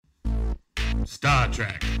Star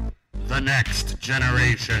Trek, The Next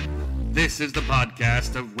Generation. This is the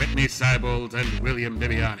podcast of Whitney Seibold and William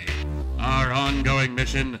Bibiani. Our ongoing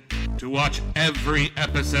mission to watch every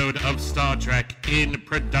episode of Star Trek in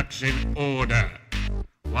production order.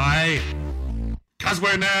 Why? 'Cause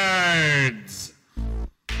we're nerds!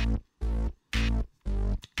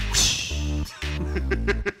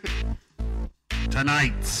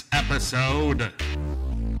 Tonight's episode,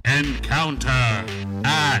 Encounter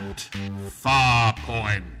at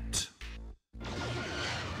Farpoint.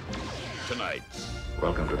 Tonight,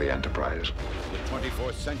 welcome to the Enterprise. the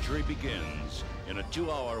 24th century begins in a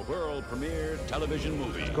 2-hour world premiere television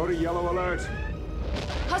movie. Go to yellow alert.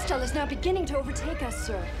 Hostile is now beginning to overtake us,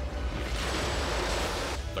 sir.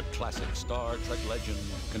 The classic Star Trek legend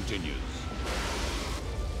continues.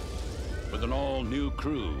 With an all-new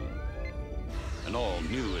crew, an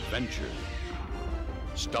all-new adventure.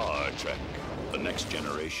 Star Trek, The Next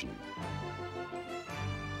Generation.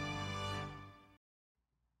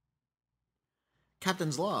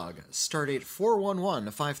 Captain's log, stardate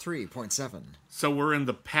 41153.7. So we're in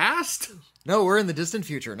the past? No, we're in the distant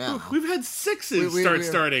future now. We've had 6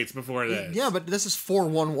 star dates before this. Yeah, but this is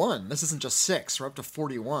 411. This isn't just 6. We're up to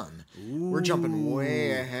 41. Ooh. We're jumping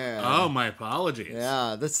way ahead. Oh, my apologies.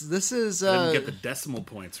 Yeah, this is... I didn't get the decimal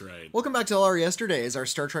points right. Welcome back to All Our Yesterdays, our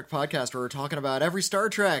Star Trek podcast where we're talking about every Star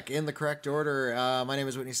Trek in the correct order. My name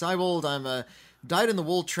is Whitney Seibold. I'm a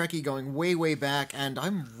dyed-in-the-wool Trekkie going way, way back, and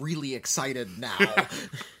I'm really excited now.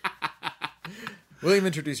 William,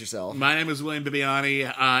 introduce yourself. My name is William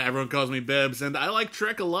Bibiani. Everyone calls me Bibbs, and I like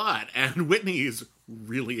Trek a lot. And Whitney is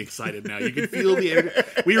really excited now. You can feel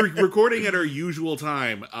we were recording at our usual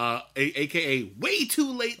time, aka way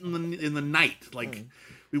too late in the night. Like,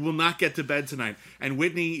 we will not get to bed tonight. And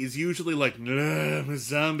Whitney is usually like, I'm a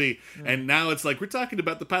zombie. And now it's like, we're talking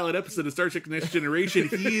about the pilot episode of Star Trek Next Generation.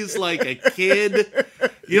 He's like a kid.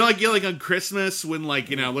 You know, like on Christmas when, like,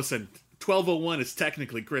 listen, 12:01 is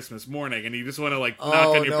technically Christmas morning, and you just want to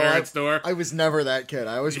knock on your parents' door. I was never that kid.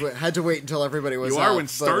 I always had to wait until everybody was. You are up, when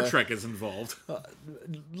Star Trek is involved.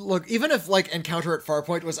 Look, even if Encounter at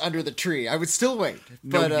Farpoint was under the tree, I would still wait.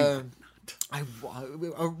 No, but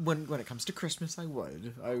when it comes to Christmas, I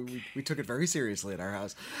would. We took it very seriously at our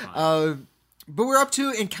house. But we're up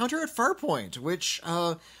to Encounter at Farpoint, which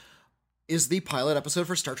is the pilot episode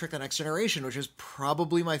for Star Trek The Next Generation, which is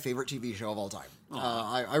probably my favorite TV show of all time.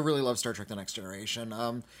 I really love Star Trek The Next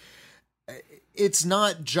Generation. It's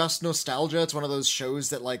not just nostalgia. It's one of those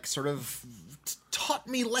shows that sort of taught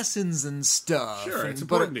me lessons and stuff. Sure, it's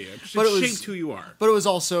important to you. It shaped who you are. But it was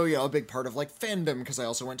also, a big part of fandom, because I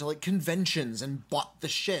also went to conventions and bought the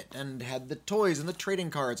shit and had the toys and the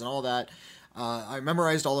trading cards and all that. I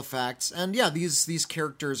memorized all the facts, and these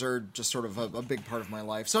characters are just sort of a big part of my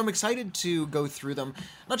life. So I'm excited to go through them,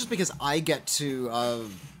 not just because I get to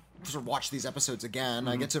sort of watch these episodes again.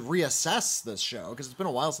 I get to reassess this show, because it's been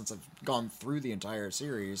a while since I've gone through the entire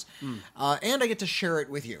series. And I get to share it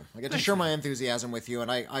with you. I get to share my enthusiasm with you,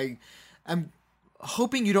 and I'm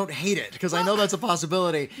hoping you don't hate it, because I know that's a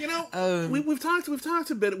possibility. We've talked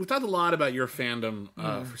a lot about your fandom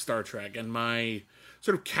for Star Trek, and my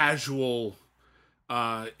sort of casual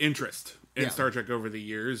interest in Star Trek over the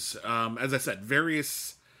years. As I said,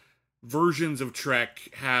 various versions of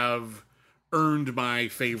Trek have earned my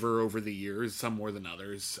favor over the years, some more than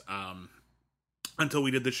others. Until we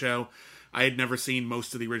did the show, I had never seen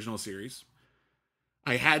most of the original series.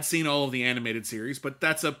 I had seen all of the animated series, but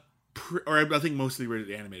that's I think most of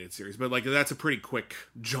the animated series, but that's a pretty quick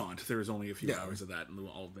jaunt. There was only a few hours of that, and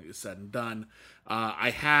all of it is said and done. I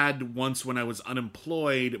had once, when I was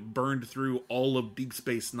unemployed, burned through all of Deep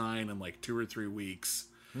Space Nine in 2 or 3 weeks,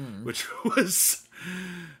 which was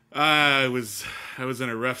I was in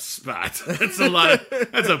a rough spot. That's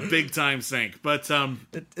a big time sink, but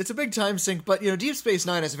it's a big time sink. But Deep Space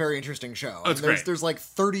Nine is a very interesting show. Oh, it's great. There's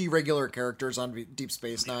 30 regular characters on Deep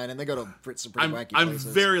Space Nine, and they go to some pretty wacky places.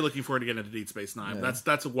 I'm very looking forward to getting into Deep Space Nine. Yeah.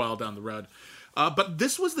 That's a while down the road. But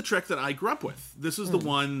this was the Trek that I grew up with. This was the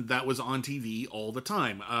one that was on TV all the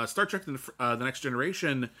time. Star Trek The Next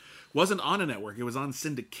Generation wasn't on a network. It was on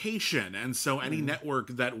syndication. And so any network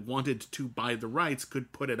that wanted to buy the rights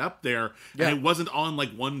could put it up there. Yeah. And it wasn't on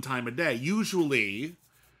one time a day. Usually,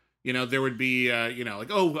 there would be,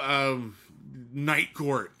 Night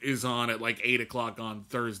Court is on at 8 o'clock on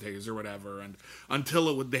Thursdays or whatever. And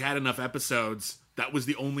until they had enough episodes, that was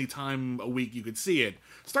the only time a week you could see it.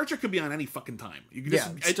 Star Trek could be on any fucking time. You could you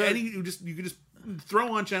could just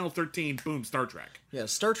throw on channel 13, boom, Star Trek. Yeah,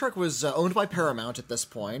 Star Trek was owned by Paramount at this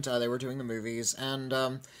point. They were doing the movies,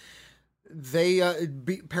 and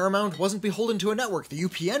Paramount wasn't beholden to a network. The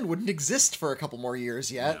UPN wouldn't exist for a couple more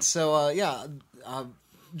years yet. Yeah. So,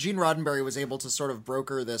 Gene Roddenberry was able to sort of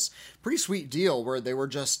broker this pretty sweet deal where they were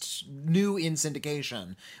just new in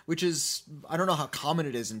syndication, which is, I don't know how common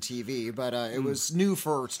it is in TV, but it was new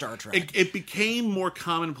for Star Trek. It became more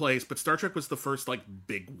commonplace, but Star Trek was the first, like,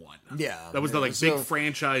 big one. Yeah. That was the, like, big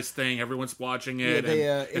franchise thing. Everyone's watching it.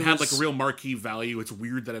 Yeah, it had, like, a real marquee value. It's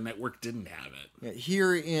weird that a network didn't have it. Yeah,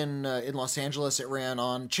 here in Los Angeles, it ran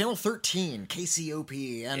on Channel 13,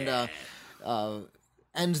 KCOP,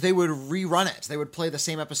 and they would rerun it. They would play the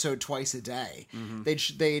same episode twice a day.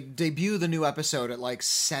 Mm-hmm. They'd debut the new episode at like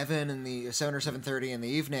 7 or 7:30 in the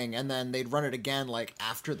evening, and then they'd run it again like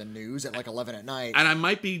after the news at like 11 at night. And I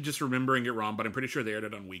might be just remembering it wrong, but I'm pretty sure they aired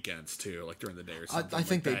it on weekends too, like during the day or something. I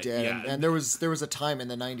think like they did. Yeah. And there was a time in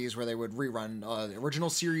the 90s where they would rerun the original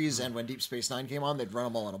series, and when Deep Space Nine came on, they'd run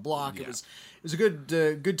them all in a block. Yeah. It was a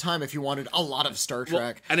good time if you wanted a lot of Star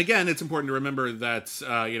Trek. Well, and again, it's important to remember that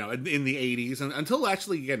in the 80s and until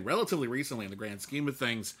actually again relatively recently in the grand scheme of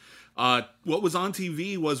things, what was on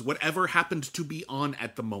TV was whatever happened to be on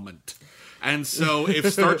at the moment. And so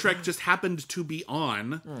if Star Trek just happened to be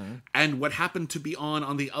on, and what happened to be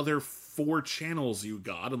on the other 4 channels you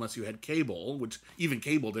got, unless you had cable, which even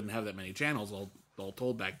cable didn't have that many channels all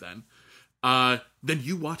told back then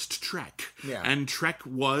you watched Trek. Yeah. And Trek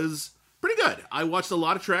was pretty good. I watched a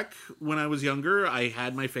lot of Trek when I was younger. I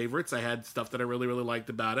had my favorites. I had stuff that I really, really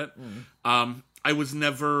liked about it. I was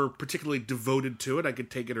never particularly devoted to it. I could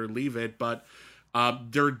take it or leave it, but I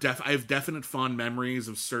have definite fond memories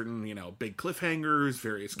of certain, big cliffhangers,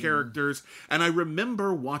 various characters, and I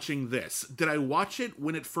remember watching this. Did I watch it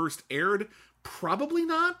when it first aired? Probably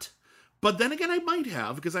not. But then again, I might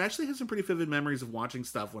have, because I actually have some pretty vivid memories of watching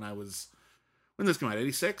stuff when this came out,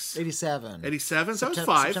 86? 87. 87? So I was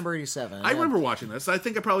 5. September 87. I remember watching this. I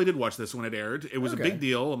think I probably did watch this when it aired. It was a big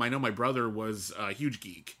deal. I know my brother was a huge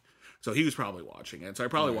geek, so he was probably watching it. So I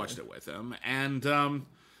probably watched it with him. And, I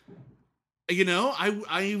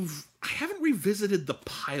haven't revisited the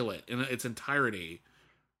pilot in its entirety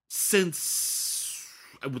since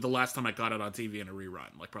the last time I got it on TV in a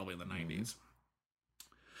rerun, like probably in the 90s.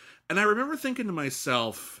 And I remember thinking to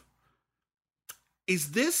myself,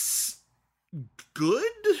 is this good?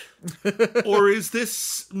 Or is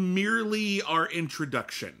this merely our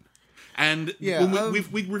introduction? And when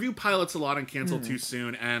we review pilots a lot on Cancel Too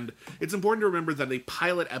Soon, and it's important to remember that a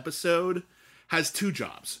pilot episode has 2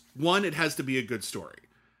 jobs. One, it has to be a good story.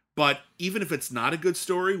 But even if it's not a good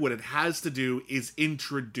story, what it has to do is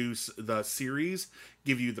introduce the series,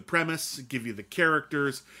 give you the premise, give you the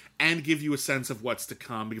characters, and give you a sense of what's to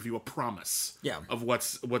come, give you a promise of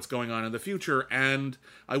what's going on in the future. And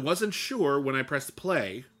I wasn't sure when I pressed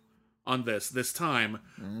play on this time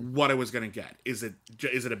what I was going to get. Is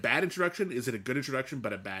it a bad introduction? Is it a good introduction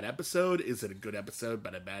but a bad episode? Is it a good episode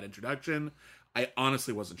but a bad introduction? I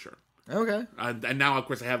honestly wasn't sure. Okay. And now, of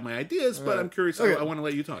course, I have my ideas, but I'm curious. Okay. I want to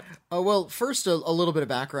let you talk. Well, first, a little bit of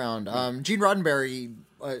background. Gene Roddenberry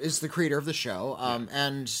is the creator of the show,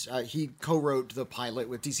 and he co-wrote the pilot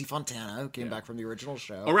with DC Fontana, who came back from the original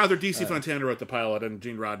show. Or rather, DC Fontana wrote the pilot, and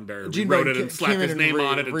Gene Roddenberry wrote it and slapped his name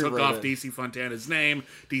on it and took off DC Fontana's name.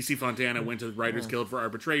 DC Fontana went to the Writers Guild for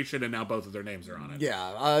arbitration, and now both of their names are on it.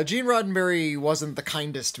 Yeah, Gene Roddenberry wasn't the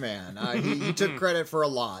kindest man. He took credit for a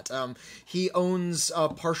lot. He owns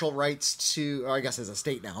partial rights to, I guess his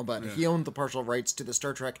estate now, but he owned the partial rights to the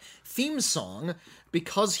Star Trek theme song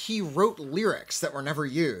because he wrote lyrics that were never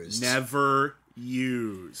used. Never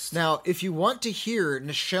used. Now, if you want to hear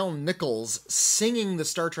Nichelle Nichols singing the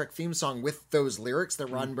Star Trek theme song with those lyrics that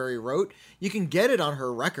Roddenberry wrote, you can get it on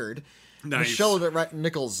her record. Nice. Nichelle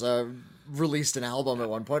Nichols released an album at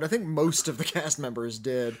one point. I think most of the cast members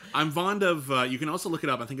did. I'm fond of, you can also look it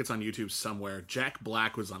up, I think it's on YouTube somewhere. Jack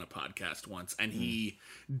Black was on a podcast once, and he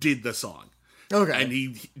did the song. Okay.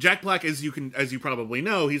 And Jack Black, as you probably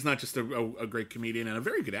know, he's not just a great comedian and a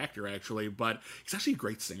very good actor, actually, but he's actually a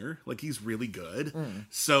great singer. Like, he's really good.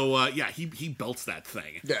 So, he belts that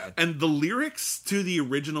thing. Yeah. And the lyrics to the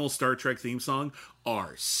original Star Trek theme song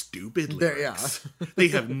are stupid lyrics. They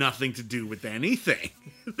have nothing to do with anything.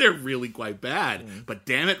 They're really quite bad. But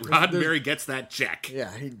damn it, Roddenberry gets that check.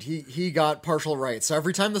 Yeah, he got partial rights. So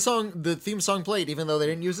every time the theme song played, even though they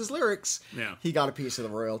didn't use his lyrics, he got a piece of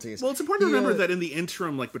the royalties. Well, it's important to remember that in the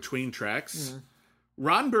interim, like between tracks,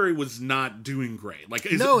 Roddenberry was not doing great.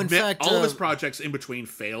 Like, No, in fact, all of his projects in between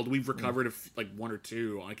failed. We've recovered like one or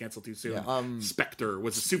two. I canceled too soon. Yeah, Spectre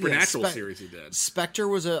was a supernatural Spe- series he did. Spectre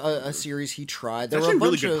was a series he tried. There Actually, were a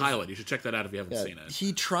a really bunch good of pilot. You should check that out if you haven't seen it.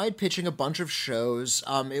 He tried pitching a bunch of shows.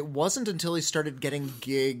 It wasn't until he started getting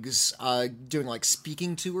gigs doing like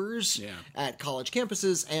speaking tours at college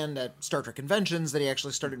campuses and at Star Trek conventions that he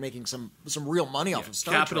actually started making some real money off of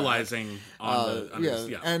Star capitalizing on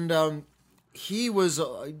Trek. And he was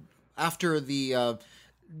after the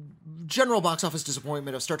general box office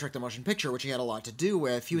disappointment of Star Trek: The Motion Picture, which he had a lot to do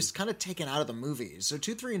with. He was kind of taken out of the movies. So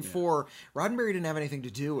 2, 3, and 4, Roddenberry didn't have anything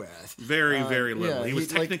to do with. Very, very little. Yeah, he was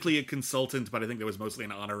technically a consultant, but I think that was mostly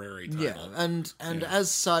an honorary title. Yeah, and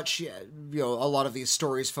as such, a lot of these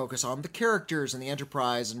stories focus on the characters and the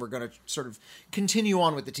Enterprise, and we're going to sort of continue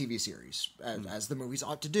on with the TV series as the movies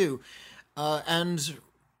ought to do. And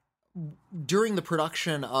during the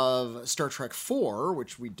production of Star Trek IV,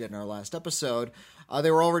 which we did in our last episode, they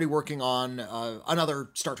were already working on another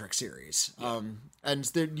Star Trek series. And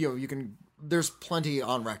there, there's plenty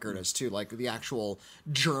on record as to like the actual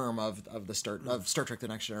germ of Star Trek: The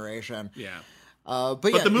Next Generation. Yeah. But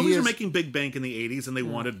the movies were making big bank in the 80s, and they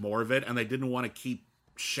wanted more of it, and they didn't want to keep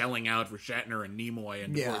shelling out for Shatner and Nimoy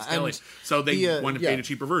and DeForest Kelley, so they wanted to pay a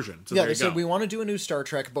cheaper version. So they said, we want to do a new Star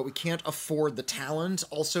Trek, but we can't afford the talent.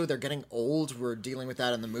 Also, they're getting old. We're dealing with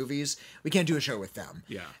that in the movies. We can't do a show with them.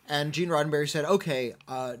 Yeah. And Gene Roddenberry said, okay,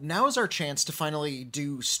 now is our chance to finally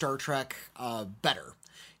do Star Trek better.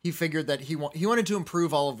 He figured that he wanted to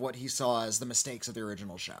improve all of what he saw as the mistakes of the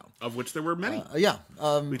original show. Of which there were many. We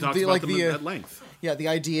talked about them at length. Yeah, the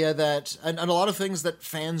idea that... And a lot of things that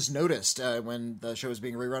fans noticed when the show was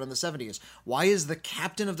being rerun in the 70s. Why is the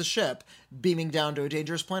captain of the ship beaming down to a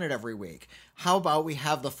dangerous planet every week? How about we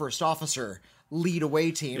have the first officer lead away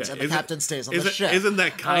teams and the captain stays on the ship? Isn't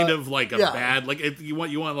that kind of like a bad... Like, if you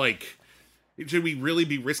want like... Should we really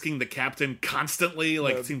be risking the captain constantly?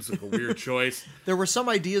 Like, it seems like a weird choice. There were some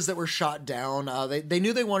ideas that were shot down. They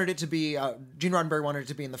knew they wanted it to be... Gene Roddenberry wanted it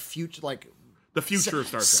to be in the future, like... The future of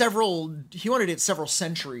Star Trek. He wanted it several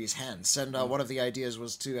centuries hence, and one of the ideas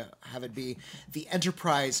was to have it be the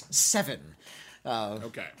Enterprise 7.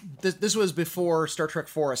 Okay. This was before Star Trek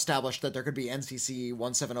 4 established that there could be NCC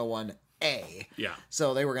 1701A. Yeah.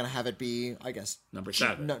 So they were going to have it be, I guess... Number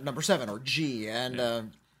 7. Number 7, or G,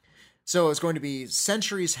 and... So it's going to be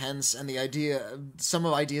centuries hence, and some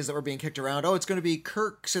of the ideas that were being kicked around, it's going to be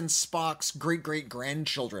Kirk's and Spock's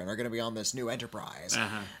great-great-grandchildren are going to be on this new Enterprise.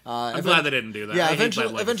 I'm glad they didn't do that. Yeah,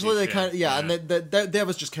 eventually they kind of, and that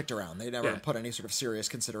was just kicked around. They never put any sort of serious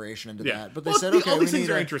consideration into that. But they said, okay, all these things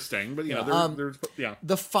are interesting, but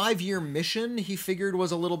the 5-year mission he figured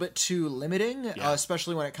was a little bit too limiting,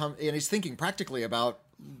 especially when it comes, and he's thinking practically about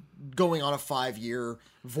going on a 5-year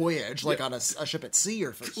voyage, like on a ship at sea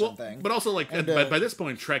or something. But also, like, by this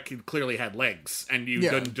point, Trek clearly had legs, and you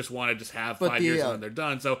didn't just want to just have 5 years and then they're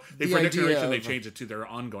done. So for Next Generation, they changed it to their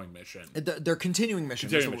ongoing mission. Their continuing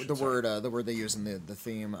mission is the word they use in the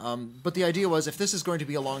theme. But the idea was, if this is going to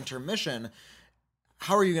be a long-term mission,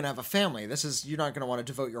 how are you going to have a family? You're not going to want to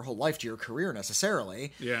devote your whole life to your career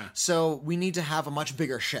necessarily. Yeah. So we need to have a much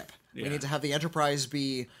bigger ship. We need to have the Enterprise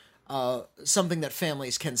be something that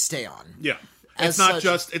families can stay on. Yeah. It's not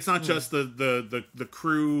just the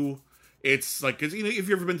crew. It's like, cause, if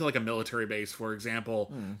you've ever been to like a military base, for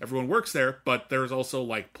example, everyone works there, but there's also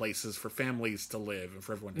like places for families to live and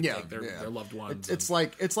for everyone to take their loved ones. It's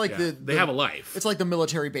like they have a life. It's like the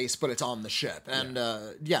military base, but it's on the ship, and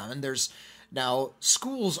and there's now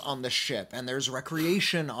schools on the ship, and there's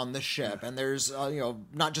recreation on the ship, and there's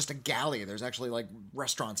not just a galley. There's actually like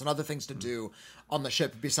restaurants and other things to do on the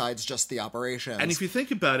ship besides just the operations. And if you think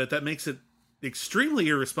about it, that makes it extremely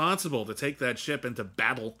irresponsible to take that ship into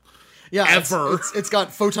battle. Yeah, ever. It's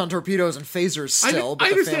got photon torpedoes and phasers still. I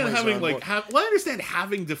understand I understand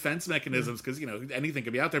having defense mechanisms because anything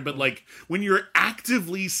could be out there. But like when you're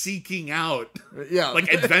actively seeking out,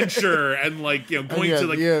 like adventure and like going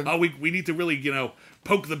to we need to really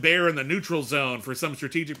poke the bear in the neutral zone for some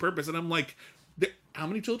strategic purpose. And I'm like, how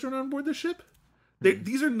many children are on board this ship?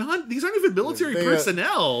 These aren't even military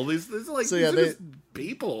personnel. These are just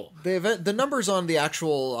people. The numbers on the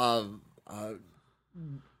actual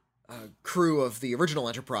crew of the original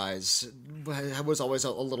Enterprise was always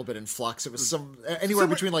a little bit in flux. It was anywhere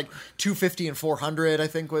between like 250 and 400, I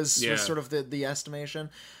think was sort of the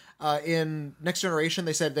estimation. In Next Generation,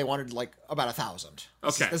 they said they wanted like about 1,000.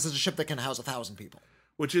 Okay, this is a ship that can house 1,000 people,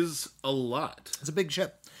 which is a lot. It's a big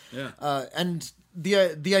ship. Yeah, and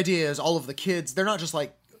the idea is all of the kids, they're not just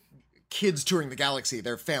like kids touring the galaxy,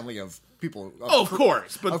 they're family of people. Of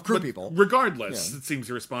course, but crew people. Regardless, it seems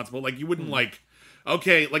irresponsible. Like you wouldn't like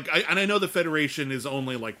okay, like, I know the Federation is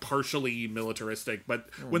only, like, partially militaristic, but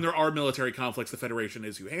when there are military conflicts, the Federation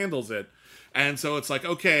is who handles it. And so it's like,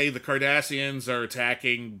 okay, the Cardassians are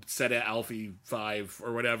attacking Zeta Alpha 5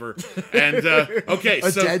 or whatever. And, okay,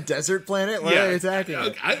 a dead desert planet? Why are they attacking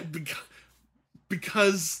it?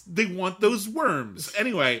 Because they want those worms.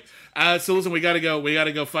 Anyway, so listen, we gotta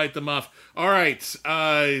go fight them off. All right,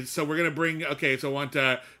 so we're gonna bring, so I want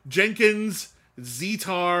Jenkins,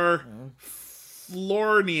 Zetar,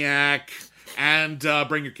 Florniak, and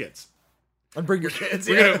bring your kids. And bring your kids.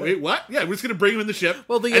 Wait, what? Yeah, we're just gonna bring them in the ship.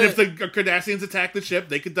 Well, and if the Cardassians attack the ship,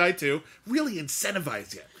 they could die too. Really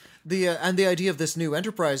incentivize you. And the idea of this new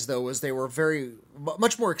Enterprise, though, was they were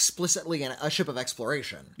much more explicitly a ship of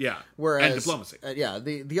exploration. Yeah, whereas, and diplomacy.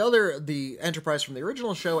 The Enterprise from the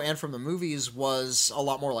original show and from the movies was a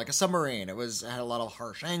lot more like a submarine. It had a lot of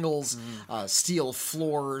harsh angles, steel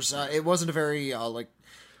floors. It wasn't a very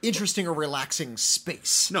interesting or relaxing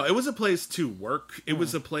space. No, it was a place to work. It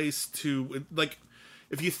was a place to, like,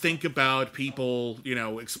 if you think about people,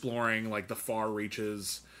 exploring, like, the far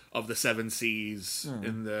reaches of the seven seas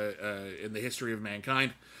in the history of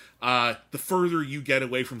mankind, the further you get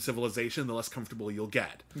away from civilization, the less comfortable you'll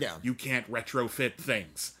get. Yeah. You can't retrofit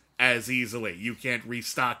things as easily. You can't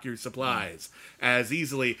restock your supplies as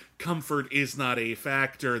easily. Comfort is not a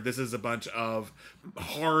factor. This is a bunch of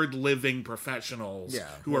hard-living professionals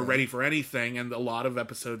who are ready for anything, and a lot of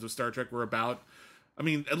episodes of Star Trek were about, I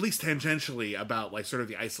mean, at least tangentially, about, like, sort of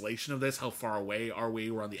the isolation of this. How far away are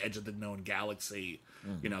we? We're on the edge of the known galaxy.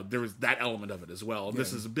 There was that element of it as well.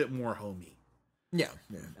 This is a bit more homey. Yeah.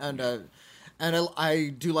 And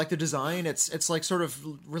I do like the design. It's like sort of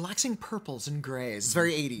relaxing purples and grays. It's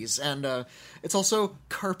very 80s. And it's also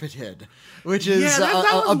carpeted, which is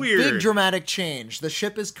a big dramatic change. The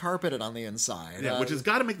ship is carpeted on the inside. Yeah, which has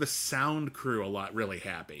got to make the sound crew really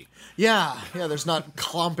happy. Yeah, there's not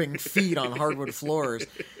clomping feet on hardwood floors.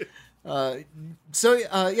 It's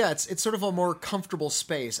sort of a more comfortable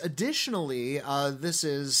space. Additionally, this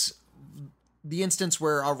is the instance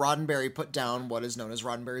where Roddenberry put down what is known as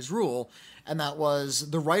Roddenberry's rule, and that was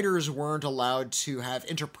the writers weren't allowed to have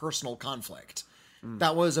interpersonal conflict.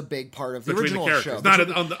 That was a big part of the between original the show. Not in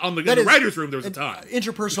the writer's room, there was a ton.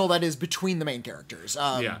 Interpersonal, that is, between the main characters.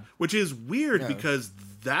 Which is weird because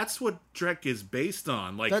that's what Trek is based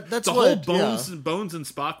on. Like, that's the whole Bones and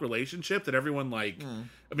Spock relationship that everyone, like,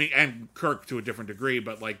 I mean, and Kirk to a different degree,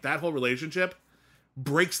 but, like, that whole relationship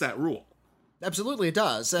breaks that rule. Absolutely, it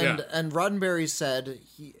does. And Roddenberry said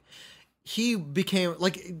he became,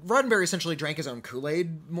 like, Roddenberry essentially drank his own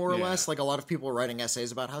Kool-Aid, more or less. Like, a lot of people were writing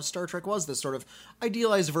essays about how Star Trek was this sort of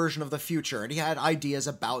idealized version of the future, and he had ideas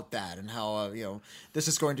about that, and how, this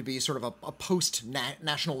is going to be sort of a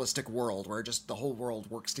post-nationalistic world, where just the whole world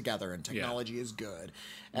works together, and technology is good,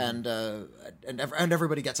 and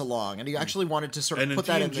everybody gets along, and he actually wanted to sort of put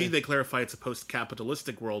that in TNG, they clarify it's a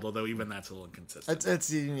post-capitalistic world, although even that's a little inconsistent.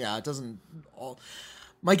 It doesn't...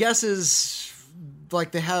 My guess is...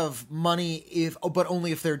 like, they have money but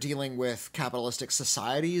only if they're dealing with capitalistic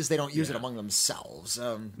societies. They don't use it among themselves.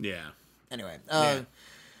 Anyway, but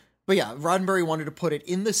Roddenberry wanted to put it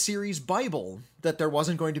in the series Bible that there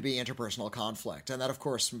wasn't going to be interpersonal conflict, and that, of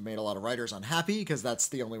course, made a lot of writers unhappy because that's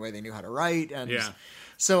the only way they knew how to write. And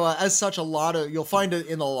so, as such, you'll find it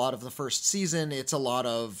in a lot of the first season. It's a lot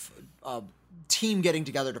of team getting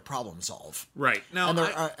together to problem solve. Right. Now,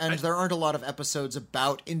 and there aren't a lot of episodes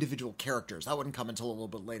about individual characters. That wouldn't come until a little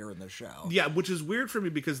bit later in the show. Yeah, which is weird for me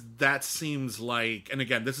because that seems like, and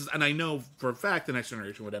again, and I know for a fact the Next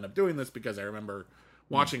Generation would end up doing this because I remember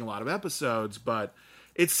watching a lot of episodes, but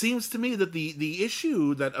it seems to me that the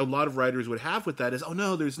issue that a lot of writers would have with that is, oh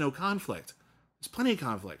no, there's no conflict. There's plenty of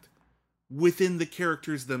conflict within the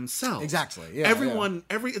characters themselves. Exactly. Yeah.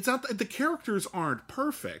 It's not that the characters aren't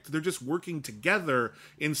perfect. They're just working together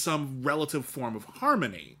in some relative form of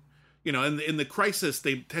harmony. In the crisis,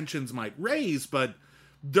 tensions might raise, but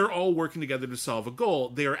they're all working together to solve a goal.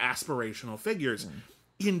 They are aspirational figures.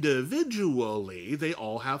 Individually, they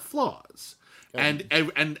all have flaws. And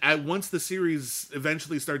once the series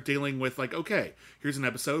eventually start dealing with, like, okay, here's an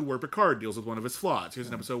episode where Picard deals with one of his flaws. Here's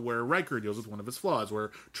an episode where Riker deals with one of his flaws,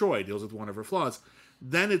 where Troy deals with one of her flaws.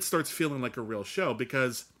 Then it starts feeling like a real show,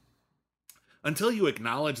 because until you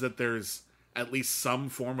acknowledge that there's at least some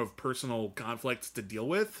form of personal conflicts to deal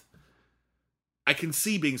with, I can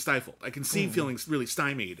see being stifled. I can see feeling really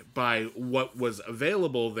stymied by what was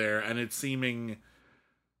available there, and it seeming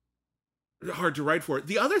hard to write for.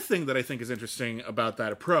 The other thing that I think is interesting about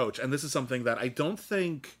that approach, and this is something that I don't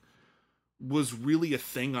think was really a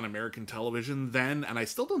thing on American television then, and I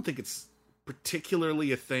still don't think it's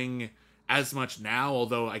particularly a thing as much now,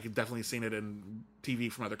 although I could definitely seen it in TV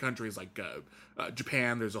from other countries like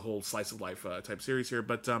Japan. There's a whole slice of life type series here,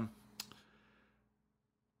 but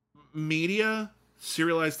media,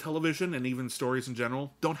 serialized television, and even stories in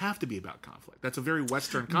general don't have to be about conflict. That's a very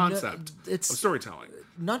Western concept of storytelling.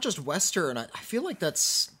 Not just Western. I feel like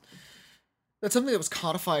that's something that was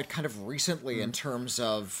codified kind of recently in terms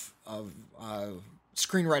of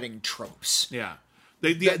screenwriting tropes. Yeah.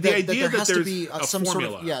 The idea there has that to there's be a some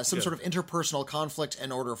formula. sort of interpersonal conflict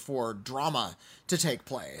in order for drama to take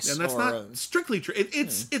place. And that's not strictly true.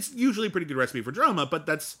 It's usually a pretty good recipe for drama, but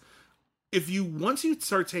that's once you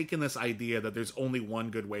start taking this idea that there's only one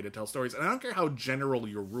good way to tell stories, and I don't care how general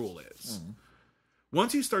your rule is.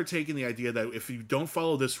 Once you start taking the idea that if you don't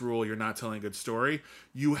follow this rule, you're not telling a good story,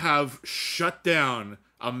 you have shut down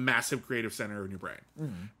a massive creative center in your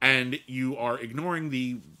brain. And you are ignoring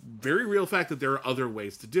the very real fact that there are other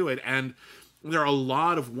ways to do it. And there are a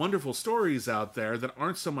lot of wonderful stories out there that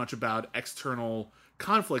aren't so much about external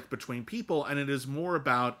conflict between people, and it is more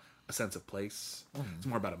about a sense of place. It's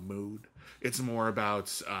more about a mood. It's more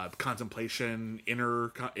about contemplation,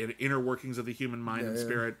 inner workings of the human mind and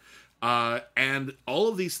spirit. And all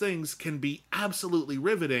of these things can be absolutely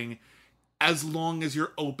riveting as long as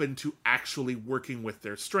you're open to actually working with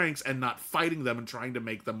their strengths and not fighting them and trying to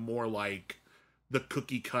make them more like the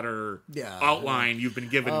cookie cutter outline you've been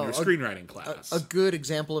given in your screenwriting class. A good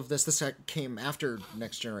example of this came after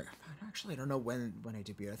Next Generation. Actually, I don't know when it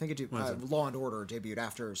debuted. I think Law and Order debuted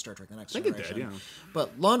after Star Trek: The Next Generation. I think it did, yeah.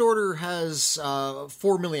 But Law and Order has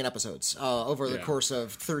 4 million episodes over the course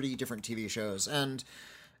of 30 different TV shows, and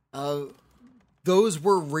those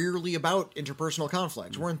were rarely about interpersonal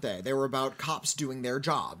conflict, weren't they? They were about cops doing their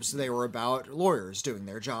jobs. They were about lawyers doing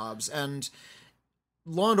their jobs. And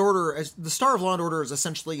Law and Order, the star of Law and Order is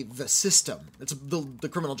essentially the system. It's the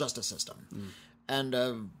criminal justice system. And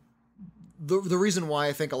the reason why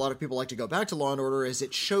I think a lot of people like to go back to Law and Order is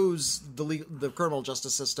it shows the criminal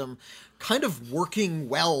justice system kind of working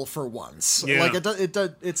well for once. Yeah. Like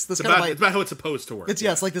it's about how it's supposed to work.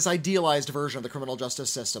 It's like this idealized version of the criminal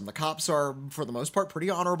justice system. The cops are for the most part pretty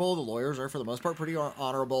honorable. The lawyers are for the most part pretty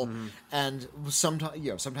honorable. And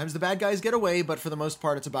sometimes the bad guys get away, but for the most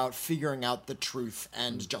part it's about figuring out the truth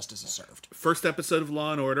and justice is served. First episode of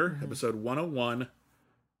Law and Order, episode 101.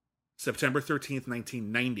 September 13th,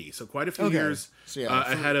 1990. So quite a few years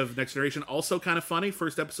ahead of Next Generation. Also kind of funny,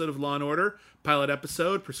 first episode of Law & Order, pilot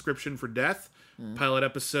episode, Prescription for Death. Pilot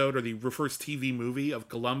episode, or the first TV movie of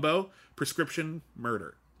Columbo, Prescription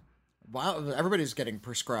Murder. Wow, everybody's getting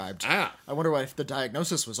prescribed. I wonder if the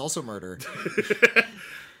diagnosis was also murder.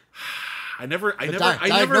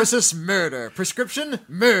 Diagnosis murder. Prescription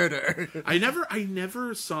murder. I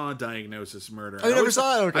never saw Diagnosis Murder. Oh, you never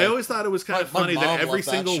saw it? Okay. I always thought it was kind of funny that every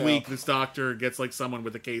single week this doctor gets like someone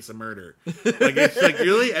with a case of murder. Like it's like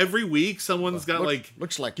really every week someone's got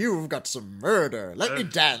looks like you've got some murder. Let me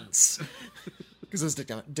dance. Because it's Dick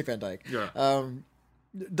Van Dyke. Yeah.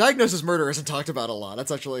 Diagnosis Murder isn't talked about a lot.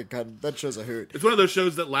 That's actually that shows a hoot. It's one of those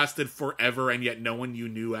shows that lasted forever, and yet no one you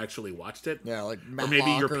knew actually watched it. Yeah, like Matt or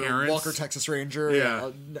maybe your parents. Walker, Texas Ranger.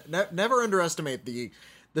 Yeah. Never underestimate the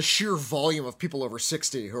sheer volume of people over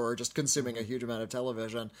 60 who are just consuming a huge amount of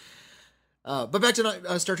television. But back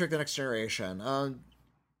to Star Trek: The Next Generation.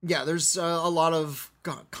 There's a lot of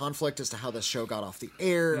conflict as to how this show got off the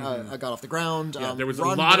air, got off the ground. Yeah, there was a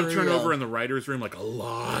lot of turnover in the writers' room, like a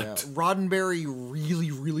lot. Yeah, Roddenberry really,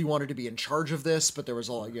 really wanted to be in charge of this, but there was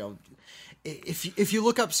a lot, if you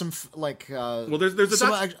look up some there's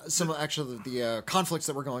some actually the conflicts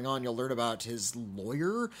that were going on, you'll learn about his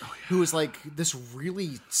lawyer, who was like this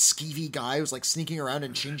really skeevy guy who was like sneaking around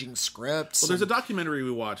and changing scripts. Well, there's a documentary we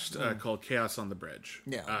watched called Chaos on the Bridge,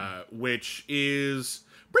 which is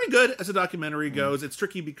pretty good as a documentary goes. It's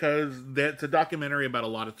tricky because it's a documentary about a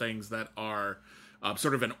lot of things that are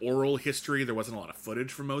sort of an oral history. There wasn't a lot of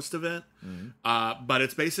footage for most of it. But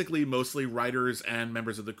it's basically mostly writers and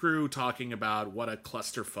members of the crew talking about what a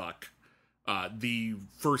clusterfuck the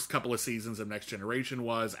first couple of seasons of Next Generation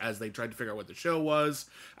was, as they tried to figure out what the show was.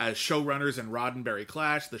 As showrunners and Roddenberry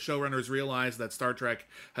clashed, the showrunners realized that Star Trek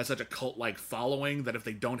has such a cult-like following that if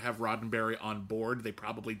they don't have Roddenberry on board, they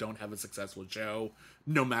probably don't have a successful show,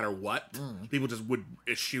 no matter what. People just would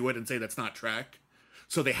eschew it and say that's not Trek.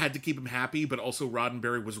 So they had to keep him happy, but also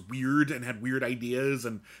Roddenberry was weird and had weird ideas,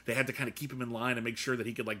 and they had to kind of keep him in line and make sure that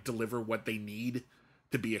he could like deliver what they need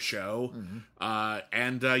to be a show.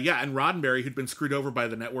 And Roddenberry, who'd been screwed over by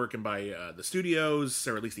the network and by the studios,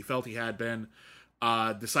 or at least he felt he had been,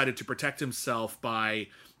 decided to protect himself by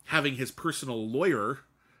having his personal lawyer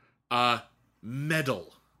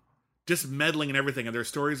meddle just meddling and everything. And there's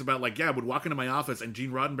stories about like, I would walk into my office and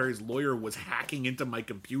Gene Roddenberry's lawyer was hacking into my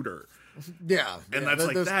computer. Yeah. And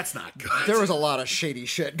that's not good. There was a lot of shady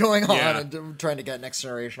shit going on Yeah. and trying to get Next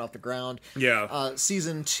Generation off the ground. Yeah.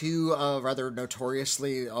 Season 2, rather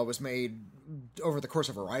notoriously, was made over the course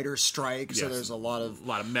of a writer's strike, so Yes. there's a lot of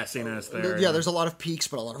messiness there. yeah, there's a lot of peaks,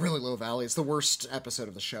 but a lot of really low valleys. The worst episode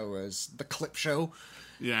of the show is the clip show.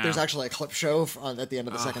 Yeah. There's actually a clip show at the end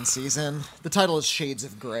of the second season. The title is Shades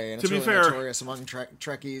of Grey, and it's To be really fair- notorious among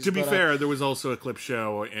Trekkies. To be but, fair, there was also a clip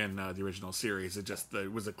show in the original series. It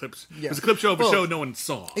was a clip. Yeah. It was a clip show of a Well, show no one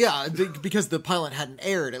saw. yeah, because the pilot hadn't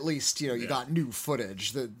aired, at least you got new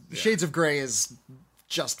footage. The Shades of Grey is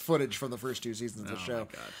just footage from the first 2 seasons of the show.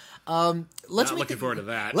 My God. Let's Not meet looking forward to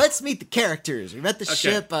that. Let's meet the characters. We met the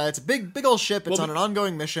ship. It's a big old ship. It's Well, on an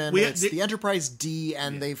ongoing mission. we- It's the Enterprise D,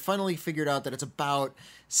 and they finally figured out that it's about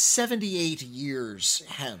 78 years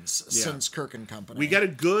hence since Kirk and Company. We got a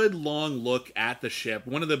good long look at the ship.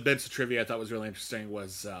 One of the bits of trivia I thought was really interesting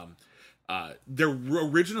was there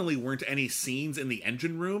originally weren't any scenes in the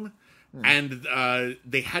engine room. And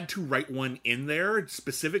they had to write one in there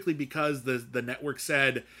specifically because the network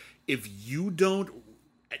said, if you don't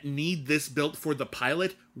need this built for the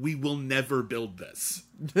pilot, we will never build this.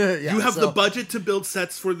 You have the budget to build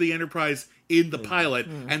sets for the Enterprise in the pilot,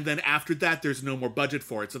 and then after that, there's no more budget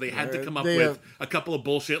for it. So they had to come up with a couple of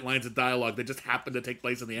bullshit lines of dialogue that just happened to take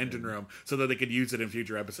place in the engine room so that they could use it in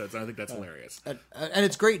future episodes. And I think that's hilarious. And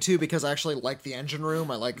it's great, too, because I actually like the engine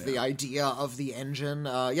room. I like the idea of the engine.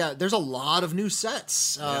 There's a lot of new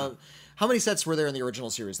sets. How many sets were there in the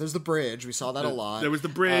original series? There's the bridge. We saw that a lot. There was the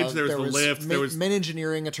bridge. There was the lift. There was main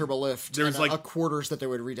engineering, a turbo lift. There was and like a quarters that they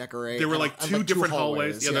would redecorate. there were like and two like different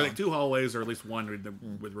hallways. Yeah, there were yeah. like 2 hallways, or at least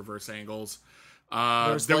one with reverse angles.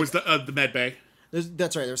 was There like- was the med bay.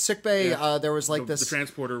 That's right. There was sick bay. There was like The this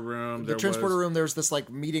transporter room. the transporter room. There was this like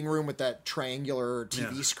meeting room with that triangular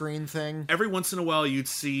TV Yeah. screen thing. Every once in a while, you'd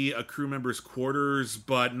see a crew member's quarters,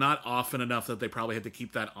 but not often enough that they probably had to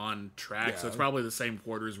keep that on track. So it's probably the same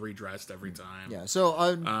quarters redressed every time. Yeah.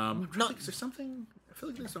 So Not, is there something? I feel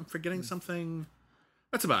like I'm forgetting something.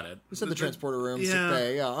 That's about it. we said the transporter room, sick Yeah.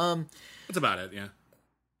 bay. Yeah. That's about it. Yeah.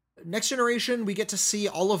 Next Generation, we get to see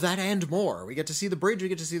all of that and more. We get to see the bridge, we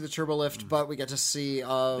get to see the turbo lift, but we get to see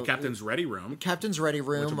The captain's ready room. Captain's ready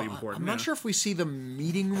room. will be important, I'm not yeah. sure if we see the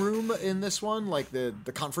meeting room in this one, like the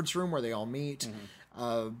conference room where they all meet.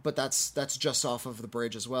 But that's just off of the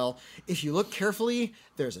bridge as well. If you look carefully,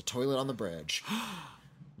 there's a toilet on the bridge.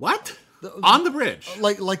 What? On the bridge.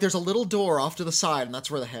 Like there's a little door off to the side, and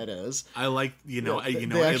that's where the head is. I like, they it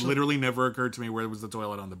actually- literally never occurred to me where was the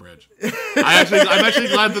toilet on the bridge. I'm actually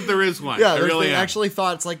glad that there is one. Yeah, I really they am. actually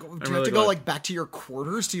thought it's like, do you have really to go glad. like back to your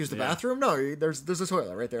quarters to use the bathroom? No, there's a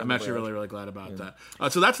toilet right there. I'm actually really, really glad about that.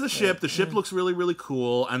 So that's the ship. The ship looks really, really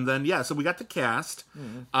cool. And then, so we got the cast.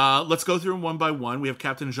 Let's go through them one by one. We have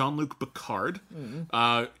Captain Jean-Luc Picard.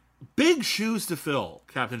 Big shoes to fill,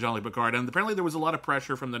 Captain Jean-Luc Picard. And apparently there was a lot of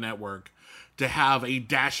pressure from the network to have a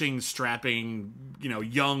dashing, strapping,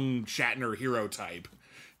 young Shatner hero type.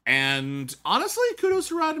 And honestly, kudos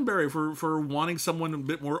to Roddenberry for wanting someone a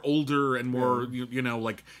bit more older and more,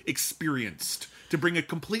 like experienced to bring a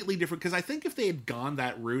completely different. Because I think if they had gone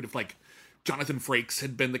that route, if like Jonathan Frakes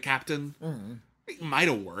had been the captain, it might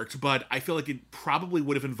have worked. But I feel like it probably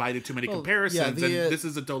would have invited too many comparisons. And this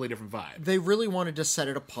is a totally different vibe. They really wanted to set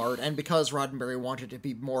it apart, and because Roddenberry wanted it to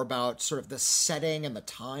be more about sort of the setting and the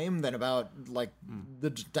time than about like the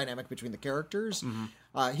dynamic between the characters,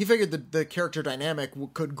 he figured that the character dynamic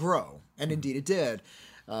could grow, and indeed it did.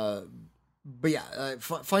 But yeah,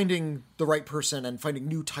 finding the right person and finding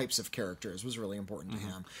new types of characters was really important to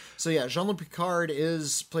him. So yeah, Jean-Luc Picard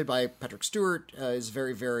is played by Patrick Stewart, is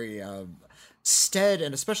very, very stead,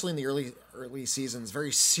 and especially in the early seasons,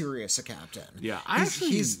 very serious a captain. Yeah,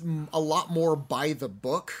 he's a lot more by the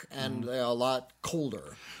book and a lot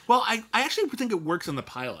colder. Well, I actually think it works in the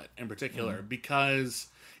pilot in particular because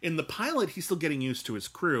in the pilot he's still getting used to his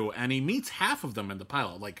crew, and he meets half of them in the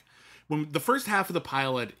pilot. Like when the first half of the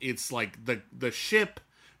pilot, it's like the ship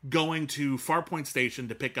going to Farpoint Station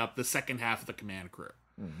to pick up the second half of the command crew.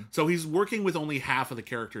 So he's working with only half of the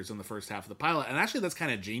characters in the first half of the pilot, and actually that's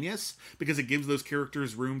kind of genius because it gives those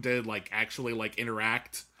characters room to like actually like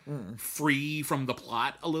interact free from the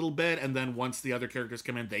plot a little bit, and then once the other characters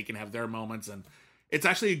come in, they can have their moments. And it's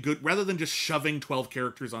actually a good, rather than just shoving 12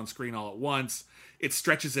 characters on screen all at once, it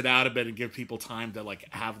stretches it out a bit and gives people time to like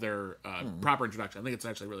have their proper introduction. I think it's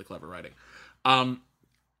actually really clever writing.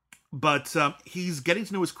 But he's getting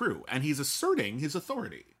to know his crew, and he's asserting his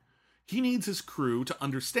authority. He needs his crew to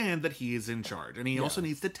understand that he is in charge, and he also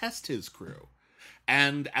needs to test his crew.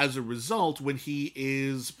 And as a result, when he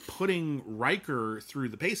is putting Riker through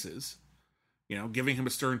the paces, giving him a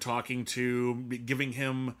stern talking to, giving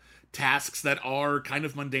him tasks that are kind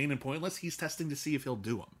of mundane and pointless, he's testing to see if he'll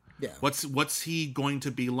do them. Yeah. What's he going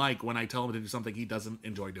to be like when I tell him to do something he doesn't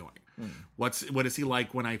enjoy doing? What is he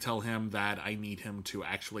like when I tell him that I need him to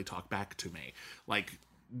actually talk back to me? Like,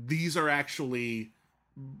 these are actually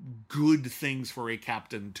good things for a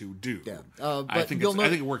captain to do. Yeah, I think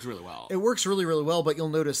it works really well. It works really, really well, but you'll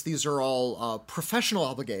notice these are all professional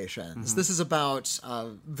obligations. This is about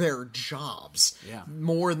their jobs,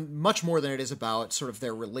 much more than it is about sort of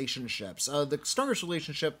their relationships. The strongest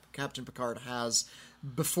relationship Captain Picard has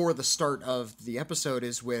before the start of the episode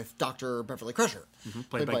is with Dr. Beverly Crusher,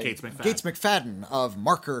 played by Gates McFadden. Gates McFadden of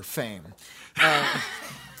Marker fame.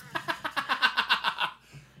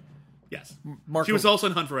 Yes. Marker, she was also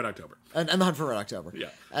in Hunt for Red October. And the Hunt for Red October.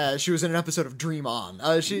 Yeah. She was in an episode of Dream On.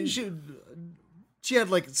 She had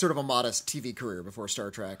like sort of a modest TV career before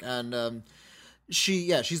Star Trek. And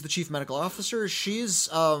she's the chief medical officer. She's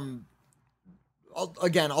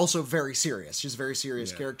again also very serious. She's a very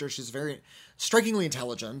serious character. She's very strikingly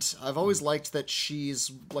intelligent. I've always liked that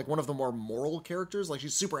she's like one of the more moral characters. Like,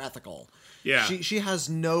 she's super ethical. Yeah. She has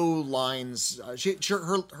no lines.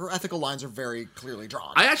 Her ethical lines are very clearly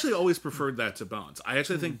drawn. I actually always preferred that to Bones. I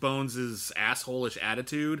actually think Bones' asshole-ish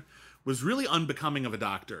attitude was really unbecoming of a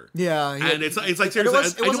doctor. Yeah. And it's like,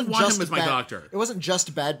 seriously, I don't want him as my doctor. It wasn't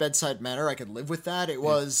just bad bedside manner. I could live with that. It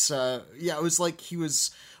was, it was like he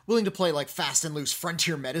was willing to play like fast and loose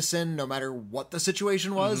frontier medicine no matter what the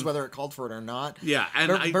situation was, whether it called for it or not. Yeah,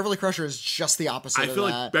 and Beverly Crusher is just the opposite of that. I feel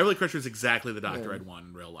like Beverly Crusher is exactly the doctor I'd want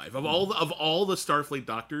in real life. Of all the Starfleet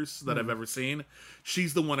doctors that I've ever seen,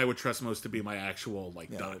 she's the one I would trust most to be my actual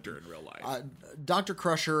doctor in real life. Dr.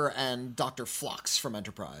 Crusher and Dr. Phlox from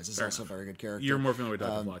Enterprise is also a very good character. You're more familiar with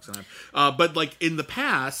Dr. Phlox than I am. But like in the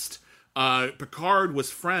past, Picard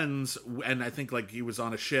was friends, and I think like he was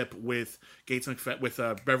on a ship with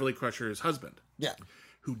Beverly Crusher's husband. Yeah.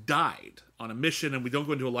 Who died on a mission, and we don't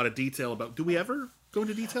go into a lot of detail about. Do we ever go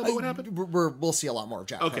into detail about what happened? We'll see a lot more of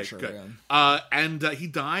Jack Crusher. Okay, good. Yeah. And he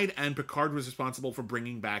died, and Picard was responsible for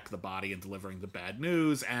bringing back the body and delivering the bad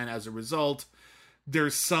news. And as a result,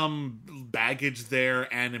 there's some baggage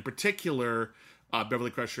there, and in particular,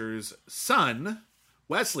 Beverly Crusher's son,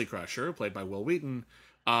 Wesley Crusher, played by Will Wheaton,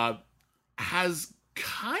 has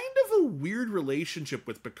kind of a weird relationship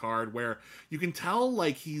with Picard, where you can tell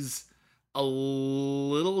like he's a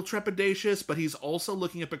little trepidatious, but he's also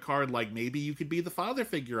looking at Picard like, maybe you could be the father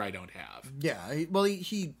figure I don't have. Yeah, well,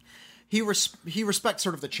 he respects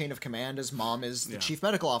sort of the chain of command. His mom is the chief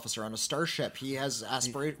medical officer on a starship. He has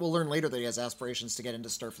we'll learn later that he has aspirations to get into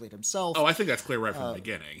Starfleet himself. Oh, I think that's clear right from the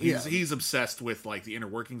beginning. He's obsessed with like the inner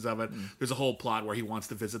workings of it. There's a whole plot where he wants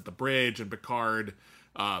to visit the bridge, and Picard,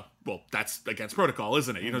 well, that's against protocol,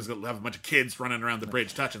 isn't it? He's gonna have a bunch of kids running around the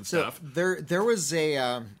bridge touching stuff. There was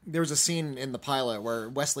a scene in the pilot where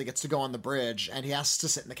Wesley gets to go on the bridge and he has to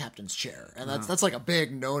sit in the captain's chair, and that's like a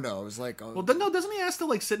big no-no. It's like, doesn't he ask to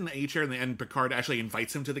like sit in the A chair, and Picard actually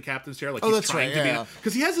invites him to the captain's chair? Like, he's that's trying right, to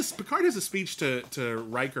be, because Picard has a speech to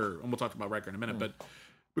Riker, and we'll talk about Riker in a minute, but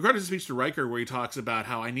Picard has a speech to Riker where he talks about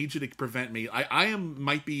how I need you to prevent me. I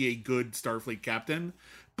might be a good Starfleet captain,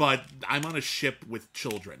 but I'm on a ship with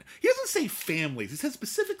children. He doesn't say families. He says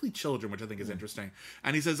specifically children, which I think is interesting.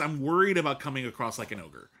 And he says, I'm worried about coming across like an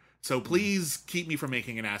ogre. So please keep me from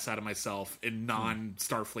making an ass out of myself in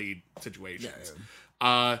non-Starfleet situations.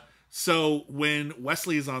 Yeah. So when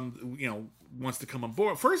Wesley is wants to come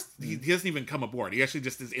aboard, first he doesn't even come aboard. He actually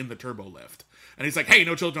just is in the turbo lift. And he's like, hey,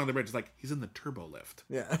 no children on the bridge. It's like, he's in the turbo lift.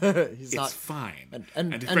 Yeah. It's fine.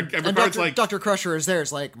 And Picard's like, Dr. Crusher is there.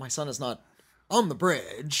 It's like, my son is not on the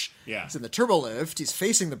bridge. Yeah. He's in the turbo lift. He's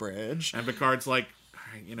facing the bridge. And Picard's like, all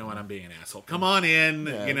right, you know what? I'm being an asshole. Come on in.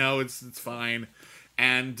 Yeah. It's fine.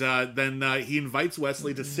 And then he invites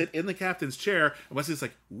Wesley to sit in the captain's chair. And Wesley's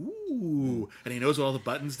like, ooh. And he knows what all the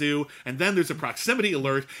buttons do. And then there's a proximity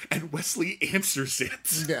alert. And Wesley answers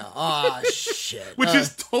it. Yeah. Shit. Which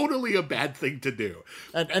is totally a bad thing to do.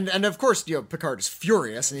 And of course, Picard is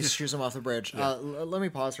furious. And he shoots him off the bridge. Yeah. Let me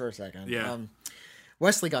pause for a second. Yeah.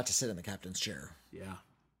 Wesley got to sit in the captain's chair. Yeah.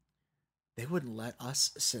 They wouldn't let us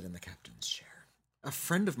sit in the captain's chair. A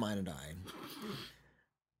friend of mine and I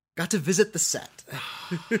got to visit the set.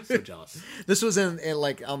 So jealous. This was in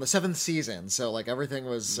like on the 7th season, so like everything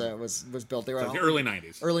was built. They were like the early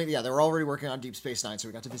 90s. They were already working on Deep Space Nine, so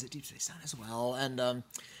we got to visit Deep Space Nine as well,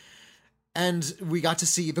 and we got to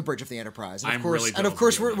see the bridge of the Enterprise. And of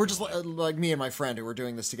course, we're just like me and my friend who were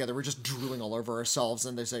doing this together. We're just drooling all over ourselves,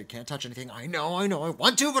 and they say, "Can't touch anything." I know, I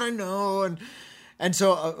want to, but I know, And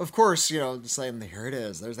so, of course, saying, here it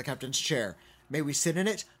is. There's the captain's chair. May we sit in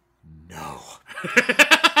it? No.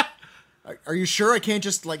 Are you sure I can't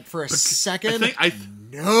just, for a second?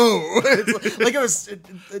 No. It's like it was...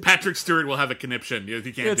 Patrick Stewart will have a conniption if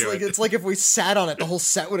you can't do it. It's like if we sat on it, the whole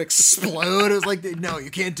set would explode. It was like, no,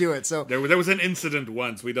 you can't do it. So there was an incident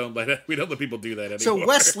once. We don't let people do that anymore. So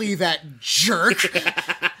Wesley, that jerk,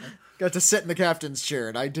 got to sit in the captain's chair,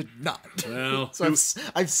 and I did not. Well, so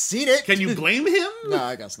I've seen it. Can you blame him? No,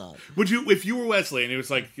 I guess not. Would you, if you were Wesley, and he was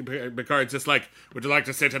like, Picard's just like, would you like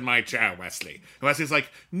to sit in my chair, Wesley? And Wesley's like,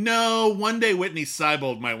 no, one day Whitney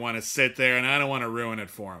Seibold might want to sit there, and I don't want to ruin it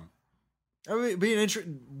for him. I mean, it'd be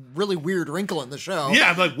an really weird wrinkle in the show. Yeah,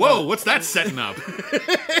 I'm like, whoa, what's that setting up?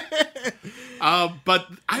 But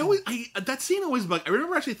that scene always bugged. I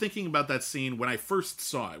remember actually thinking about that scene when I first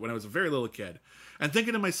saw it, when I was a very little kid, and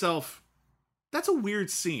thinking to myself, that's a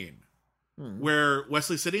weird scene. Where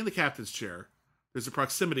Wesley's sitting in the captain's chair, there's a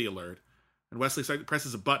proximity alert, and Wesley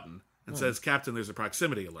presses a button and says, Captain, there's a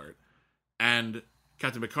proximity alert. And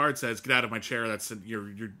Captain Picard says, get out of my chair,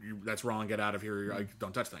 that's wrong, get out of here,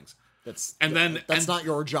 don't touch things. That's not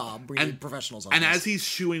your job. We need professionals on this. And as he's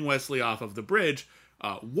shooing Wesley off of the bridge,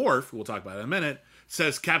 Worf, we'll talk about in a minute,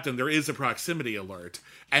 says, Captain, there is a proximity alert.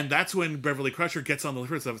 And that's when Beverly Crusher gets on the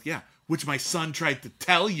list of, which my son tried to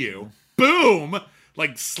tell you. Boom!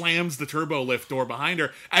 Slams the turbo lift door behind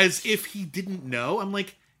her as if he didn't know. I'm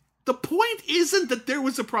like, the point isn't that there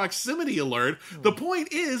was a proximity alert. The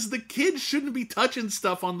point is the kid shouldn't be touching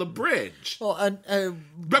stuff on the bridge. Well,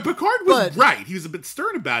 but Picard was right. He was a bit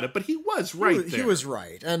stern about it, but he was right there. He was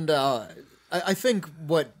right. And I think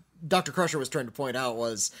what Dr. Crusher was trying to point out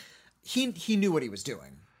was he knew what he was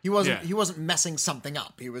doing. He wasn't messing something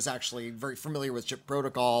up. He was actually very familiar with ship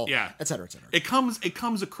protocol, et cetera, et cetera. It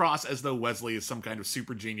comes across as though Wesley is some kind of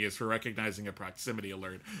super genius for recognizing a proximity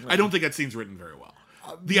alert. Right. I don't think that scene's written very well.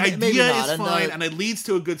 The idea is fine, and it leads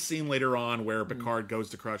to a good scene later on where Picard goes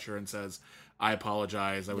to Crusher and says, I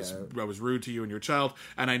apologize. I was rude to you and your child,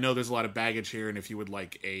 and I know there's a lot of baggage here, and if you would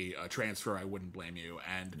like a transfer, I wouldn't blame you.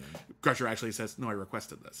 And Crusher actually says, no, I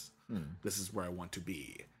requested this. This is where I want to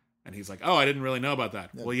be. And he's like, oh, I didn't really know about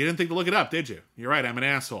that. Yeah. Well, you didn't think to look it up, did you? You're right, I'm an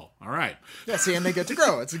asshole. All right. Yeah, see, and they get to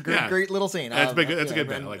grow. It's a great little scene. That's a good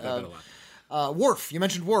bit. I like that bit a lot. Worf. You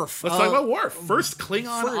mentioned Worf. Let's talk about Worf. First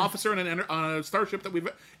Klingon officer on a starship that we've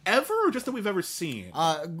ever, or just that we've ever seen?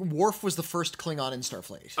 Worf was the first Klingon in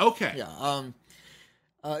Starfleet. Okay. Yeah.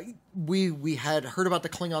 We had heard about the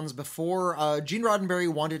Klingons before. Gene Roddenberry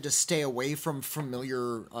wanted to stay away from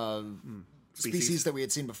familiar species that we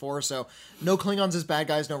had seen before, so no Klingons as bad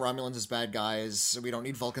guys, no Romulans as bad guys. We don't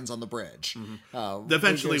need Vulcans on the bridge.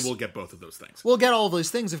 Eventually, we'll get both of those things. We'll get all of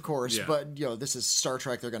those things, of course, but this is Star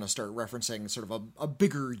Trek. They're going to start referencing sort of a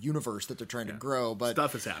bigger universe that they're trying to grow. But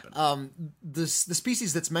stuff has happened. The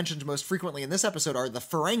species that's mentioned most frequently in this episode are the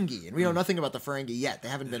Ferengi, and we know nothing about the Ferengi yet. They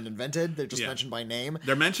haven't been invented. They're just mentioned by name.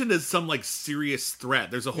 They're mentioned as some serious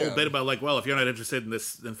threat. There's a whole bit about if you're not interested in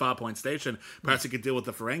this in Far Point Station, perhaps you could deal with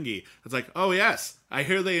the Ferengi. It's like, oh yes, I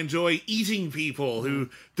hear they enjoy eating people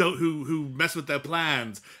who mess with their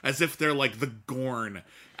plans, as if they're like the Gorn.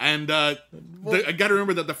 And I got to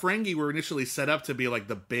remember that the Ferengi were initially set up to be like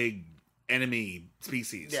the big enemy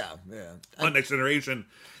species. Yeah. On Next Generation,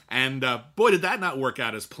 and boy, did that not work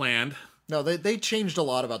out as planned. No, they changed a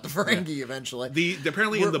lot about the Ferengi eventually.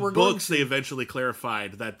 Apparently in the books they eventually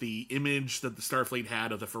clarified that the image that the Starfleet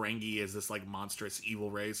had of the Ferengi as this monstrous evil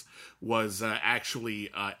race was actually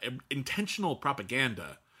intentional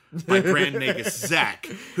propaganda by Grand Nagus Zek,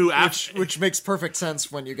 which makes perfect sense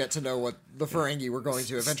when you get to know what the Ferengi were going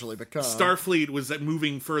to eventually become. Starfleet was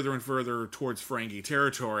moving further and further towards Ferengi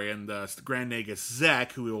territory, and Grand Nagus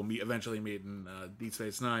Zek, who we will eventually meet in Deep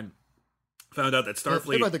Space Nine, found out that Starfleet...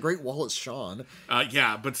 Played by the great Wallace Shawn. But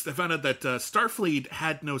they found out that Starfleet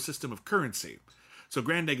had no system of currency. So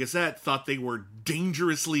Grand Nagus thought they were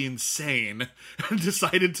dangerously insane and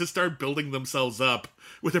decided to start building themselves up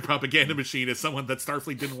with a propaganda machine as someone that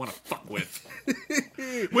Starfleet didn't want to fuck with.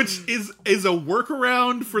 Which is a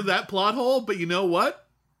workaround for that plot hole, but you know what?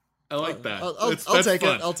 I like that. I'll take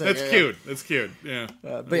it. I'll take it. That's cute. That's cute. Yeah.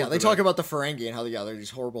 But they talk about the Ferengi and how they're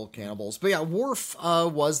these horrible cannibals. But Worf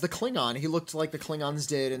was the Klingon. He looked like the Klingons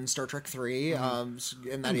did in Star Trek 3.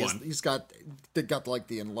 In that he's got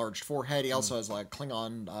the enlarged forehead. He also has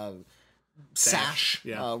Klingon sash,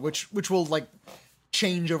 which will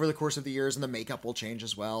change over the course of the years, and the makeup will change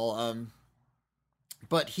as well.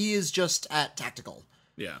 But he is just at tactical.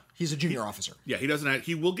 Yeah. He's a junior officer. Yeah,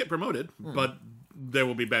 he will get promoted, but there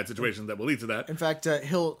will be bad situations that will lead to that. In fact,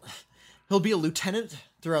 he'll be a lieutenant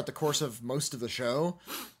throughout the course of most of the show,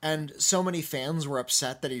 and so many fans were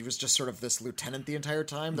upset that he was just sort of this lieutenant the entire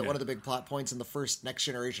time that one of the big plot points in the first Next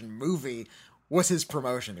Generation movie was his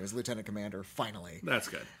promotion. He was lieutenant commander, finally. That's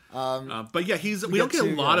good. But yeah, we don't get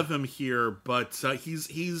a lot of him here, but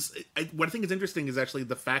what I think is interesting is actually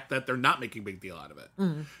the fact that they're not making a big deal out of it.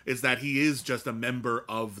 Is that he is just a member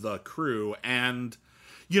of the crew, and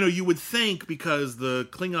you would think, because the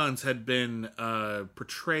Klingons had been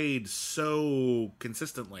portrayed so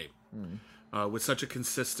consistently, with such a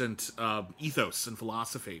consistent ethos and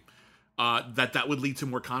philosophy, that would lead to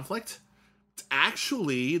more conflict. It's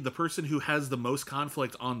actually the person who has the most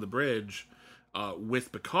conflict on the bridge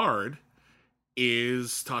with Picard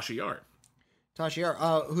is Tasha Yar. Tasha Yar,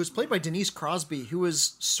 who's played by Denise Crosby, who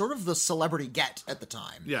was sort of the celebrity get at the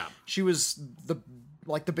time. Yeah. She was the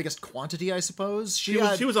biggest quantity, I suppose. She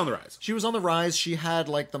was on the rise. She was on the rise. She had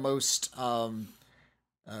like the most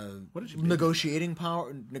what did she negotiation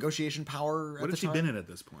power at the time. What had she been in at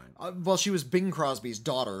this point? Well, she was Bing Crosby's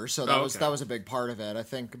daughter, so that was a big part of it, I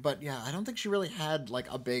think. But yeah, I don't think she really had like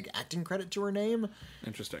a big acting credit to her name.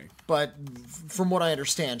 Interesting. But from what I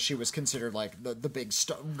understand, she was considered like the big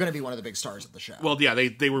star, going to be one of the big stars of the show. Well, yeah,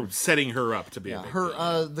 they were setting her up to be a big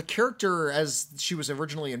deal. The character as she was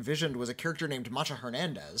originally envisioned was a character named Macha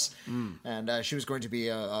Hernandez, and she was going to be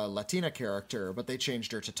a Latina character, but they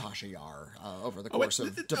changed her to Tasha Yar over the course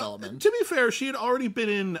of development. To be fair, she had already been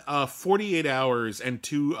in 48 Hours and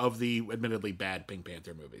 2 of the admittedly bad Pink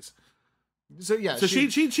Panther movies. So yeah,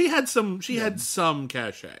 she had some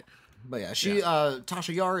cachet. But yeah,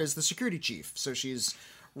 Tasha Yar is the security chief, so she's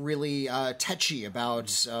really tetchy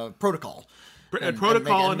about protocol.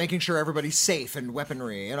 And making sure everybody's safe and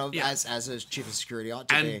weaponry, as a chief of security ought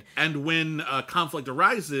to be. And when conflict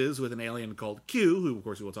arises with an alien called Q, who of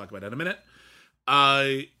course we will talk about in a minute,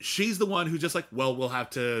 she's the one who's just like, well, we'll have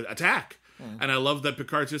to attack. And I love that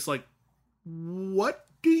Picard's just like, what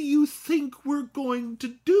do you think we're going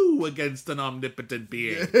to do against an omnipotent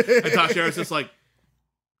being? And Tasha Yar's just like,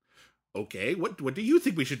 okay, what do you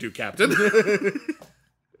think we should do, Captain?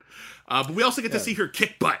 But we also get to see her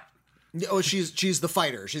kick butt. Oh, she's the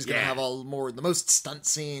fighter. She's going to have the most stunt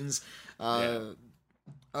scenes.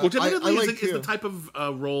 Which admittedly is the type of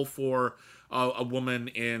role for a woman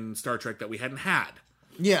in Star Trek that we hadn't had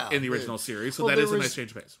in the original series. So that is a nice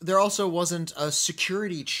change of pace. There also wasn't a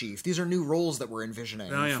security chief. These are new roles that we're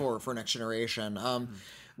envisioning for Next Generation.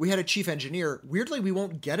 We had a chief engineer. Weirdly, we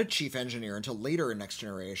won't get a chief engineer until later in Next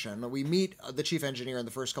Generation. We meet the chief engineer in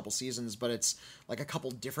the first couple seasons, but it's like a couple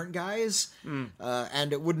different guys.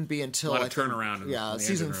 And it wouldn't be until turnaround in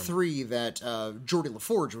season 3 that Geordi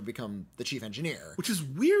LaForge would become the chief engineer. Which is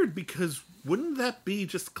weird, because wouldn't that be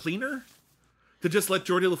just cleaner? To just let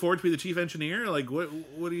Geordi LaForge be the chief engineer? Like, what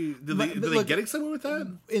do you... Did they getting somewhere with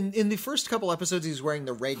that? In the first couple episodes, he's wearing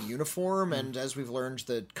the red uniform, and as we've learned,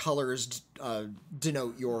 the colors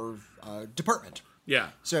denote your department. Yeah.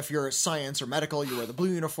 So if you're science or medical, you wear the blue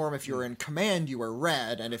uniform. If you're in command, you wear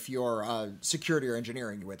red. And if you're security or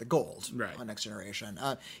engineering, you wear the gold on Next Generation.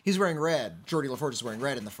 He's wearing red. Geordi LaForge is wearing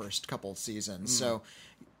red in the first couple seasons. So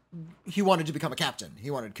he wanted to become a captain. He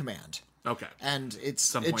wanted command. Okay. And at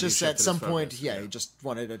some point, he just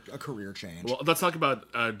wanted a career change. Well, let's talk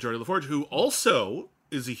about Geordi LaForge, who also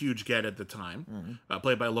is a huge get at the time,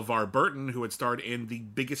 played by LeVar Burton, who had starred in the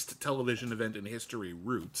biggest television event in history,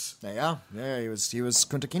 Roots. Yeah, he was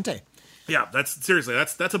Kunta Kinte. Yeah,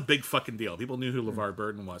 that's a big fucking deal. People knew who LeVar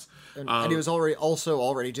Burton was. And he was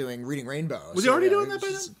already doing Reading Rainbow. Was he already doing that by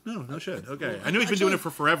then? No shit. Okay. I knew he'd been doing it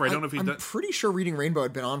for forever. I don't know if he'd done... I'm pretty sure Reading Rainbow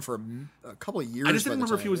had been on for a couple of years. I just didn't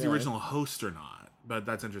remember if he was the original host or not, but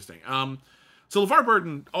that's interesting. So LeVar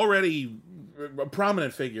Burton, already a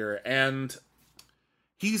prominent figure, and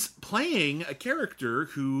he's playing a character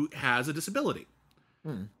who has a disability.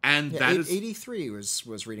 And that is... 83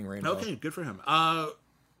 was Reading Rainbow. Okay, good for him.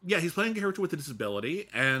 Yeah, he's playing a character with a disability,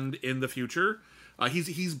 and in the future,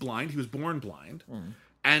 he's blind. He was born blind,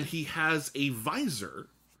 and he has a visor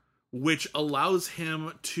which allows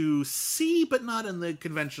him to see, but not in the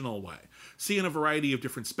conventional way. See in a variety of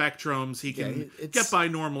different spectrums. He can get by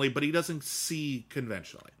normally, but he doesn't see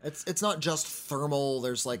conventionally. It's not just thermal.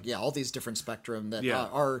 There's all these different spectrum that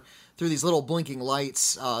are through these little blinking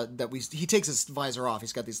lights he takes his visor off.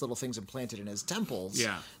 He's got these little things implanted in his temples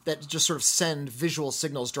that just sort of send visual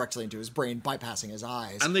signals directly into his brain, bypassing his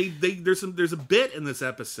eyes. And there's a bit in this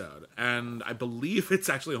episode, and I believe it's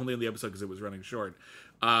actually only in the episode because it was running short.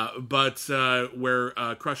 Where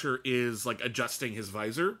Crusher is adjusting his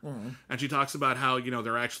visor, and she talks about how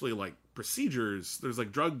there are actually procedures. There's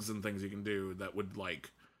drugs and things you can do that would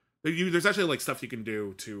there's actually stuff you can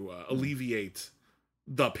do to alleviate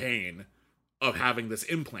the pain of having this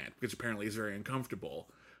implant, which apparently is very uncomfortable.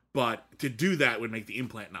 But to do that would make the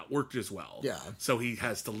implant not work as well. Yeah. So he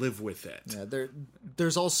has to live with it. Yeah,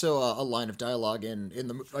 there's also a line of dialogue in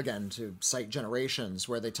the, again, to cite Generations,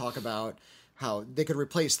 where they talk about how they could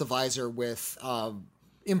replace the visor with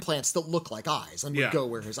implants that look like eyes and would go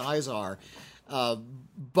where his eyes are.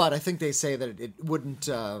 But I think they say that it wouldn't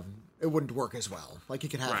work as well. Like, he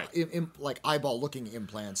could have like eyeball-looking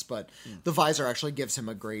implants, but the visor actually gives him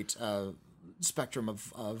a great spectrum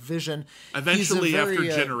of vision. Eventually, after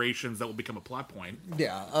Generations, that will become a plot point.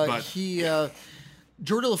 Yeah,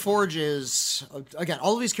 Geordi LaForge is, again,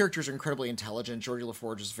 all of these characters are incredibly intelligent. Geordi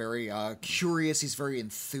LaForge is very curious. He's very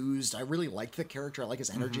enthused. I really like the character. I like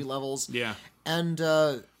his energy levels. Yeah. And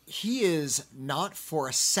he is not for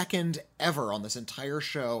a second ever on this entire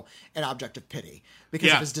show an object of pity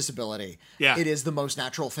because of his disability. Yeah. It is the most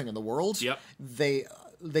natural thing in the world. Yep.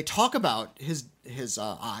 They talk about his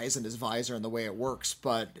eyes and his visor and the way it works,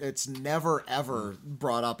 but it's never ever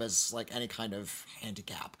brought up as like any kind of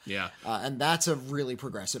handicap. Yeah, and that's a really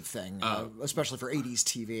progressive thing, especially for 80s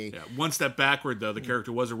TV. Yeah. One step backward, though, the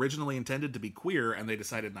character was originally intended to be queer, and they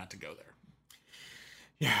decided not to go there.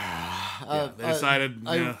 They decided.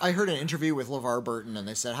 I heard an interview with LeVar Burton, and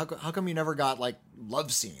they said, "How come you never got like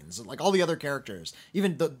love scenes? Like all the other characters,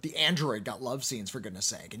 even the android got love scenes, for goodness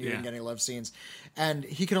sake, and you didn't get any love scenes." And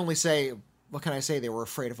he could only say, "What can I say? They were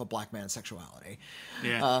afraid of a black man's sexuality."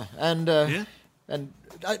 Yeah, and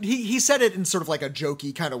he said it in sort of like a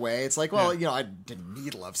jokey kind of way. It's like, well, I didn't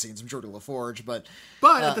need love scenes from Geordi LaForge, but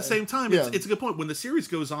at the same time, it's a good point. When the series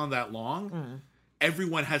goes on that long.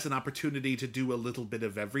 Everyone has an opportunity to do a little bit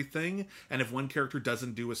of everything, and if one character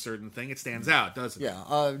doesn't do a certain thing, it stands out, doesn't it? Yeah,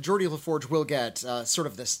 Geordi LaForge will get sort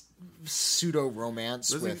of this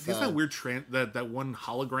pseudo-romance with... Isn't that weird that one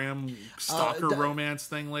hologram stalker romance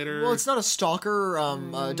thing later? Well, it's not a stalker.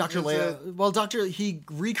 Dr. Leia... Well, he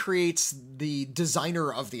recreates the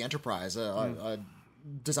designer of the Enterprise, a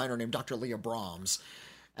designer named Dr. Leah Brahms,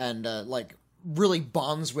 and, really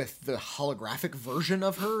bonds with the holographic version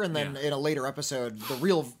of her, and then in a later episode the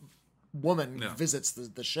real woman visits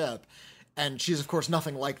the ship, and she's of course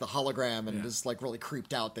nothing like the hologram, and is like really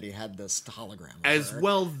creeped out that he had this hologram as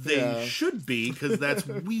well. They should be, because that's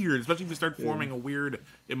weird, especially if you start forming a weird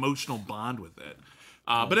emotional bond with it.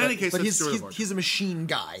 But in any case, he's a machine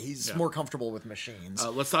guy. He's more comfortable with machines.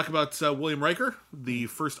 Let's talk about William Riker, the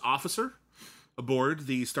first officer aboard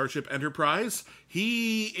the Starship Enterprise.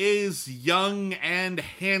 He is young and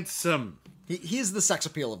handsome. He's the sex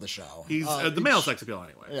appeal of the show. He's the male sex appeal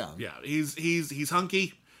anyway. Yeah. He's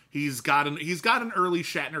hunky. He's got an early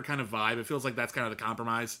Shatner kind of vibe. It feels like that's kind of the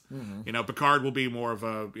compromise. Mm-hmm. Picard will be more of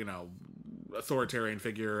a authoritative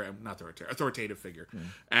figure,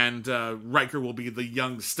 and Riker will be the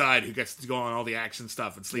young stud who gets to go on all the action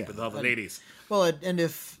stuff and sleep with all the ladies. Well, and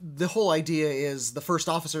if the whole idea is the first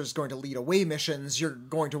officer is going to lead away missions, you're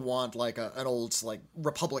going to want like an old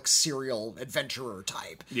Republic serial adventurer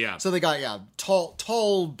type. Yeah. So they got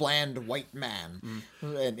tall, bland white man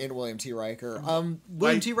in William T. Riker.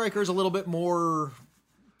 William T. Riker is a little bit more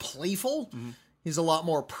playful. Mm-hmm. He's a lot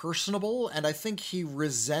more personable, and I think he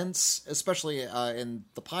resents, especially in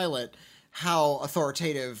the pilot, how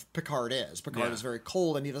authoritative Picard is. Picard is very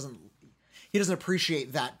cold, and he doesn't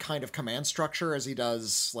appreciate that kind of command structure as he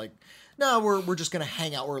does, we're just going to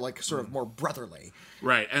hang out. We're sort of more brotherly.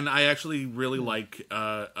 Right, and I actually really like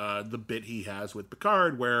the bit he has with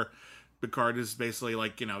Picard, where Picard is basically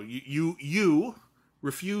like, you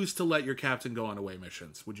refuse to let your captain go on away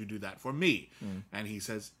missions. Would you do that for me? And he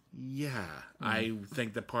says, yeah, I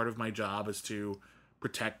think that part of my job is to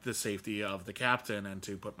protect the safety of the captain and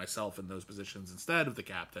to put myself in those positions instead of the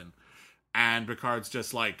captain. And Picard's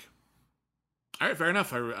just like, all right, fair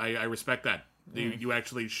enough. I respect that. You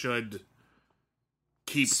actually should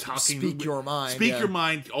keep talking. Speak your mind. Speak your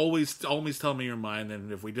mind. Always tell me your mind.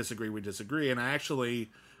 And if we disagree, we disagree. And I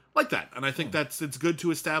actually like that. And I think it's good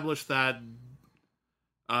to establish that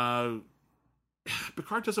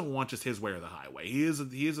Picard doesn't want just his way or the highway. He is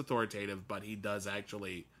authoritative, but he does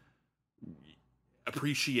actually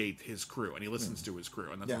appreciate his crew, and he listens to his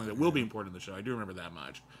crew, and that's something that will be important in the show. I do remember that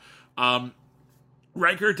much.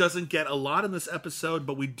 Riker doesn't get a lot in this episode,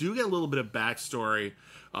 but we do get a little bit of backstory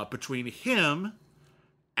between him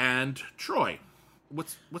and Troy.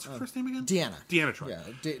 What's her first name again? Deanna. Deanna Troy. Yeah,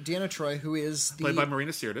 Deanna Troy, who is played by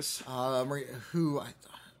Marina Sirtis.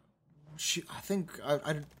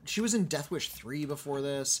 She was in Death Wish 3 before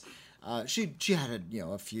this. She had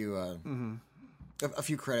a few a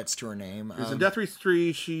few credits to her name. In Death Race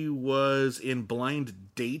 3, she was in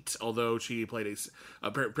Blind Date, although she played a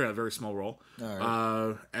very small role.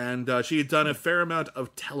 And she had done a fair amount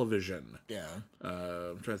of television. Yeah.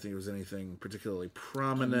 I'm trying to think if there was anything particularly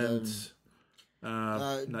prominent.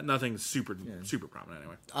 Nothing super prominent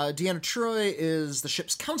anyway. Deanna Troi is the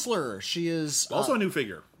ship's counselor. She is Also a new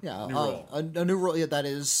figure. Yeah, new role. A new role that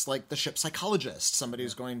is like the ship's psychologist, somebody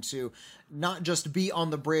who's going to not just be on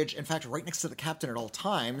the bridge, in fact, right next to the captain at all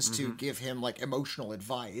times to give him like emotional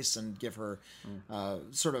advice and give her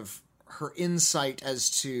sort of her insight as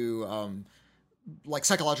to like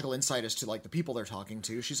psychological insight as to like the people they're talking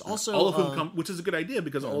to. She's also all of whom come, which is a good idea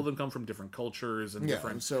because all of them come from different cultures and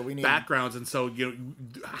different so we need, backgrounds, and so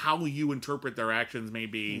how you interpret their actions may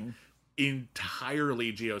be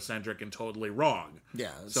entirely geocentric and totally wrong. Yeah,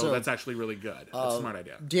 so that's actually really good. That's a smart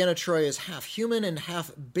idea. Deanna Troi is half human and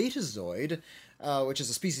half betazoid, which is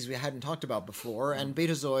a species we hadn't talked about before, and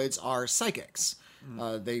betazoids are psychics.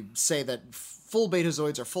 They say that full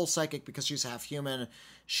betazoids are full psychic because she's half human.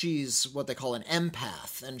 She's what they call an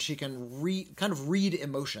empath, and she can kind of read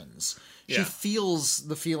emotions. She feels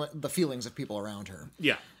the feelings of people around her.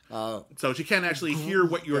 Yeah. So she can't actually hear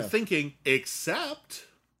what you're thinking, except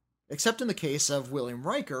in the case of William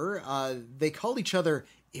Riker, they call each other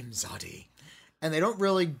Imzadi. And they don't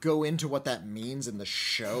really go into what that means in the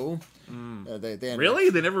show. They really?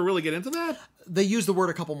 They never really get into that? They use the word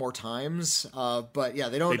a couple more times, but yeah,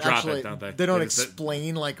 they don't actually... don't they? They don't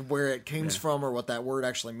explain like where it came from or what that word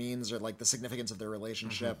actually means or like the significance of their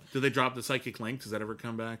relationship. Do they drop the psychic link? Does that ever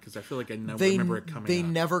come back? Because I feel like I remember it coming They up.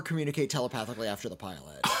 never communicate telepathically after the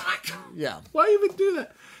pilot. Yeah. Why even do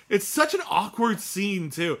that? It's such an awkward scene,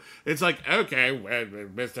 too. It's like, okay, well,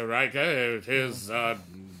 Mr. Riker, here's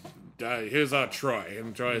Troy.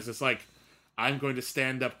 And Troy is just like, I'm going to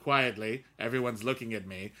stand up quietly. Everyone's looking at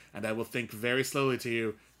me. And I will think very slowly to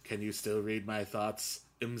you. Can you still read my thoughts,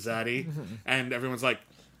 Imzadi? And everyone's like,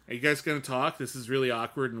 are you guys going to talk? This is really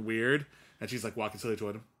awkward and weird. And she's like walking slowly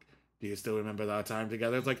toward him. Do you still remember that time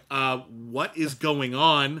together? It's like, what is going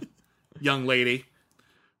on, young lady?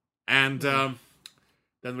 And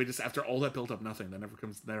then we just, after all that built up, nothing. That never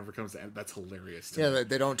comes to end. That's hilarious.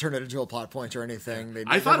 They don't turn it into a plot point or anything.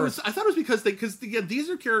 I thought it was because these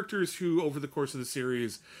are characters who, over the course of the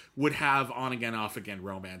series, would have on again, off again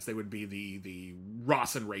romance. They would be the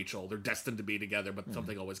Ross and Rachel. They're destined to be together, but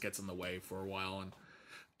something always gets in the way for a while. And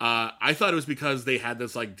I thought it was because they had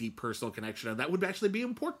this like deep personal connection, and that would actually be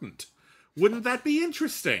important. Wouldn't that be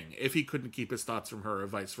interesting if he couldn't keep his thoughts from her, or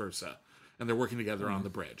vice versa? And they're working together on the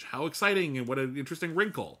bridge. How exciting and what an interesting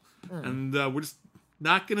wrinkle. And we're just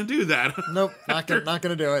not going to do that. Nope, not going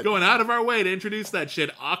to do it. Going out of our way to introduce that shit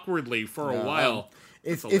awkwardly for a while.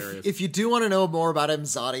 If you do want to know more about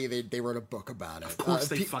Imzadi, they wrote a book about it. Of course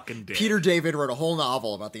they fucking did. Peter David wrote a whole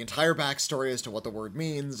novel about the entire backstory as to what the word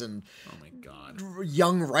means, and oh my god,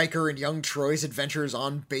 young Riker and young Troy's adventures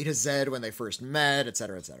on Beta Z when they first met,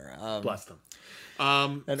 etc., etc. Bless them.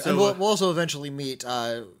 And we'll also eventually meet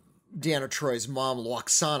Deanna Troi's mom,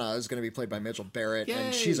 Loxana, is going to be played by Majel Barrett,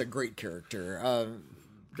 and she's a great character.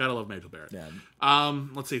 Gotta love Majel Barrett. Yeah.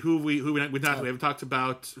 Let's see we haven't talked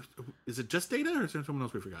about. Is it just Data, or is there someone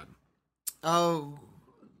else we've forgotten?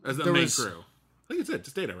 As the main crew. I think it's it,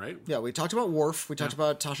 just Data, right? Yeah, we talked about Worf, we talked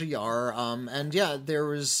about Tasha Yar, and yeah,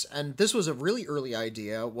 this was a really early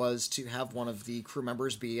idea, was to have one of the crew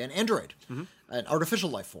members be an android, an artificial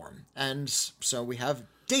life form, and so we have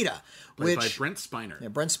Data, played by Brent Spiner. Yeah,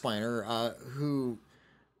 Brent Spiner, who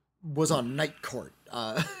was on Night Court.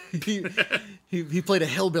 He played a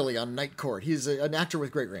hillbilly on Night Court. He's an actor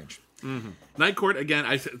with great range. Night Court, again,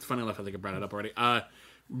 it's funny enough, I think I brought it up already.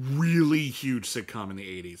 Really huge sitcom in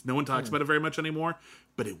the 80s. No one talks about it very much anymore,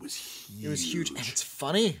 but it was huge. It was huge, and it's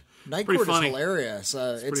funny. Night Court is hilarious.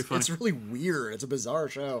 It's really weird. It's a bizarre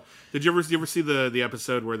show. Did you ever see the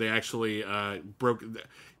episode where they actually broke?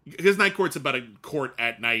 Because Night Court's about a court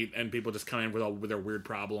at night, and people just come in with their weird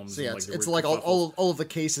problems. So yeah, and, it's like all of the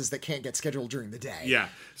cases that can't get scheduled during the day. Yeah.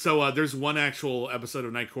 So there's one actual episode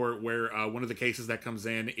of Night Court where one of the cases that comes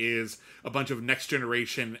in is a bunch of Next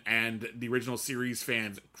Generation and the original series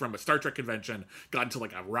fans from a Star Trek convention got into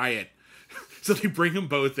like a riot. So they bring them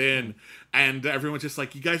both in, and everyone's just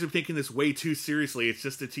like, you guys are taking this way too seriously. It's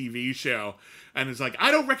just a TV show. And it's like,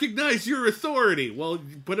 I don't recognize your authority. Well,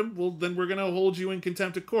 then we're going to hold you in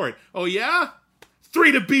contempt of court. Oh, yeah?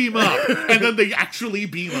 3 to beam up. And then they actually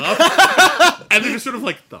beam up. And they're just sort of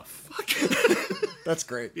like, the fuck? That's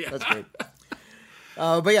great. Yeah. That's great.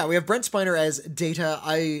 But yeah, we have Brent Spiner as Data.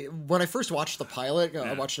 When I first watched the pilot,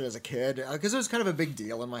 I watched it as a kid, because it was kind of a big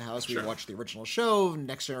deal in my house. We watched the original show,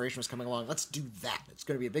 Next Generation was coming along. Let's do that. It's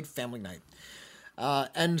going to be a big family night.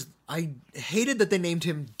 And I hated that they named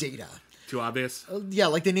him Data. Too obvious? Yeah,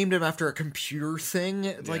 like they named him after a computer thing.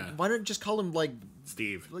 It's like, Yeah. why don't you just call him like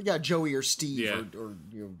Steve. Yeah, Joey or Steve Yeah. or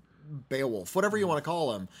Beowulf, whatever you want to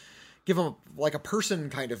call him. Give him like a person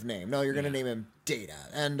kind of name. No, you're going to name him Data.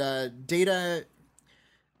 And Data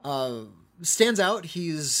stands out.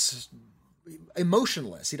 He's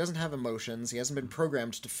emotionless. He doesn't have emotions. He hasn't been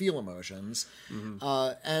programmed to feel emotions.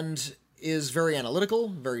 And is very analytical,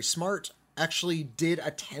 very smart. Actually did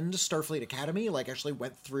attend Starfleet Academy, like actually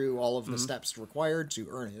went through all of the steps required to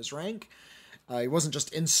earn his rank. He wasn't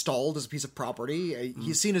just installed as a piece of property.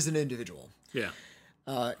 He's seen as an individual. Yeah.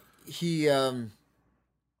 He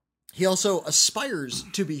also aspires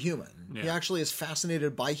to be human. Yeah. He actually is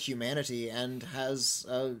fascinated by humanity and has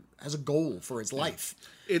a goal for his life.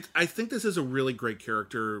 I think this is a really great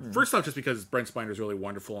character. First off, just because Brent Spiner is really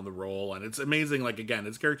wonderful in the role, and it's amazing. Like again,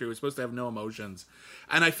 his character was supposed to have no emotions,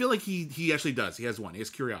 and I feel like he actually does. He has one. He has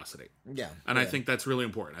curiosity. Yeah, and I think that's really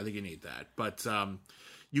important. I think you need that, but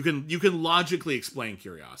you can logically explain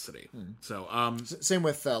curiosity. So same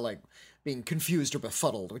with like being confused or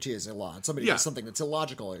befuddled, which is a lot. Somebody does something that's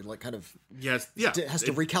illogical, like kind of has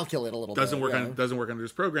to recalculate a little doesn't bit. Doesn't work under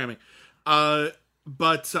his programming.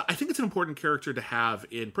 But I think it's an important character to have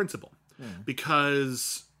in principle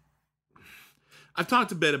because I've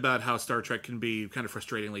talked a bit about how Star Trek can be kind of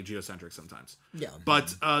frustratingly geocentric sometimes. Yeah.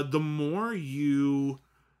 But the more you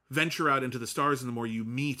venture out into the stars and the more you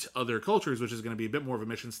meet other cultures, which is going to be a bit more of a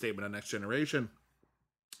mission statement on Next Generation,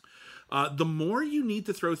 the more you need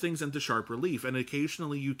to throw things into sharp relief, and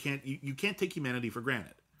occasionally you can't take humanity for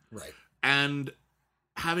granted. Right. And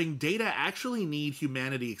having Data actually need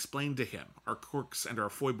humanity explained to him, our quirks and our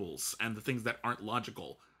foibles, and the things that aren't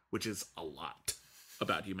logical, which is a lot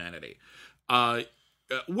about humanity,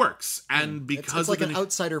 works. And because it's like an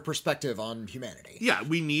outsider perspective on humanity. Yeah,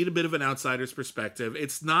 we need a bit of an outsider's perspective.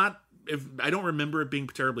 It's not, I don't remember it being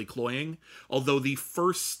terribly cloying, although the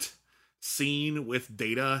first scene with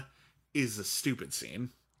Data is a stupid scene.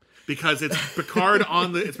 Because it's Picard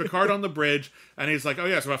on the bridge, and he's like, "Oh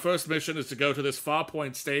yeah, so our first mission is to go to this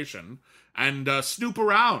Farpoint station and snoop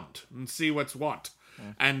around and see what's what."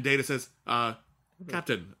 And Data says,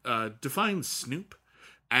 "Captain, define snoop."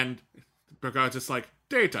 And Picard's just like,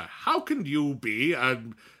 "Data, how can you be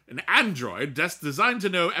an android that's designed to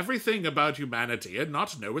know everything about humanity and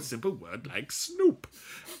not know a simple word like snoop?"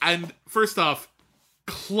 And first off,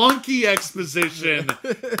 clunky exposition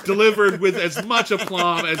delivered with as much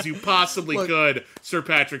aplomb as you possibly could, Sir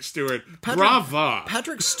Patrick Stewart. Brava!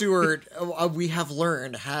 Patrick Stewart, we have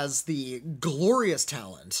learned, has the glorious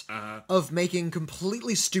talent of making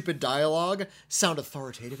completely stupid dialogue sound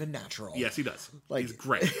authoritative and natural. Yes, he does. Like- He's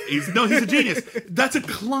great. He's a genius. That's a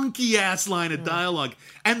clunky ass line of dialogue,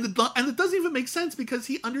 and it doesn't even make sense because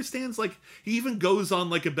he understands. Like he even goes on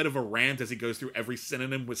like a bit of a rant as he goes through every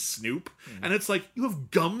synonym with Snoop, and it's like you have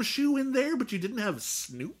gumshoe in there, but you didn't have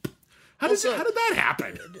Snoop. How did that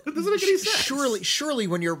happen? It doesn't make any sense. Surely,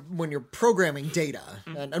 when you're programming Data,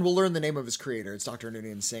 and we'll learn the name of his creator, it's Dr.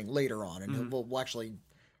 Noonien Singh later on, and we'll actually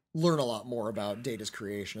learn a lot more about Data's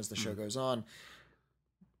creation as the show goes on.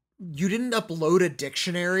 You didn't upload a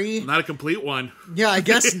dictionary? Not a complete one. Yeah, I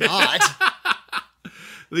guess not.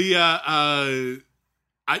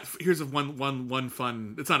 Here's one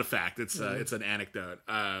fun. It's not a fact. It's an anecdote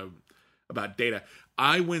about Data.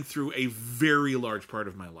 I went through a very large part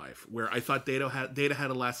of my life where I thought Data had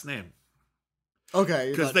a last name.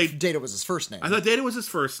 Okay, because Data was his first name. I thought Data was his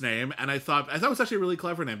first name, and I thought it was actually a really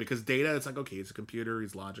clever name because Data, it's like, okay, he's a computer,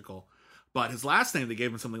 he's logical. But his last name, they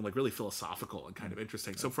gave him something like really philosophical and kind of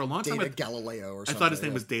interesting. So for a long time, Data Galileo or something. I thought his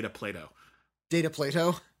name was Data Plato. Data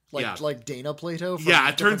Plato? Like Dana Plato? From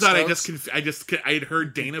it turns out Strokes? I had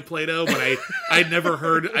heard Dana Plato, but I'd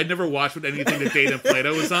never watched anything that Dana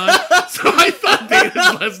Plato was on. So I thought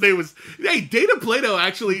Data's last name was, hey, Data Plato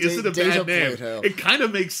actually isn't a bad name. Plato. It kind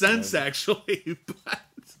of makes sense actually, but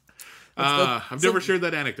I've never shared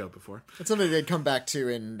that anecdote before. It's something they'd come back to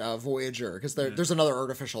in Voyager, because there's another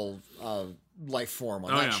artificial life form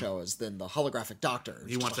on that show, is then the holographic doctor.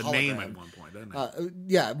 He wants a name at one point, doesn't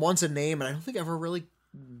he? Wants a name, and I don't think ever really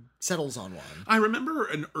settles on one. I remember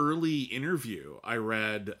an early interview I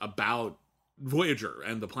read about Voyager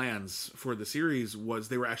and the plans for the series was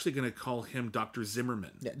they were actually going to call him Dr.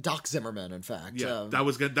 Zimmerman. Yeah, Doc Zimmerman, in fact. Yeah, that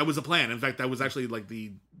was a plan. In fact, that was actually like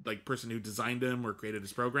the like person who designed him or created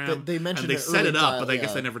his program. They mentioned and they it set it early up, but I yeah.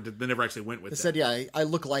 guess they never actually went with They it. said, yeah, I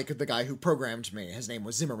look like the guy who programmed me. His name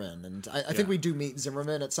was Zimmerman, and I think we do meet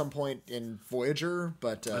Zimmerman at some point in Voyager,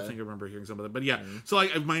 but I think I remember hearing some of that. But yeah, so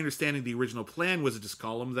like my understanding, the original plan was to just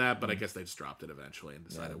call him that, but I guess they just dropped it eventually and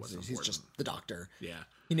decided it wasn't he's important. just the Doctor. Yeah.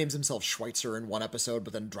 He names himself Schweitzer in one episode,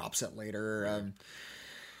 but then drops it later.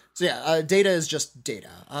 So yeah, Data is just Data.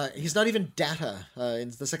 He's not even Data.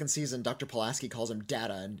 In the second season, Dr. Pulaski calls him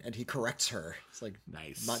Data, and he corrects her. It's like,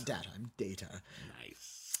 Nice. not Data, I'm Data.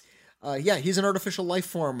 Nice. Yeah, he's an artificial life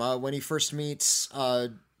form. When he first meets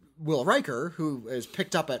Will Riker, who is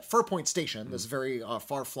picked up at Farpoint Station, this very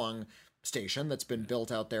far-flung station that's been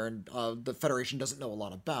built out there, and the Federation doesn't know a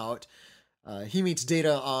lot about. He meets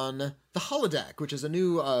Data on the holodeck, which is a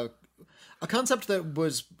new a concept that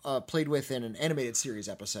was played with in an animated series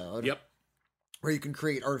episode. Yep. Where you can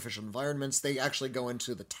create artificial environments. They actually go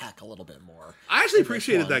into the tech a little bit more. I actually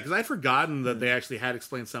appreciated that one. because I'd forgotten that they actually had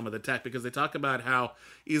explained some of the tech, because they talk about how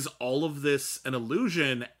is all of this an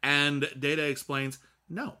illusion, and Data explains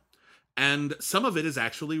no. And some of it is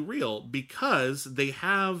actually real because they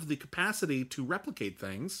have the capacity to replicate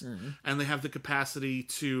things and they have the capacity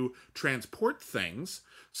to transport things.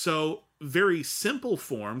 So very simple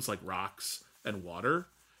forms like rocks and water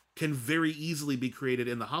can very easily be created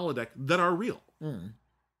in the holodeck that are real. And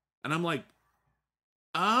I'm like,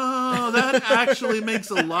 oh, that actually makes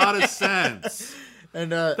a lot of sense.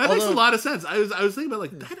 And That makes a lot of sense. I was thinking about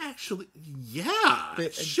like that actually. Yeah,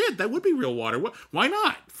 shit, that would be real water. Why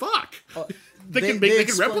not? Fuck. They can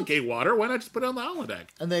replicate water. Why not just put it on the holodeck?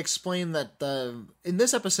 And they explain that in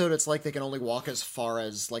this episode, it's like they can only walk as far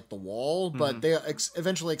as like the wall, but they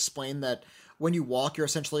eventually explain that when you walk, you're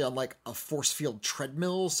essentially on like a force field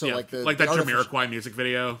treadmill. So Yeah, like that artificial- Jamiroquai music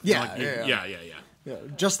video. Yeah, Like, yeah. Yeah,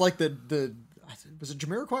 just like the was it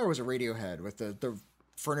Jamiroquai or was it Radiohead with the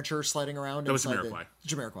furniture sliding around? That was inside Jamiroquai.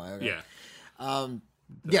 Jamiroquai. Okay. Yeah,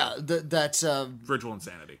 Yeah, that's virtual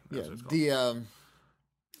insanity. That's what it's called.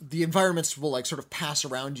 the environments will like sort of pass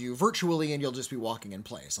around you virtually, and you'll just be walking in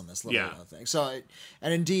place on this little thing. So,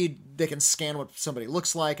 and indeed, they can scan what somebody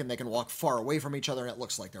looks like, and they can walk far away from each other, and it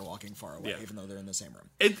looks like they're walking far away, even though they're in the same room.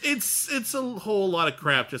 It's a whole lot of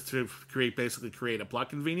crap just to create a plot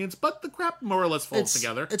convenience, but the crap more or less folds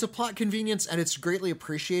together. It's a plot convenience, and it's greatly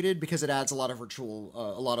appreciated because it adds a lot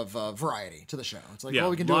of variety to the show. It's like, well,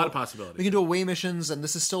 we can do a lot of possibilities. We can do away missions, and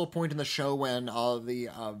this is still a point in the show when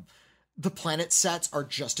the planet sets are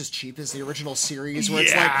just as cheap as the original series, where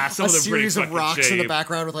it's like some a of them are series pretty of rocks in the cheap.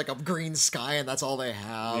 background with like a green sky, and that's all they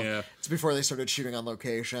have. Yeah. It's before they started shooting on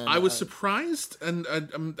location. I was surprised, and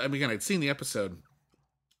again, I'd seen the episode,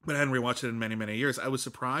 but I hadn't rewatched it in many, many years. I was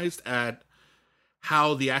surprised at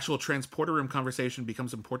how the actual transporter room conversation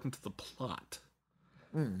becomes important to the plot.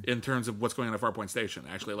 In terms of what's going on at Farpoint Station,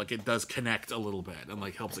 actually, like it does connect a little bit and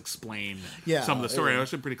like helps explain some of the story. Yeah.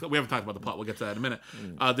 Actually, pretty clear. We haven't talked about the plot. We'll get to that in a minute.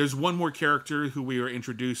 There's one more character who we are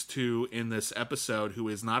introduced to in this episode, who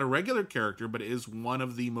is not a regular character, but is one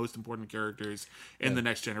of the most important characters in the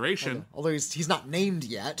Next Generation. Although he's not named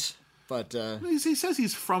yet, but He says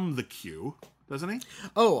he's from the Q, doesn't he?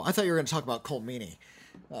 oh, I thought you were going to talk about Cole Meany.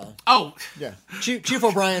 Oh, Yeah, Chief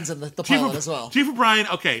O'Brien's in the pilot as well. Chief O'Brien.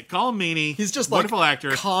 Okay, call him Meany. He's just wonderful like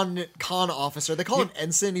actor. con officer. They call him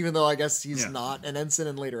ensign, even though I guess he's not an ensign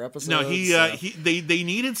in later episodes. No, they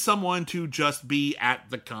needed someone to just be at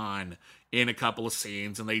the con in a couple of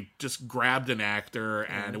scenes, and they just grabbed an actor,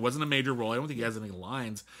 and it wasn't a major role. I don't think he has any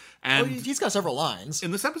lines. And he's got several lines.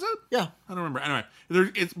 in this episode, Yeah, I don't remember. Anyway,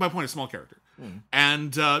 it's my point. A small character,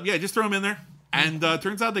 and just throw him in there. And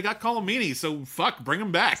turns out they got Colin Meany, so fuck, bring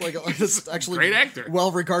him back. like this actually great actor,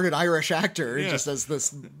 well-regarded Irish actor, Yeah. just as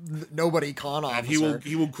this nobody con officer. and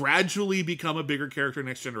he will gradually become a bigger character in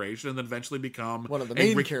Next Generation, and then eventually become one of the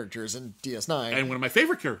main characters in DS9. and one of my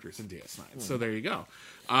favorite characters in DS9. So there you go.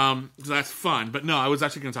 So that's fun. But no, I was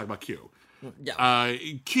actually going to talk about Q. Yeah.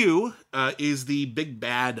 Q is the big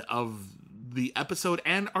bad of the episode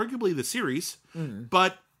and arguably the series,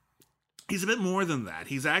 but he's a bit more than that.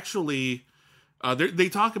 He's actually... they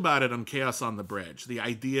talk about it on Chaos on the Bridge, the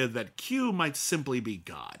idea that Q might simply be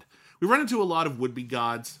God. We run into a lot of would-be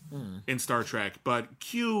gods in Star Trek, but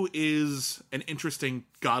Q is an interesting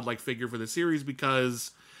godlike figure for the series because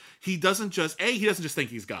he doesn't just think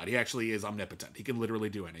he's God. He actually is omnipotent. He can literally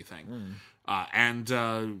do anything.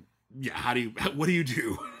 What do you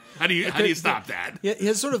do? How do you stop that? He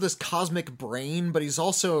has sort of this cosmic brain, but he's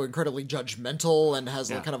also incredibly judgmental and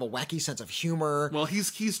has like kind of a wacky sense of humor. Well,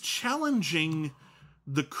 he's challenging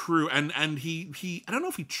the crew, and he I don't know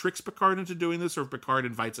if he tricks Picard into doing this or if Picard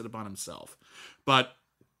invites it upon himself. But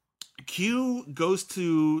Q goes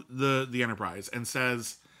to the Enterprise and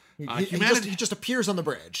says, He just appears on the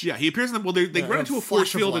bridge. Yeah, he appears in the... Well, they run into a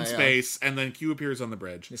force field in space, and then Q appears on the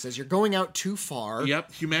bridge. He says, you're going out too far.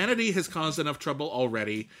 Yep, humanity has caused enough trouble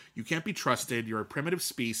already. You can't be trusted. You're a primitive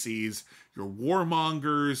species. You're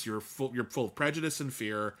warmongers. You're full of prejudice and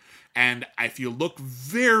fear. And if you look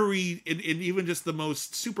very, in even just the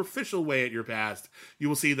most superficial way at your past, you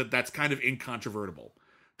will see that that's kind of incontrovertible.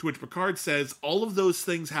 To which Picard says, all of those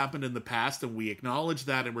things happened in the past, and we acknowledge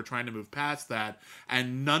that, and we're trying to move past that,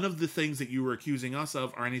 and none of the things that you were accusing us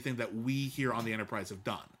of are anything that we here on the Enterprise have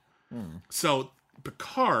done. So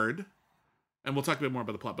Picard, and we'll talk a bit more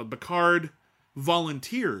about the plot, but Picard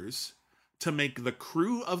volunteers to make the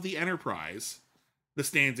crew of the Enterprise the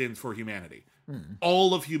stand-ins for humanity.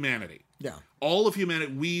 All of humanity. Yeah. All of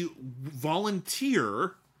humanity. We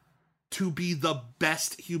volunteer to be the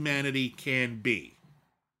best humanity can be.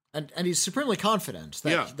 And he's supremely confident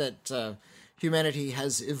that humanity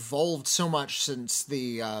has evolved so much since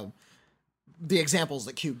the examples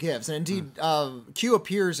that Q gives. And indeed, Q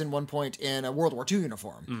appears in one point in a World War II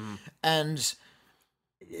uniform. And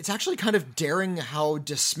it's actually kind of daring how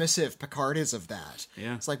dismissive Picard is of that.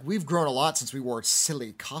 Yeah. It's like, we've grown a lot since we wore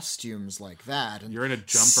silly costumes like that. And you're in a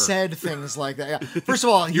jumper. Said things like that. Yeah. First of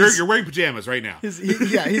all, you're wearing pajamas right now. He's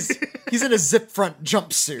in a zip front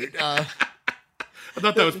jumpsuit. I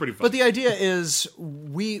thought that was pretty fun. But the idea is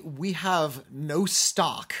we have no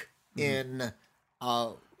stock in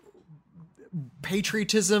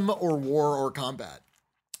patriotism or war or combat.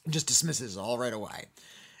 Just dismisses it all right away.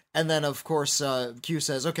 And then, of course, Q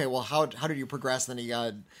says, okay, well, how did you progress? Then he,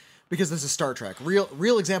 because this is Star Trek.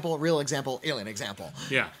 Real example, alien example.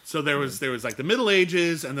 Yeah. So there was like the Middle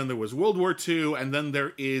Ages, and then there was World War II, and then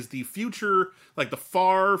there is the future, like the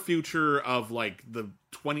far future of like the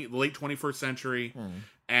late 21st century.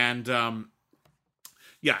 And and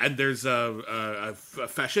there's a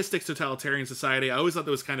fascistic totalitarian society. I always thought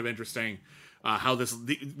that was kind of interesting. How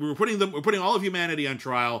we're putting all of humanity on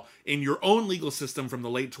trial in your own legal system from the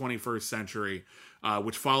late 21st century,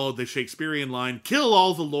 which followed the Shakespearean line, kill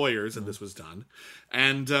all the lawyers, and this was done.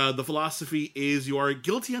 And the philosophy is you are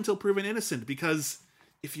guilty until proven innocent, because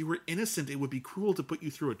if you were innocent, it would be cruel to put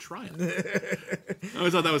you through a trial. I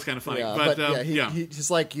always thought that was kind of funny.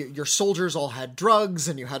 He's like, your soldiers all had drugs,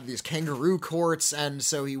 and you had these kangaroo courts, and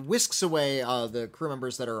so he whisks away the crew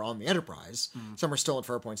members that are on the Enterprise. Some are still at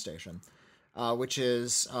Farpoint Station. Which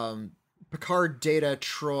is Picard, Data,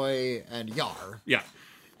 Troy, and Yar. Yeah.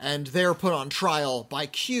 And they're put on trial by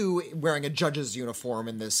Q wearing a judge's uniform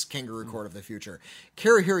in this kangaroo court of the future.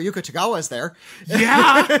 Kari Hiroyuka Tagawa is there.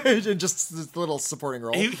 Yeah! Just this little supporting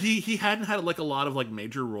role. He hadn't had like a lot of like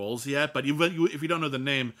major roles yet, but if you don't know the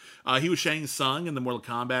name, he was Shang Tsung in the Mortal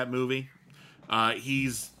Kombat movie.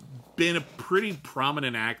 He's been a pretty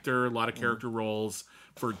prominent actor, a lot of character roles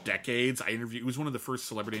for decades. He was one of the first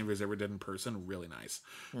celebrity interviews I ever did in person. Really nice.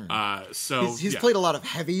 He's played a lot of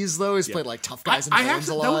heavies though. He's played like tough guys and villains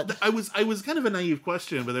a lot. I was kind of a naive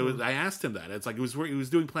question, but I asked him that. It's like he was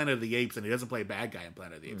doing Planet of the Apes, and he doesn't play a bad guy in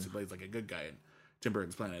Planet of the Apes. He plays like a good guy in Tim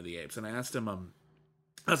Burton's Planet of the Apes. And I asked him, how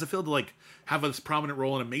does it feel to like have this prominent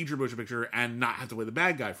role in a major motion picture and not have to play the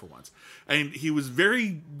bad guy for once? And he was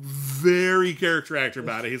very, very character actor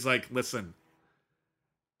about it. He's like, listen,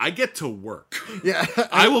 I get to work. Yeah,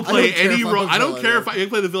 I will play any role. I don't care if I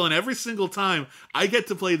play the villain every single time. I get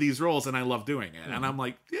to play these roles, and I love doing it. And I'm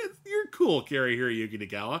like, yeah, you're cool, Kari Hiroyuki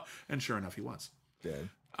Tagawa. And sure enough, he was. Yeah.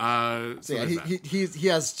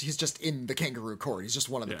 He's just in the kangaroo court. He's just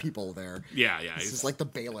one of the people there. Yeah. He's like the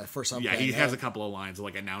bailiff or something. Yeah, he has a couple of lines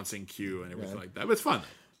like announcing Q and everything like that. But it's fun.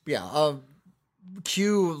 Yeah.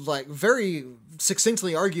 Q like very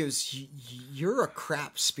succinctly argues, you're a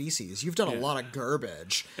crap species. You've done a lot of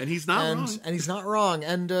garbage. And he's not wrong. And he's not wrong.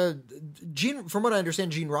 And from what I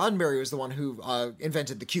understand, Gene Roddenberry was the one who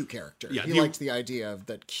invented the Q character. Yeah, he liked the idea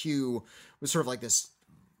that Q was sort of like this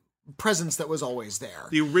presence that was always there.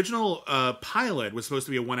 The original pilot was supposed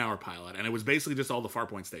to be a 1-hour pilot, and it was basically just all the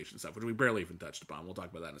Farpoint Station stuff, which we barely even touched upon. We'll talk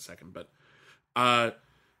about that in a second. But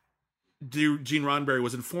Gene Roddenberry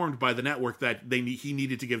was informed by the network that he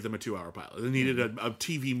needed to give them a 2-hour pilot. They needed a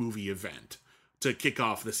TV movie event to kick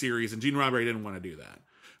off the series, and Gene Roddenberry didn't want to do that.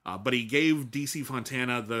 But he gave DC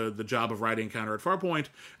Fontana the job of writing Encounter at Farpoint,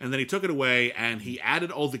 and then he took it away, and he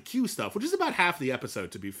added all the Q stuff, which is about half the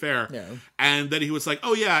episode, to be fair. Yeah. And then he was like,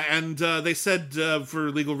 oh yeah, and they said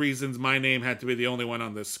for legal reasons my name had to be the only one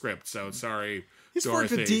on this script, so sorry He's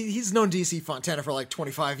Dorothy. worked with he's known DC Fontana for like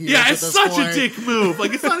 25 years. Yeah, at it's this such point. a dick move.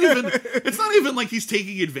 Like it's not even like he's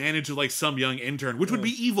taking advantage of like some young intern, which would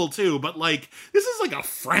be evil too, but like this is like a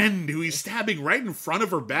friend who he's stabbing right in front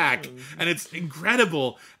of her back, and it's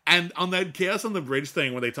incredible. And on that Chaos on the Bridge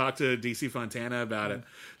thing when they talk to DC Fontana about it,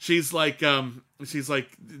 he's like, and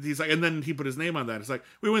then he put his name on that. It's like,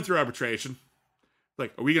 we went through arbitration.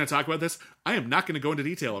 Like, are we going to talk about this? I am not going to go into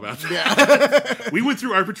detail about that. Yeah. We went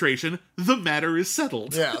through arbitration. The matter is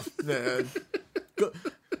settled. Yeah.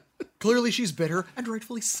 Clearly she's bitter, and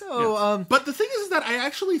rightfully so. But the thing is that I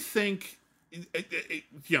actually think, I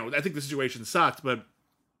think the situation sucked, but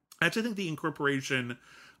I actually think the incorporation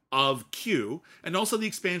of Q and also the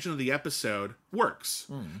expansion of the episode works.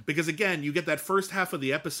 Because again, you get that first half of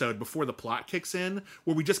the episode before the plot kicks in,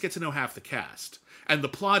 where we just get to know half the cast. And the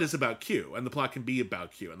plot is about Q, and the plot can be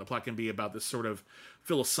about Q, and the plot can be about this sort of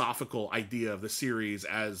philosophical idea of the series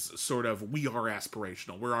as sort of, we are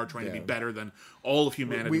aspirational. We are trying to be better than all of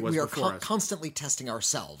humanity was we are before us. constantly testing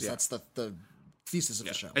ourselves. That's the thesis of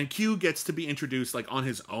the show. And Q gets to be introduced like on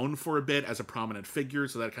his own for a bit as a prominent figure,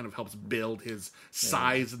 so that kind of helps build his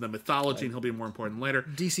size in the mythology, and he'll be more important later.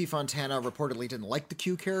 DC Fontana reportedly didn't like the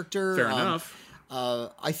Q character. Fair enough.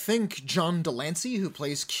 I think John Delancey, who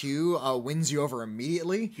plays Q, wins you over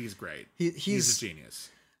immediately. He's great. He's a genius.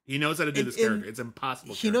 He knows how to do this character. It's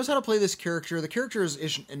impossible. He knows how to play this character. The character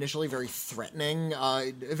is initially very threatening.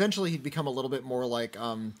 Eventually, he'd become a little bit more like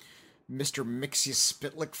Mr.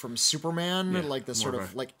 Mxyzptlk from Superman, like this sort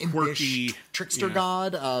of like impish trickster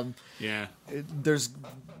god. There's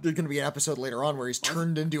going to be an episode later on where he's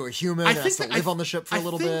turned into a human and has to live on the ship for a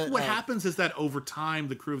little bit. What happens is that over time,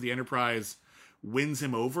 the crew of the Enterprise wins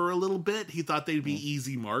him over a little bit. He thought they'd be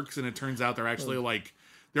easy marks, and it turns out they're actually like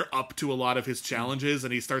they're up to a lot of his challenges,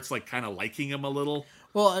 and he starts like kind of liking him a little.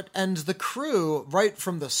 Well, and the crew right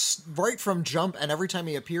from jump, and every time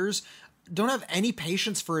he appears, don't have any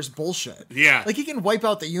patience for his bullshit. Yeah, like he can wipe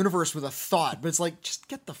out the universe with a thought, but it's like, just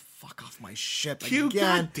get the fuck off my ship, Q,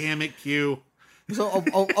 again. God damn it, Q. So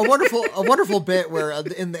a wonderful bit where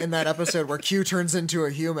in that episode where Q turns into a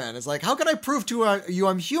human, it's like, how can I prove to you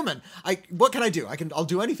I'm human? What can I do? I'll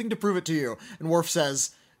do anything to prove it to you. And Worf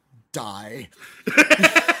says, die.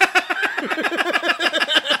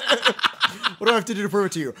 What do I have to do to prove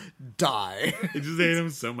it to you? Die. I just hate him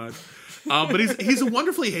so much. But he's a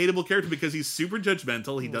wonderfully hateable character because he's super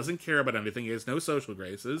judgmental. He doesn't care about anything. He has no social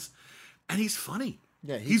graces, and he's funny.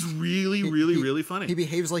 Yeah, he's really funny. He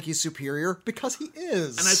behaves like he's superior because he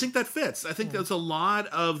is. And I think that fits. I think that's a lot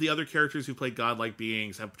of the other characters who play godlike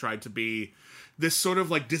beings have tried to be this sort of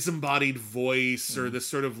like disembodied voice or this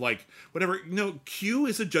sort of like whatever. Q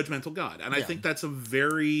is a judgmental god. And I think that's a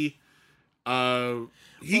very...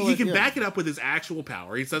 he can back it up with his actual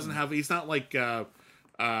power. He doesn't have... He's not like... the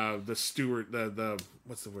steward, the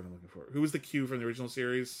what's the word I'm looking for? Who was the Q from the original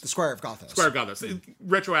series? The Squire of Gothos. Squire of Gothos.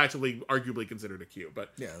 Retroactively, arguably considered a Q,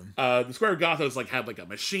 but the Squire of Gothos like had like a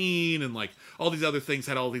machine and like all these other things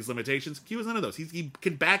had all these limitations. Q is none of those. He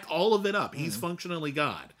can back all of it up. He's functionally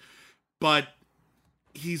God, but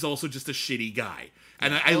he's also just a shitty guy.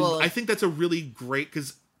 And I think that's a really great,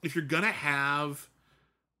 because if you're gonna have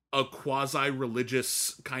a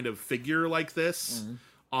quasi-religious kind of figure like this.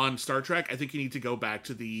 On Star Trek, I think you need to go back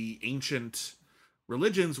to the ancient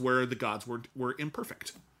religions where the gods were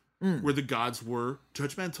imperfect, where the gods were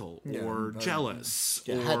judgmental or jealous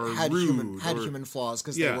or had rude, human flaws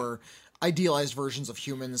because they were idealized versions of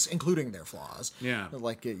humans, including their flaws. Yeah,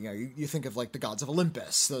 like you think of like the gods of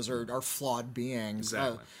Olympus; those are flawed beings.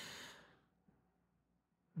 Exactly.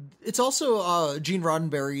 It's also Gene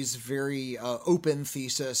Roddenberry's very open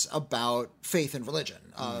thesis about faith and religion.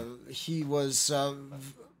 He was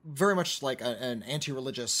very much like an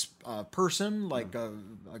anti-religious person, like a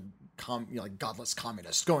godless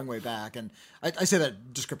communist, going way back. And I say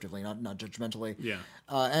that descriptively, not judgmentally. Yeah.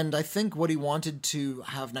 And I think what he wanted to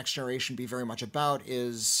have Next Generation be very much about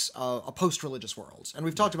is a post-religious world. And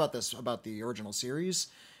we've talked about this, about the original series,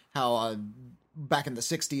 how... back in the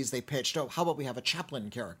 60s, they pitched, how about we have a chaplain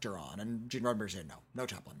character on? And Gene Roddenberry said, no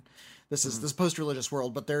chaplain. This is this post-religious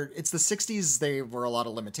world, but it's the 60s. There were a lot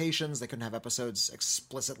of limitations. They couldn't have episodes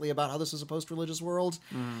explicitly about how this was a post-religious world.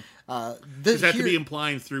 This had to be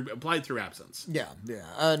applied through absence. Yeah.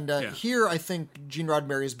 And here, I think Gene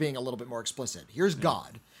Roddenberry is being a little bit more explicit. Here's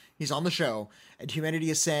God. He's on the show, and humanity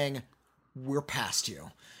is saying, we're past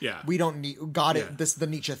you. Yeah. We don't need God. Yeah. This is the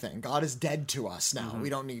Nietzsche thing. God is dead to us now. We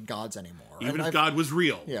don't need gods anymore. Even if God was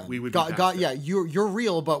real, we would be God, you're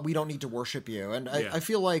real, but we don't need to worship you. And I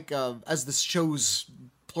feel like as the show's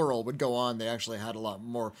plural would go on, they actually had a lot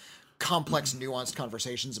more complex, nuanced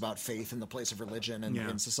conversations about faith and the place of religion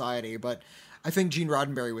in society. But I think Gene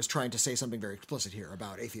Roddenberry was trying to say something very explicit here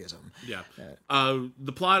about atheism. Yeah.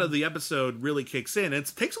 The plot of the episode really kicks in.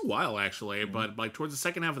 It takes a while, actually, but like towards the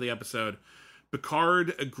second half of the episode,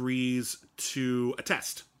 Picard agrees to a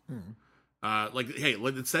test. Like, hey,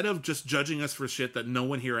 instead of just judging us for shit that no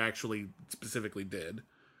one here actually specifically did,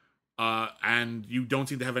 and you don't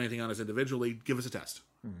seem to have anything on us individually, give us a test.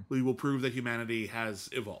 We will prove that humanity has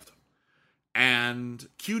evolved. And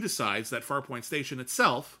Q decides that Farpoint Station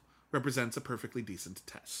itself represents a perfectly decent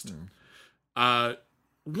test.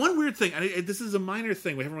 One weird thing, and this is a minor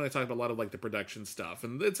thing, we haven't really talked about a lot of like the production stuff,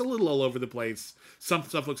 and it's a little all over the place. Some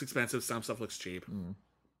stuff looks expensive, some stuff looks cheap.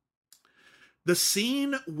 The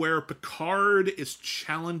scene where Picard is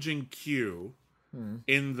challenging Q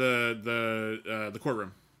in the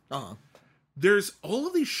courtroom. There's all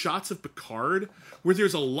of these shots of Picard where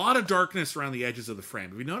there's a lot of darkness around the edges of the frame.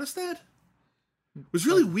 Have you noticed that? It was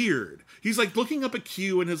really weird. He's like looking up at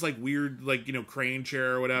Q in his like weird like, you know, crane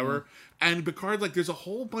chair or whatever. And Picard, like, there's a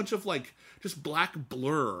whole bunch of like just black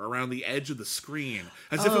blur around the edge of the screen,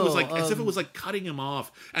 as if it was like cutting him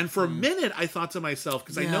off. And for a minute, I thought to myself,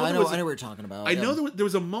 because I know what you're talking about. I know there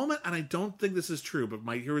was a moment, and I don't think this is true, but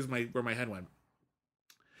here was where my head went.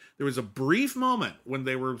 There was a brief moment when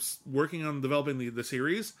they were working on developing the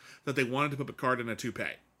series that they wanted to put Picard in a toupee.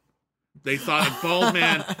 They thought a bald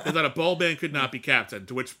man could not be captain,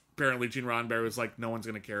 to which apparently Gene Roddenberry was like, no one's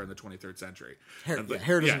going to care in the 23rd century. Hair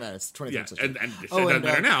doesn't matter. It's the 23rd century. And it doesn't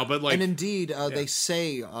matter now, but like... And indeed, they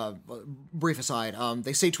say, brief aside,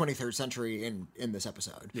 they say 23rd century in this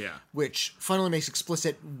episode. Yeah. Which finally makes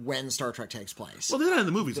explicit when Star Trek takes place. Well, they did that in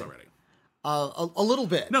the movies already. A little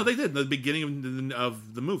bit. No, they did. The beginning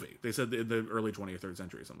of the movie. They said in the early 20th or 3rd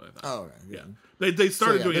century, something like that. Oh, okay. Yeah. They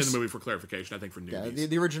started doing it in the movie for clarification, I think, for newbies. Yeah,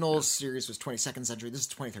 the original series was 22nd century. This is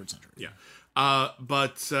 23rd century. Yeah.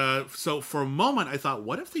 So for a moment, I thought,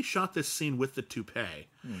 what if they shot this scene with the toupee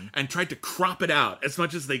and tried to crop it out as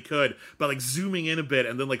much as they could by, like, zooming in a bit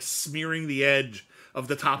and then, like, smearing the edge of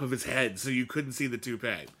the top of his head so you couldn't see the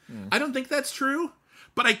toupee. I don't think that's true.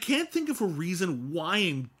 But I can't think of a reason why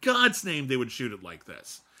in God's name they would shoot it like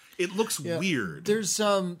this. It looks weird. There's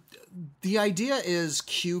the idea is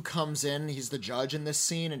Q comes in, he's the judge in this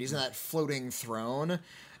scene, and he's in that floating throne,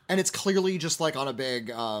 and it's clearly just like on a big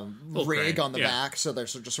rig on the back, so they're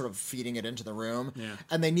just sort of feeding it into the room.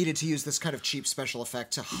 And they needed to use this kind of cheap special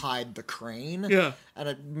effect to hide the crane.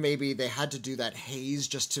 And maybe they had to do that haze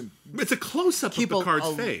just to... It's a close-up of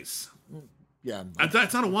Picard's face. Yeah,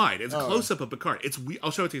 that's not a wide. It's a close up of Picard.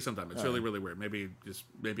 I'll show it to you sometime. It's really, really weird. Maybe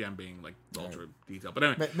I'm being like ultra detailed. But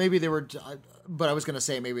anyway, maybe they were. But I was gonna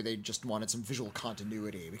say maybe they just wanted some visual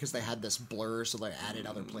continuity because they had this blur, so they added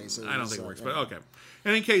other places. I don't think it works, but okay.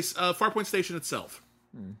 In any case, Farpoint Station itself.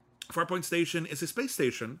 Farpoint Station is a space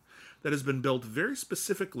station that has been built very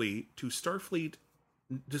specifically to Starfleet's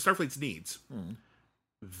needs,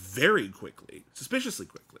 very quickly, suspiciously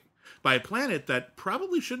quickly, by a planet that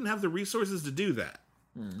probably shouldn't have the resources to do that.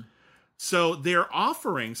 So they're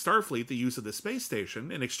offering Starfleet the use of the space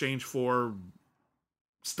station in exchange for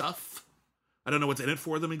stuff. I don't know what's in it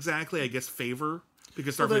for them exactly. I guess favor,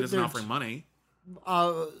 because Starfleet isn't offering money.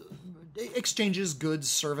 Exchanges, goods,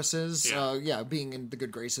 services. Being in the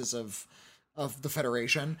good graces of the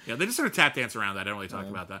Federation. Yeah, they just sort of tap dance around that. I don't really talk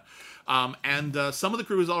about that. And some of the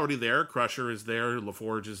crew is already there. Crusher is there.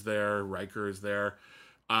 LaForge is there. Riker is there.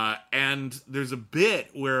 And there's a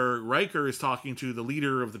bit where Riker is talking to the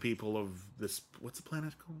leader of the people of this... What's the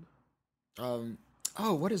planet called?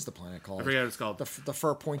 What is the planet called? I forget what it's called. The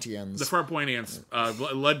Farpointians. The Farpointians,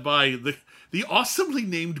 led by the awesomely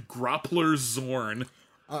named Groppler Zorn.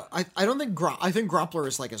 I don't think... I think Groppler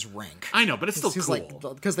is like his rank. I know, but it's still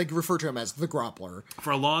cool. Because they refer to him as the Groppler.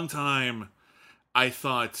 For a long time... I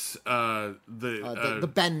thought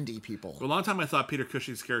the Bendy people. For a long time, I thought Peter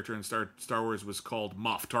Cushing's character in Star Wars was called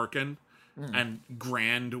Moff Tarkin, and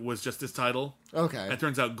Grand was just his title. Okay. And it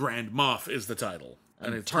turns out Grand Moff is the title,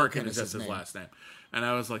 and Tarkin is just his last name. And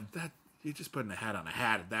I was like, that you're just putting a hat on a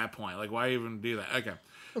hat at that point. Like, why even do that? Okay.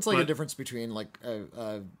 It's like a difference between like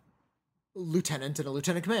a lieutenant and a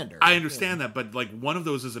lieutenant commander. I understand that, but like one of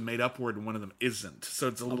those is a made up word and one of them isn't, so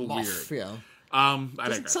it's a little Moff, weird. Yeah.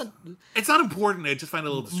 It's not important. I just find it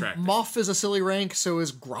a little distracting. Moff is a silly rank, so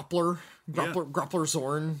is Groppler. Groppler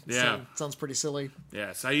Zorn. Yeah. Sounds pretty silly.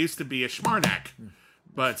 Yes, I used to be a Schmarnak,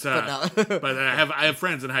 but I have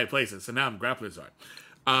friends in high places, so now I'm Groppler Zorn.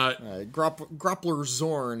 Groppler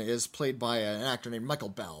Zorn is played by an actor named Michael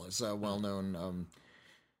Bell. He's a well-known...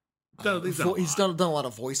 he's done a lot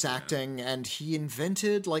of voice acting, and he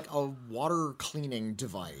invented like a water cleaning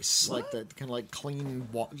device, like that can like clean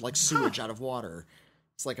like sewage out of water.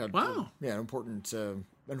 It's like an important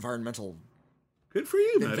environmental Good for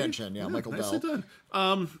you, Matty. invention. Yeah, Michael nicely Bell.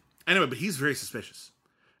 done. Anyway, but he's very suspicious.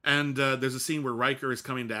 And there's a scene where Riker is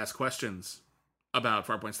coming to ask questions about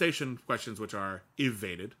Farpoint Station, questions which are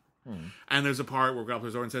evaded. And there's a part where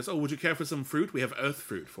Groppler Zorn says, "Oh, would you care for some fruit? We have Earth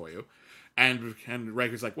fruit for you." And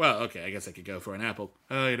Riker's like, "Well, okay, I guess I could go for an apple."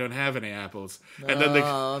 "Oh, you don't have any apples." And then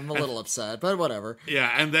I'm a little upset, but whatever.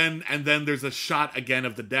 yeah, and then there's a shot again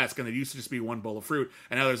of the desk, and there used to just be one bowl of fruit,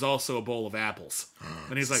 and now there's also a bowl of apples.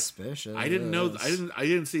 And he's like, Suspicious. I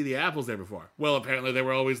didn't see the apples there before." "Well, apparently they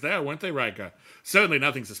were always there, weren't they, Riker?" "Certainly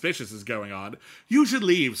nothing suspicious is going on. You should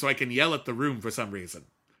leave so I can yell at the room for some reason."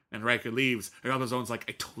 And Riker leaves, and Groppler Zorn's like,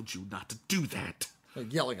 "I told you not to do that."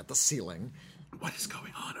 Like yelling at the ceiling. What is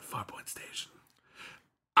going on at Farpoint Station?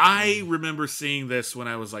 I remember seeing this when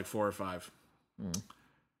I was like 4 or 5.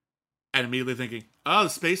 And immediately thinking, oh, the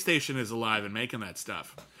space station is alive and making that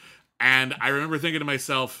stuff. And I remember thinking to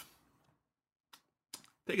myself,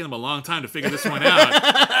 taking them a long time to figure this one out.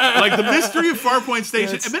 Like, the mystery of Farpoint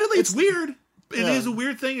Station, admittedly, it's weird. It is a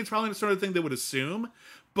weird thing. It's probably the sort of thing they would assume.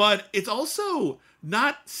 But it's also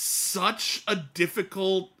not such a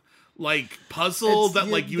difficult puzzle that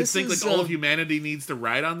you would think all of humanity needs to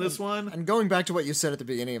ride on this one. And going back to what you said at the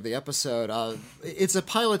beginning of the episode, it's a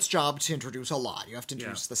pilot's job to introduce a lot. You have to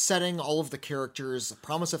introduce the setting, all of the characters, the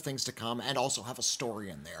promise of things to come, and also have a story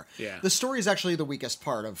in there. Yeah. The story is actually the weakest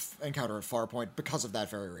part of Encounter at Farpoint because of that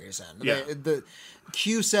very reason. Yeah. The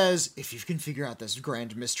Q says, if you can figure out this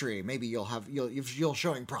grand mystery, maybe you'll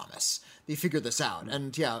showing promise. You figure this out,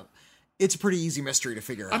 and it's a pretty easy mystery to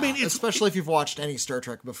figure out. I mean, especially if you've watched any Star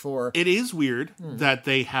Trek before. It is weird that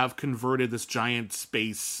they have converted this giant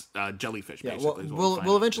space jellyfish, basically.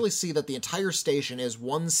 We'll eventually see that the entire station is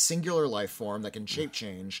one singular life form that can shape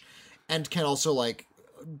change and can also,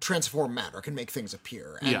 transform matter, can make things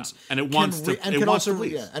appear. And and it wants to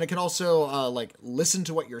please. Yeah, and it can also, listen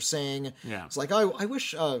to what you're saying. Yeah. It's like, I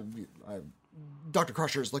wish... Dr.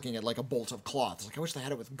 Crusher is looking at a bolt of cloth. It's like, I wish they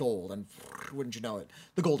had it with gold, and wouldn't you know it,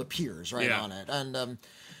 the gold appears on it. And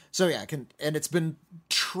and it's been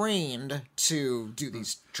trained to do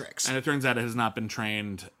these tricks. And it turns out it has not been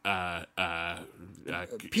trained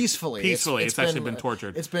peacefully. It's actually been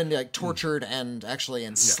tortured. It's been tortured and actually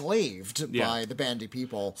enslaved by the Bandi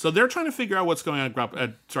people. So they're trying to figure out what's going on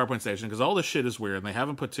at Starpoint Station because all this shit is weird and they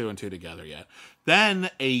haven't put 2 and 2 together yet. Then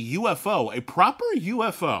a UFO, a proper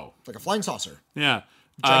UFO, like a flying saucer. Yeah.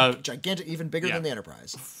 Gigantic, even bigger than the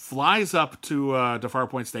Enterprise. Flies up to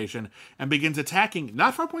Farpoint Station and begins attacking,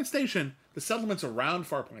 not Farpoint Station, the settlements around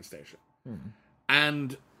Farpoint Station.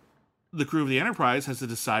 And the crew of the Enterprise has to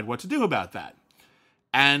decide what to do about that.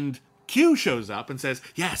 And Q shows up and says,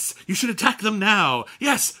 "Yes, you should attack them now.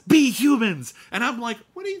 Yes, be humans." And I'm like,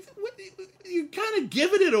 what you kind of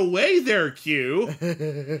giving it away there, Q.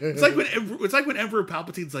 It's like when Emperor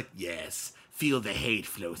Palpatine's like, "Yes, feel the hate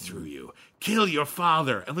flow through you. Kill your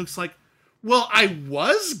father." And Luke's like, "Well, I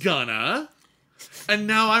was gonna, and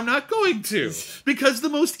now I'm not going to. Because the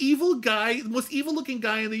most evil looking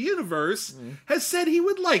guy in the universe has said he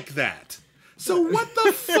would like that. So what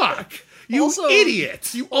the fuck? You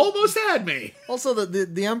idiot! You almost had me." Also,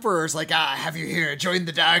 the Emperor's like, have you here? Join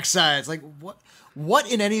the dark side. It's like, what?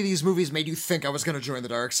 What in any of these movies made you think I was going to join the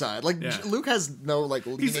dark side? Luke has no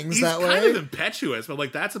leanings that way. He's kind of impetuous,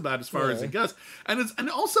 but that's about as far as it goes. And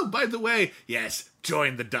also, by the way, yes,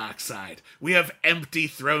 join the dark side. We have empty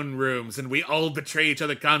throne rooms, and we all betray each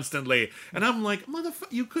other constantly. And I'm like,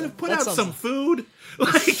 motherfucker, you could have put out some food.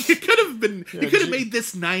 You could have made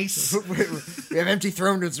this nice. We have empty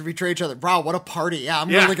throne rooms and betray each other. Bro, what a party! Yeah, I'm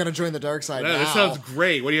really going to join the dark side now. That sounds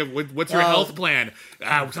great. What do you have? What's your health plan?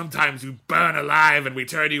 Sometimes you burn alive, and we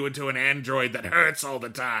turn you into an android that hurts all the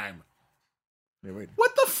time. Wait.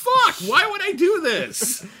 What the fuck? Why would I do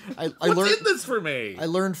this? What's in this for me? I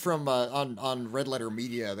learned from on Red Letter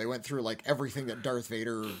Media. They went through everything that Darth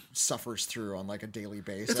Vader suffers through on a daily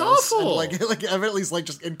basis. It's awful. And, I'm at least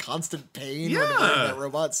just in constant pain when he's wearing that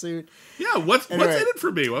robot suit. Yeah. What's in it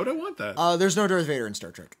for me? Why would I want that? There's no Darth Vader in Star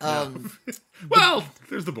Trek. Well,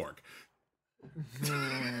 there's the Borg.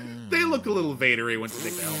 They look a little Vadery once you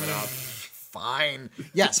take the helmet off. Fine.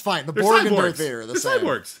 Yes, fine. The Borg and Darth Vader are the same.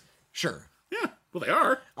 Cyborgs. Sure. Yeah, well, they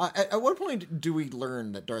are. At what point do we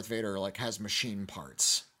learn that Darth Vader has machine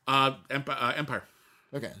parts? Empire.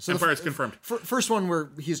 Okay, so Empire is confirmed. First one where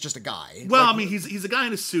he's just a guy. Well, he's a guy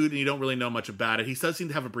in a suit, and you don't really know much about it. He does seem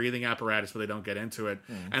to have a breathing apparatus, but they don't get into it.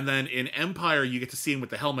 And then in Empire, you get to see him with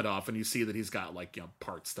the helmet off, and you see that he's got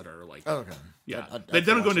parts that are okay. Yeah, they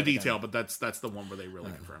don't go into detail, but that's the one where they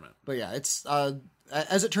really confirm it. But yeah, it's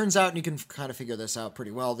as it turns out, and you can kind of figure this out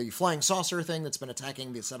pretty well, the flying saucer thing that's been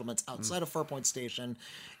attacking the settlements outside of Farpoint Station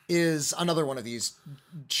is another one of these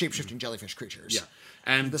shape-shifting jellyfish creatures. Yeah.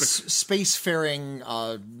 And the spacefaring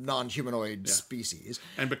non-humanoid species.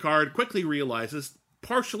 And Picard quickly realizes,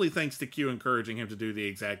 partially thanks to Q encouraging him to do the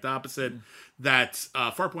exact opposite, that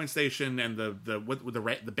Farpoint Station and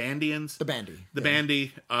the Bandians, the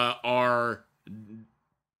Bandy are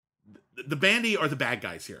the Bandy are the bad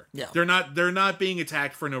guys here. Yeah. They're not being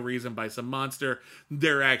attacked for no reason by some monster.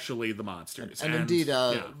 They're actually the monsters. And indeed,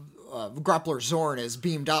 Grappler Zorn is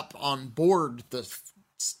beamed up on board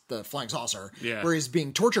the flying saucer, where he's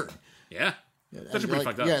being tortured. Yeah. That's pretty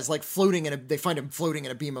fucked up. Yeah, it's like floating they find him floating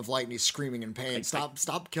in a beam of light, and he's screaming in pain.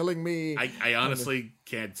 Stop killing me! I honestly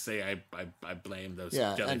can't say I blame those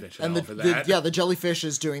jellyfish and for that. The jellyfish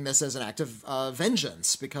is doing this as an act of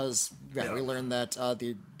vengeance because we learned that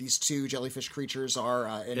these two jellyfish creatures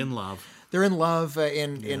are in love. They're in love.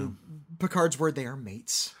 In Picard's word, they are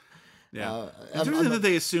mates. Yeah, it's interesting that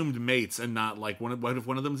they assumed mates and not like what if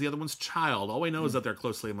one of them's the other one's child. All we know is that they're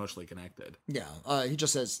closely emotionally connected. Yeah, he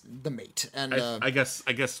just says the mate, and I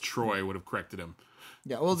guess Troy would have corrected him.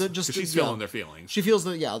 Yeah, well, she's feeling their feelings. She feels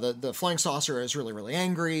that the flying saucer is really, really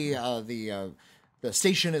angry. The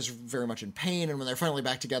station is very much in pain, and when they're finally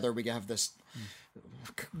back together, we have this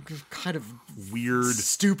kind of weird,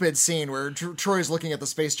 stupid scene where Troy's looking at the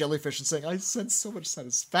space jellyfish and saying, "I sense so much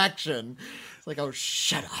satisfaction." It's like, oh,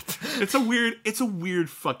 shut up. It's a weird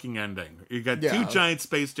fucking ending. You got two giant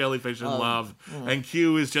space jellyfish in love, and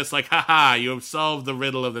Q is just like, haha, you have solved the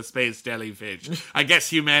riddle of the space jellyfish. I guess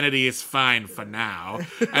humanity is fine for now.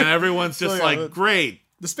 And everyone's just great.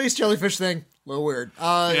 The space jellyfish thing, a little weird.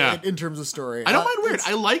 In terms of story. I don't mind weird.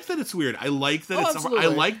 I like that it's weird. I like that I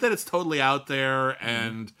like that it's totally out there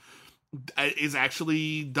and is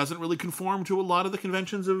actually doesn't really conform to a lot of the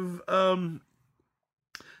conventions of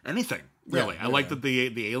anything. Really. I like that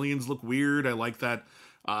the aliens look weird. I like that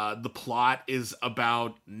the plot is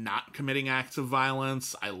about not committing acts of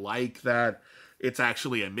violence. I like that it's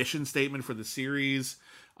actually a mission statement for the series.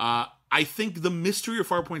 I think the mystery of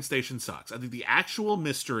Farpoint Station sucks. I think the actual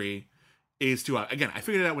mystery is again, I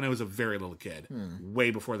figured it out when I was a very little kid,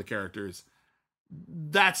 way before the characters.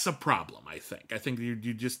 That's a problem, I think. I think you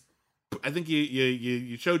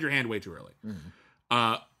showed your hand way too early.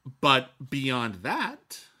 But beyond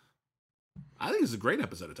that, I think it's a great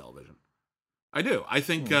episode of television. I do. I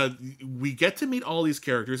think we get to meet all these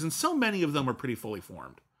characters, and so many of them are pretty fully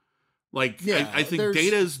formed. Like, I think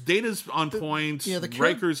Data's on point.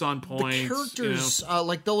 Riker's on point. The characters,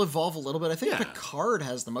 they'll evolve a little bit. I think Picard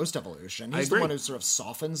has the most evolution. He's the one who sort of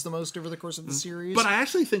softens the most over the course of the series. But I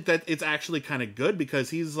actually think that it's actually kind of good because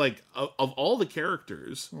he's like, of all the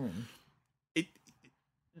characters,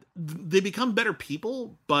 they become better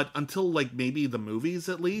people, but until like maybe the movies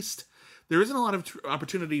at least, there isn't a lot of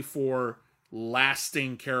opportunity for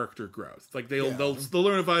lasting character growth. Like they'll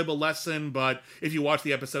learn a valuable lesson, but if you watch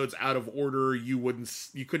the episodes out of order, you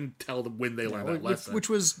couldn't tell when they learned that lesson, which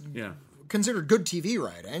was considered good TV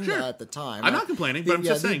writing at the time. I'm not complaining, but I'm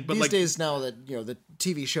just saying. But these days now that the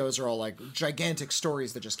TV shows are all like gigantic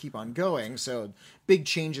stories that just keep on going, so big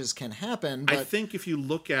changes can happen. But I think if you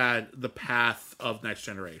look at the path of Next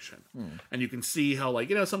Generation, and you can see how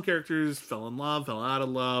some characters fell in love, fell out of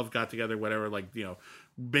love, got together, whatever,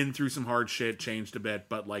 been through some hard shit, changed a bit,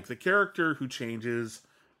 but the character who changes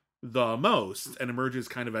the most and emerges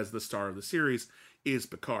kind of as the star of the series is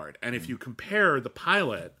Picard. And if you compare the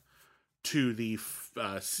pilot to the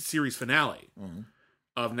series finale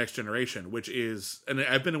of Next Generation, which is, and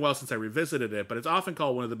I've been a while since I revisited it, but it's often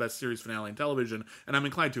called one of the best series finale in television, and I'm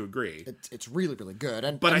inclined to agree. It's really, really good.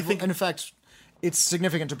 I think, in fact, it's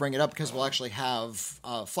significant to bring it up because we'll actually have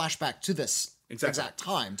flashback to this exact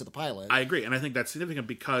time, to the pilot. I agree, and I think that's significant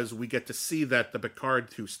because we get to see that the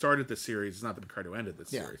Picard who started the series is not the Picard who ended the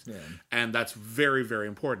series. And that's very, very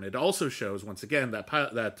important. It also shows, once again, that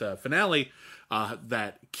finale,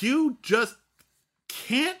 that Q just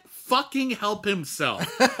can't fucking help himself.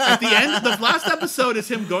 At the end, the last episode is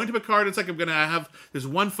him going to Picard. It's like, I'm gonna have this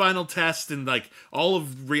one final test, and all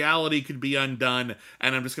of reality could be undone,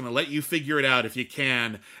 and I'm just gonna let you figure it out if you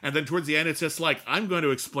can. And then towards the end, it's just like, I'm going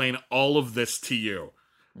to explain all of this to you.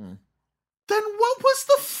 Then what was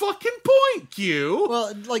the fucking point, Q?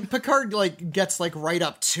 Well, Picard gets right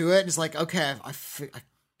up to it, and is like, okay, I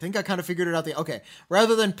think I kind of figured it out.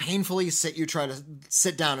 Rather than painfully try to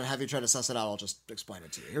sit down and have you try to suss it out, I'll just explain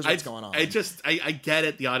it to you. Here's what's going on. I get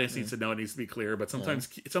it. The audience needs to know. It needs to be clear. But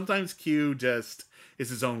sometimes Q just is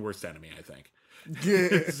his own worst enemy, I think.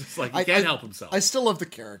 It's just he can't help himself. I still love the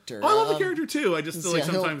character. I love the character too. I just feel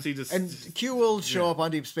sometimes he just... And Q will show up on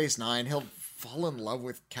Deep Space Nine. He'll fall in love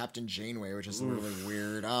with Captain Janeway, which is really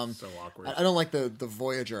weird. So awkward. I don't like the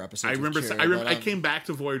Voyager episode. I remember. I came back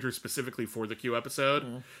to Voyager specifically for the Q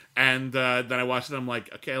episode, and then I watched it. I'm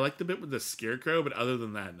like, okay, I like the bit with the Scarecrow, but other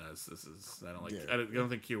than that, no, this is. I don't like. I don't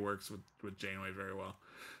think Q works with Janeway very well.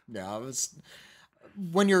 Yeah, it was.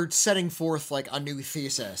 When you're setting forth like a new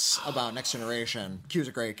thesis about Next Generation, Q's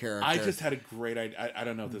a great character. I just had a great idea. I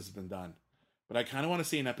don't know if this has been done, but I kind of want to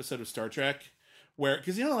see an episode of Star Trek where,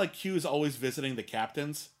 because you know, like Q is always visiting the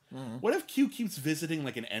captains. What if Q keeps visiting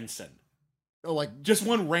like an ensign? Oh, like just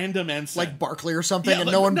one random ensign, like Barcley or something, and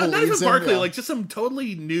like, no one not believes even him. Barclay, Yeah. like just some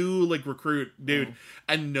totally new like recruit dude,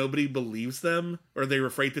 and nobody believes them, or they're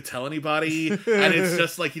afraid to tell anybody, and it's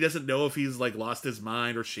just like he doesn't know if he's like lost his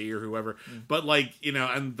mind or she or whoever. But like, you know,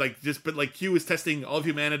 and like just but like Q is testing all of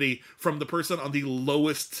humanity from the person on the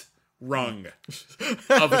lowest rung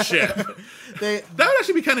of a ship. That would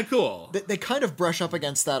actually be kind of cool. They kind of brush up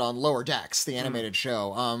against that on Lower Decks, the animated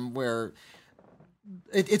show, where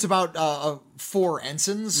it's about 4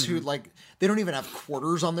 ensigns who like they don't even have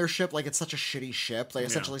quarters on their ship. Like it's such a shitty ship. They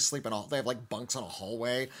essentially sleep in they have like bunks on a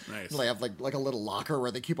hallway. Nice. They have like a little locker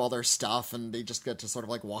where they keep all their stuff, and they just get to sort of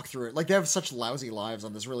like walk through it. Like they have such lousy lives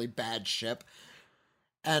on this really bad ship.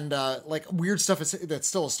 And like weird stuff is that's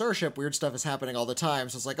still a starship. Weird stuff is happening all the time.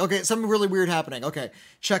 So it's like, okay, something really weird happening. Okay,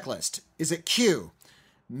 checklist. Is it Q?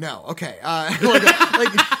 No. Okay.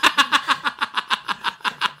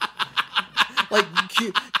 Like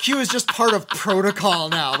Q is just part of protocol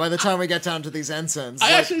now. By the time we get down to these ensigns,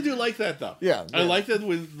 I actually do like that though. Yeah. I like that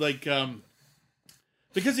with like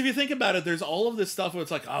because if you think about it, there's all of this stuff where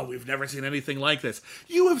it's like, oh, we've never seen anything like this.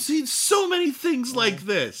 You have seen so many things like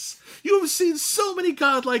this. You have seen so many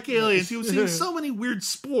godlike aliens. You have seen so many weird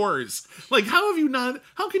spores. Like, how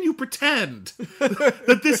can you pretend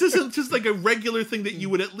that this isn't just like a regular thing that you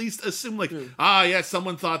would at least assume, like,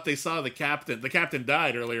 someone thought they saw the captain. The captain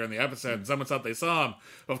died earlier in the episode, and someone thought they saw him.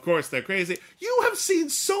 Of course, they're crazy. You have seen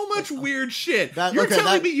so much weird shit. You're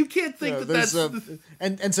telling me you can't think that's...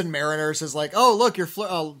 Ensign Mariners is like, oh, look, you're...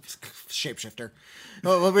 shapeshifter.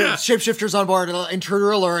 Oh, shapeshifter's on board. Intruder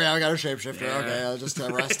alert. Yeah, I got a shapeshifter. Yeah. Okay, I'll just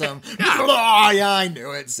arrest him. Oh, yeah, I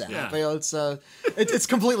knew it. Zap. Yeah. You know, it's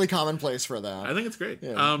completely commonplace for that. I think it's great.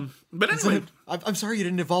 Yeah. But anyway... I'm sorry you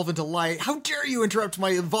didn't evolve into light. How dare you interrupt my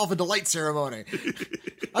evolve into light ceremony?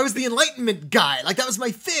 I was the Enlightenment guy. Like, that was my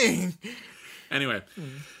thing. Anyway,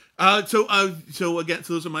 so again,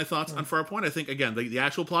 so those are my thoughts on Farpoint. I think again the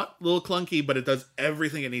actual plot a little clunky, but it does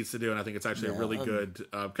everything it needs to do, and I think it's actually a really good,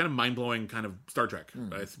 kind of mind blowing kind of Star Trek,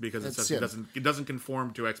 right? Because it doesn't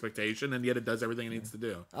conform to expectation, and yet it does everything it needs to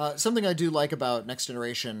do. Something I do like about Next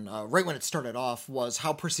Generation, right when it started off, was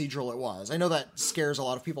how procedural it was. I know that scares a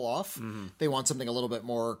lot of people off. They want something a little bit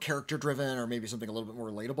more character driven, or maybe something a little bit more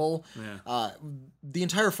relatable. Yeah. The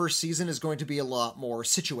entire first season is going to be a lot more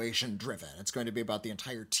situation driven. It's going to be about the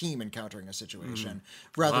entire team encountering a situation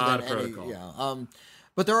rather than any protocol.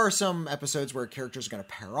 But there are some episodes where characters are going to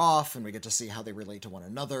pair off and we get to see how they relate to one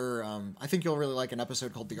another. I think you'll really like an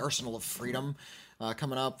episode called The Arsenal of Freedom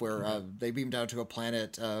coming up, where they beam down to a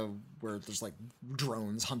planet where there's like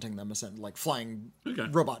drones hunting them, like flying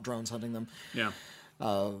robot drones hunting them. Yeah.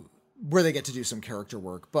 Where they get to do some character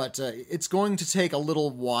work. But it's going to take a little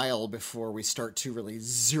while before we start to really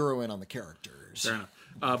zero in on the characters. Fair enough.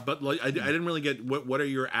 But like, I didn't really get what are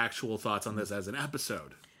your actual thoughts on this as an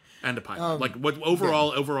episode and a pilot? Like, what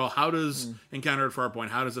overall, how does Encounter at Farpoint,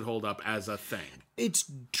 how does it hold up as a thing? It's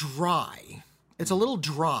dry. It's a little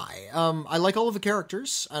dry. I like all of the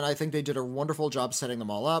characters, and I think they did a wonderful job setting them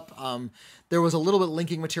all up. There was a little bit of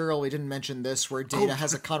linking material, we didn't mention this, where Data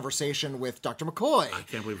has a conversation with Dr. McCoy. I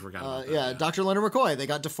can't believe we forgot about that. Yeah, Dr. Leonard McCoy. They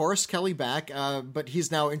got DeForest Kelly back, but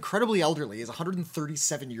he's now incredibly elderly. He's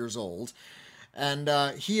 137 years old. And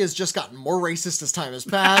he has just gotten more racist as time has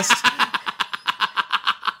passed.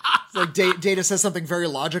 It's like Data says something very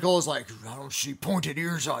logical. It's like, I don't see pointed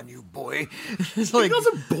ears on you, boy. It's like, he calls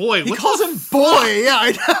him boy. He calls him boy. Yeah,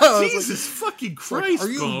 I know. Jesus fucking Christ,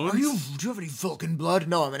 Bones. Do you have any Vulcan blood?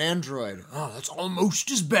 No, I'm an android. Oh, that's almost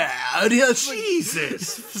as bad. Yeah,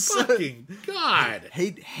 Jesus fucking God.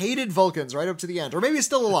 Hated Vulcans right up to the end. Or maybe he's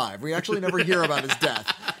still alive. We actually never hear about his death.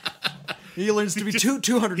 He learns to be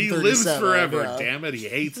 237. He lives forever. Yeah. Damn it, he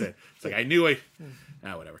hates it. It's like, I knew it.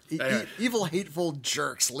 Whatever. Evil, hateful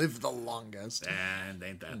jerks live the longest. And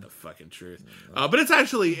ain't that the fucking truth? But it's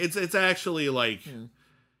actually like,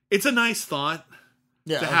 it's a nice thought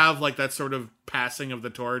to have like that sort of passing of the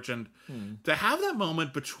torch, and to have that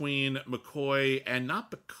moment between McCoy and not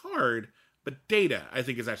Picard, but Data, I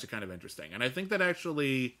think is actually kind of interesting. And I think that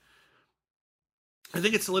actually... I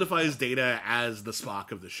think it solidifies Data as the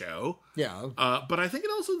Spock of the show. Yeah. But I think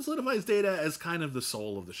it also solidifies Data as kind of the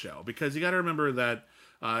soul of the show, because you got to remember that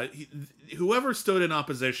whoever stood in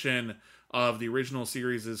opposition of the original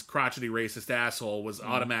series' crotchety racist asshole was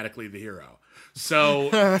automatically the hero. So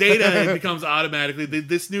Data becomes automatically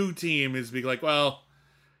this new team is being like, well,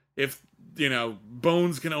 if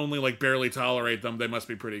Bones can only like barely tolerate them, they must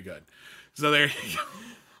be pretty good. So there you go.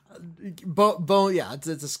 Yeah, it's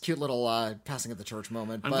this cute little passing of the torch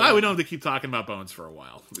moment. I'm glad we don't have to keep talking about Bones for a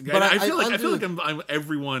while. But I feel like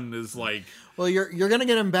everyone is like. Well, you're gonna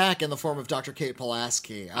get him back in the form of Dr. Kate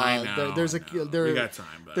Pulaski. I know. We got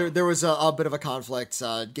time. Though. There was a bit of a conflict.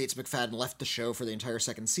 Gates McFadden left the show for the entire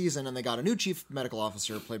second season, and they got a new chief medical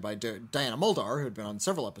officer played by Diana Muldaur, who had been on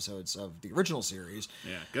several episodes of the original series.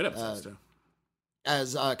 Yeah, good episodes too.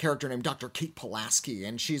 As a character named Dr. Kate Pulaski,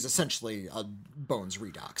 and she's essentially a Bones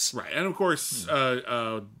redux. Right, and of course,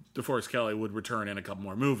 DeForest Kelley would return in a couple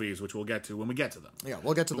more movies, which we'll get to when we get to them. Yeah,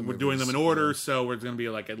 we'll get to them. We're doing them in order, so we're going to be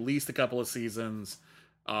like at least a couple of seasons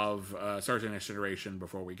of Star Trek Next Generation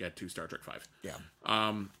before we get to Star Trek V. Yeah.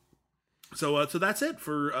 So that's it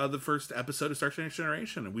for the first episode of Star Trek Next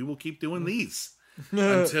Generation, and we will keep doing these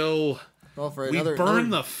until... Well, for we burn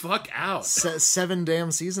the fuck out. 7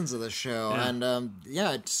 damn seasons of this show. Yeah. And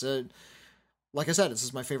it's like I said, this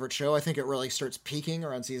is my favorite show. I think it really starts peaking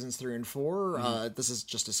around seasons 3 and 4. This is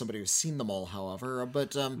just as somebody who's seen them all, however.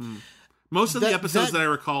 But most of the episodes that I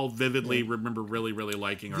recall vividly remember really, really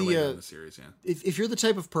liking are later in the series. Yeah. If you're the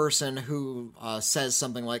type of person who says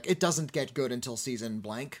something like, it doesn't get good until season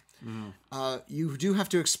blank, you do have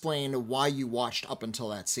to explain why you watched up until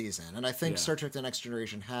that season. And I think Star Trek The Next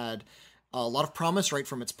Generation had a lot of promise right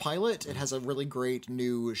from its pilot. It has a really great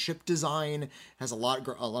new ship design. It has a lot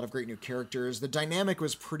of great new characters. The dynamic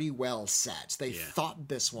was pretty well set. They thought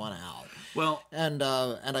this one out. Well, and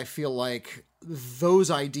I feel like those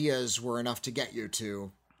ideas were enough to get you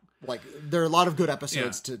to. Like, there are a lot of good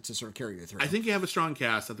episodes to sort of carry you through. I think you have a strong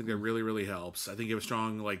cast. I think that really, really helps. I think you have a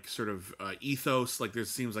strong, like, sort of ethos. Like, there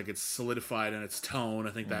seems like it's solidified in its tone.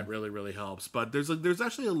 I think that really, really helps. But there's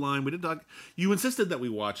actually a line we didn't talk. You insisted that we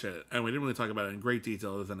watch it, and we didn't really talk about it in great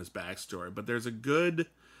detail other than his backstory. But there's a good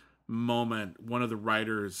moment one of the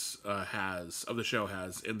writers of the show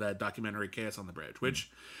has in that documentary Chaos on the Bridge, which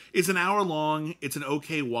is an hour long. It's an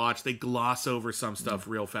okay watch. They gloss over some stuff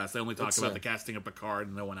real fast. They only talk about the casting of Picard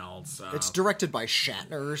and no one else. It's directed by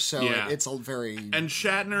Shatner, so it's a very... And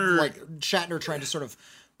Shatner... Like, Shatner trying to sort of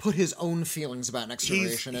put his own feelings about Next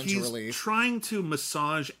Generation into relief. He's trying to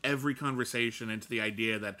massage every conversation into the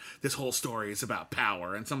idea that this whole story is about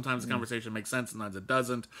power, and sometimes the conversation makes sense, sometimes it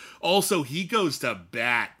doesn't. Also, he goes to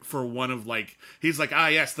bat for one of, like, he's like,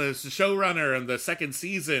 yes, the showrunner and the second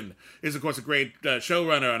season is, of course, a great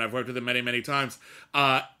showrunner, and I've worked with him many, many times.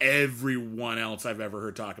 Everyone else I've ever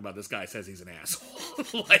heard talk about this guy says he's an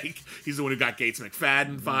asshole. Like, he's the one who got Gates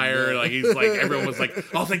McFadden fired. Like, he's like, everyone was like,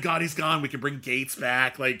 oh, thank God he's gone. We can bring Gates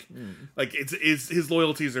back. Like, it's his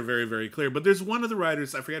loyalties are very, very clear. But there's one of the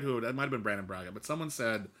writers, I forget who, it might have been Brandon Braga, but someone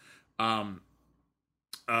said,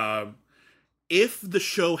 if the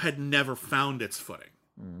show had never found its footing,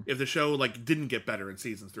 if the show like didn't get better in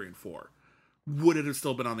seasons 3 and 4, would it have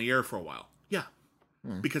still been on the air for a while? Yeah.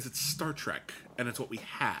 Because it's Star Trek, and it's what we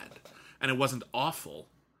had. And it wasn't awful,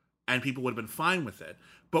 and people would have been fine with it.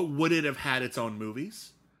 But would it have had its own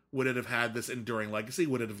movies? Would it have had this enduring legacy?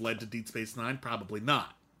 Would it have led to Deep Space Nine? Probably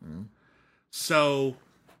not. So,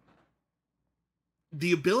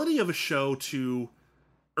 the ability of a show to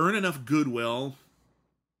earn enough goodwill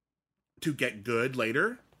to get good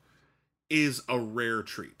later is a rare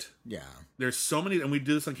treat. Yeah. There's so many, and we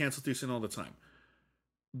do this on Cancel Too Soon all the time.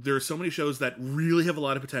 There are so many shows that really have a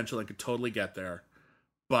lot of potential and could totally get there,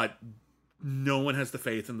 but no one has the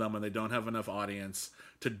faith in them, and they don't have enough audience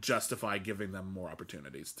to justify giving them more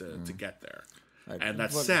opportunities to get there. And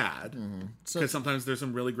that's sad, because sometimes there's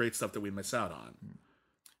some really great stuff that we miss out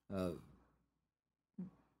on.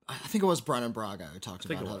 I think it was Brandon Braga who talked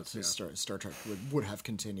about how Star Trek would have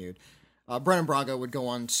continued. Brandon Braga would go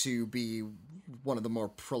on to be one of the more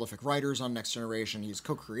prolific writers on Next Generation. He's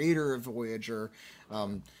co-creator of Voyager.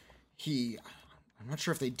 I'm not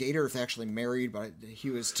sure if they dated or if they actually married, but he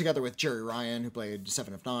was together with Jerry Ryan, who played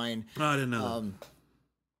Seven of Nine. Oh, I didn't know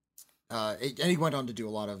that. And he went on to do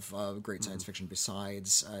a lot of great science fiction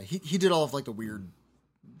besides. He did all of like the weird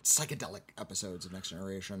psychedelic episodes of Next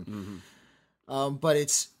Generation. But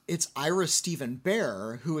it's Ira Steven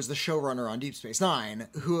Behr, who is the showrunner on Deep Space Nine,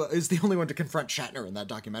 who is the only one to confront Shatner in that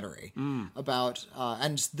documentary about,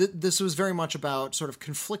 and this was very much about sort of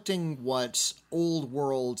conflicting what old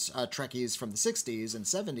world Trekkies from the 60s and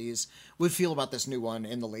 70s would feel about this new one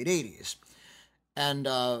in the late 80s. And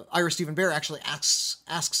Ira Stephen Bear actually asks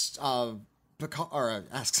Picard,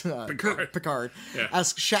 Yeah.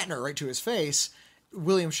 asks Shatner right to his face,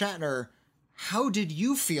 William Shatner, how did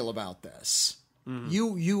you feel about this?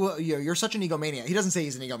 You're such an egomaniac. He doesn't say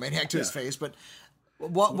he's an egomaniac to his face, but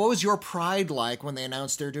what was your pride like when they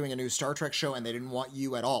announced they're doing a new Star Trek show and they didn't want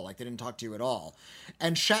you at all? Like, they didn't talk to you at all.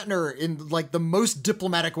 And Shatner, in like the most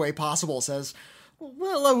diplomatic way possible, says,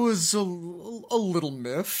 well, I was a little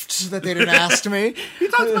miffed that they didn't ask me. He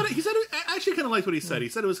talked about it. He said, I actually kind of liked what he said. He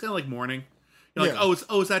said it was kind of like mourning. You're like,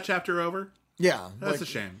 is that chapter over? Yeah. That's a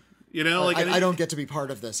shame. You know, like I don't get to be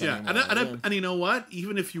part of this anymore. And you know what?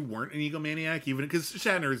 Even if you weren't an egomaniac, even because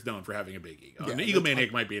Shatner is known for having a big ego, Yeah, an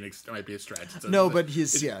egomaniac might be a stretch. No, but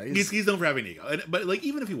he's known for having an ego. But like,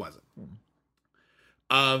 even if he wasn't,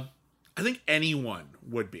 I think anyone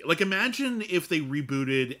would be. Like, imagine if they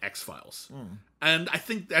rebooted X-Files. And I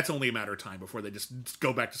think that's only a matter of time before they just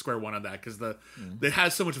go back to square one on that, because it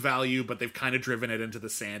has so much value, but they've kind of driven it into the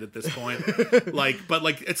sand at this point.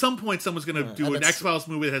 But at some point, someone's going to do an X-Files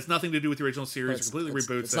movie that has nothing to do with the original series, completely reboots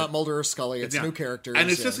it. It's not Mulder or Scully, it's new characters. And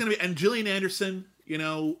it's just going to be, and Gillian Anderson, you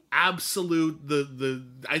know, absolute,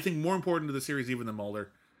 I think more important to the series even than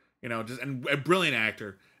Mulder, you know, just, and a brilliant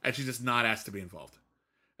actor, and she's just not asked to be involved.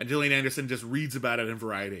 And Gillian Anderson just reads about it in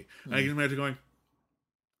Variety. And I can imagine going,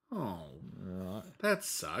 oh, that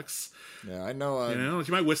sucks. Yeah, I know. You know,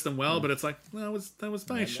 she might wish them well, but it's like, well, that was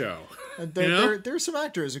my show. There's some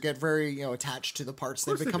actors who get very attached to the parts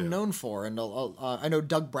they've become known for, and I know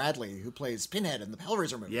Doug Bradley, who plays Pinhead in the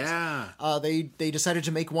Hellraiser movies. Yeah, they decided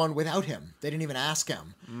to make one without him. They didn't even ask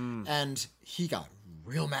him, and he got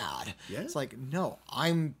real mad. Yeah. It's like, no,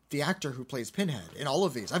 I'm the actor who plays Pinhead in all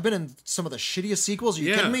of these. I've been in some of the shittiest sequels. Are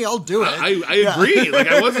you kidding me? I'll do it. I agree. Like,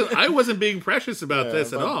 I wasn't being precious about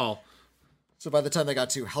this at all. So by the time they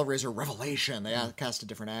got to Hellraiser Revelation, they cast a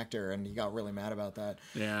different actor, and he got really mad about that.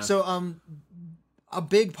 Yeah. So a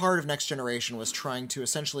big part of Next Generation was trying to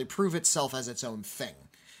essentially prove itself as its own thing,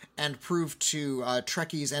 and prove to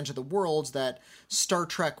Trekkies and to the world that Star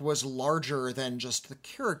Trek was larger than just the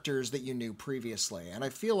characters that you knew previously. And I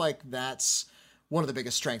feel like that's one of the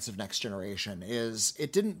biggest strengths of Next Generation, is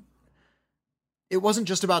it wasn't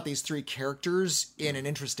just about these three characters in an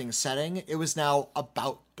interesting setting. It was now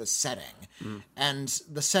about the setting. And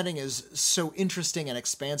the setting is so interesting and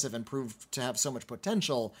expansive and proved to have so much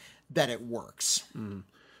potential that it works.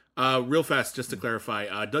 Real fast, just to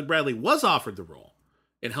clarify, Doug Bradley was offered the role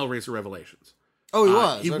in Hellraiser Revelations. Oh, he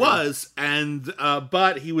was? He was, and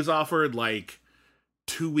but he was offered like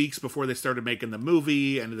 2 weeks before they started making the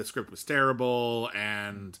movie, and the script was terrible,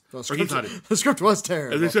 and the script was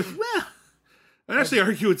terrible. I'd actually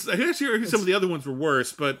argue some of the other ones were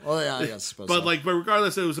worse, but I suppose but so. but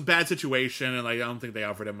regardless, it was a bad situation, and like, I don't think they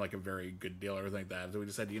offered him like a very good deal or anything like that. So we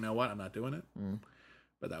just said, you know what, I'm not doing it.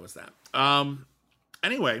 But that was that.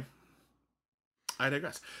 Anyway, I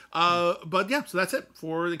digress. But yeah, so that's it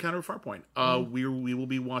for the Encounter of Farpoint. We will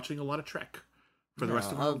be watching a lot of Trek for the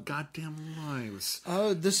rest of our goddamn lives.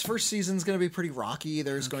 This first season's going to be pretty rocky.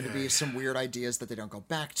 There's going to be some weird ideas that they don't go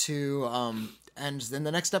back to. And then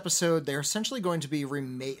the next episode, they're essentially going to be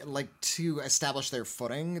to establish their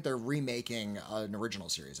footing. They're remaking an original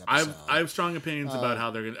series episode. I have strong opinions about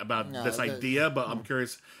how they're this idea, but I'm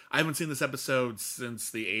curious. I haven't seen this episode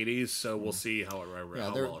since the 80s, so we'll see how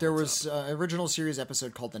it there was an original series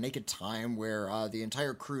episode called The Naked Time, where the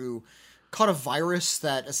entire crew caught a virus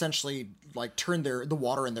that essentially turned the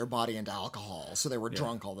water in their body into alcohol, so they were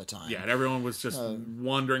drunk all the time. Yeah, and everyone was just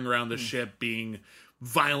wandering around the ship being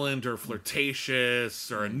violent or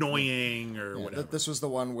flirtatious or annoying or whatever. This was the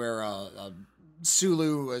one where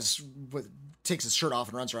Sulu takes his shirt off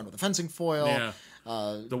and runs around with a fencing foil. Yeah.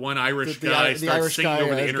 The one Irish guy starts singing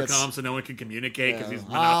over the intercom so no one can communicate because he's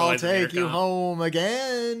monopolizing the intercom. I'll take you home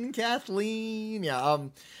again, Kathleen. Yeah,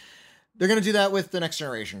 they're going to do that with the Next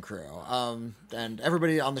Generation crew. And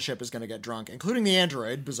everybody on the ship is going to get drunk, including the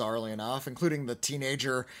android, bizarrely enough, including the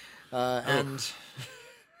teenager. And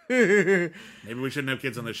maybe we shouldn't have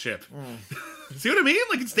kids on the ship. See what I mean?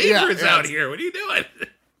 Like, it's dangerous out here. What are you doing?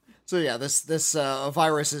 So yeah, this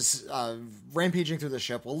virus is rampaging through the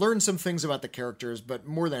ship. We'll learn some things about the characters, but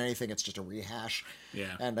more than anything, it's just a rehash.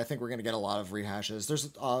 Yeah. And I think we're going to get a lot of rehashes.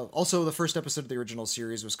 There's also the first episode of the original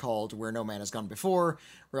series was called Where No Man Has Gone Before.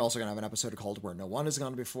 We're also going to have an episode called Where No One Has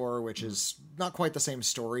Gone Before, which is not quite the same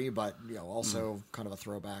story, but also kind of a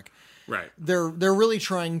throwback. Right. They're really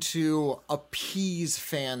trying to appease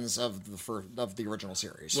fans of the original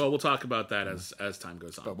series. Well, we'll talk about that as time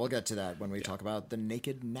goes on. But we'll get to that when we talk about The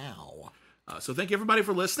Naked Now. So thank you everybody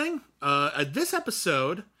for listening. This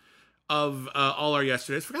episode of All Our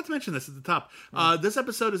Yesterdays. Forgot to mention this at the top. This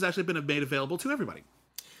episode has actually been made available to everybody.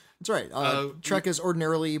 That's right. Trek is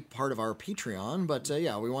ordinarily part of our Patreon, but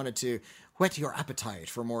yeah, we wanted to whet your appetite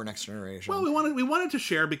for more Next Generation. Well, we wanted to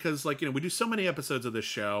share because, like, we do so many episodes of this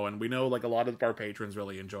show, and we know, like, a lot of our patrons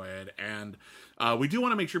really enjoy it, and we do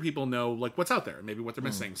want to make sure people know, like, what's out there and maybe what they're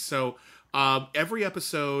missing. So every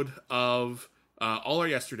episode of All Our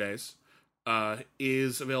Yesterdays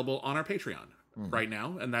is available on our Patreon right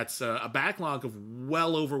now, and that's a backlog of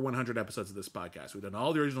well over 100 episodes of this podcast. We've done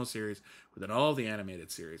all the original series, we've done all of the animated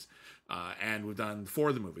series, and we've done 4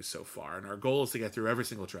 of the movies so far, and our goal is to get through every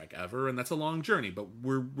single Trek ever, and that's a long journey, but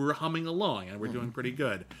we're humming along, and we're doing pretty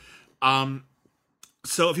good.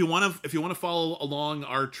 So if you want to follow along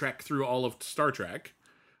our trek through all of Star Trek,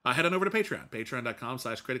 head on over to Patreon,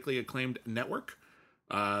 patreon.com/critically acclaimed network.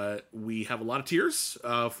 We have a lot of tiers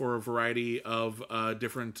for a variety of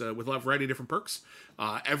different perks.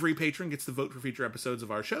 Every patron gets to vote for future episodes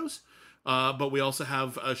of our shows, but we also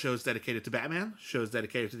have shows dedicated to Batman, shows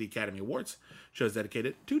dedicated to the Academy Awards, shows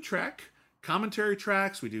dedicated to Trek, commentary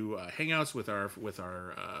tracks. We do hangouts with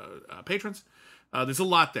our patrons. There's a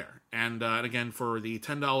lot there, and again, for the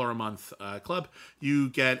 $10 a month club, you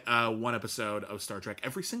get 1 episode of Star Trek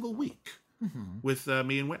every single week with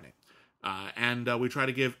me and Whitney. And we try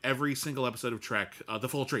to give every single episode of Trek the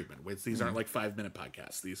full treatment. These aren't like 5-minute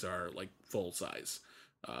podcasts. These are like full size,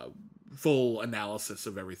 full analysis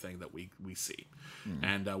of everything that we see.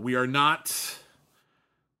 And we are not,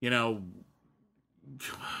 we're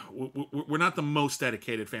not the most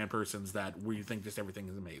dedicated fan persons that we think just everything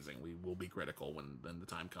is amazing. We will be critical when the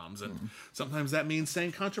time comes. And sometimes that means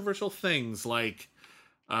saying controversial things like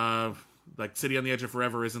City on the Edge of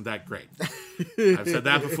Forever isn't that great. I've said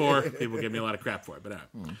that before. People give me a lot of crap for it. But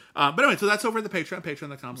anyway, so that's over at the Patreon,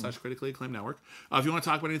 patreon.com/critically acclaimed network. If you want to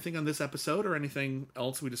talk about anything on this episode or anything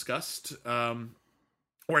else we discussed, or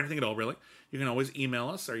anything at all, really, you can always email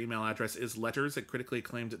us. Our email address is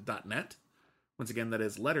letters@criticallyacclaimed.net. Once again, that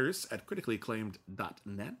is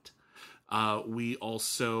letters@criticallyacclaimed.net. We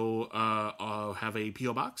also have a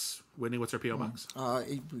P.O. Box. Whitney, what's our P.O. Box?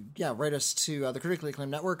 Write us to the Critically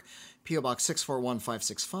Acclaimed Network, P.O. Box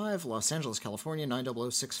 641565, Los Angeles, California,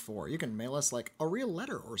 90064. You can mail us like a real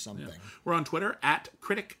letter or something. Yeah. We're on Twitter,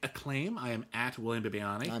 @CriticAcclaim. I am @William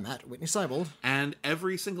Bibiani. I'm @Whitney Seibold. And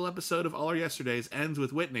every single episode of All Our Yesterdays ends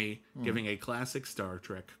with Whitney giving a classic Star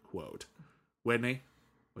Trek quote. Whitney,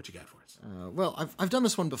 what you got for us? Well, I've done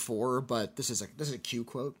this one before, but this is a Q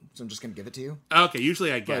quote, so I'm just going to give it to you. Okay,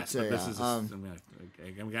 usually I guess, but this is I'm going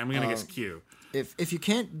to guess Q. If you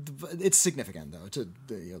can't, it's significant though to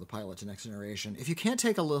the pilot to Next Generation. If you can't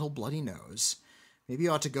take a little bloody nose, maybe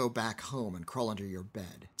you ought to go back home and crawl under your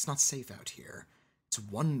bed. It's not safe out here. It's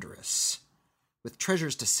wondrous, with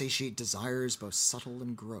treasures to satiate desires both subtle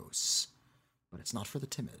and gross. But it's not for the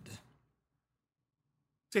timid.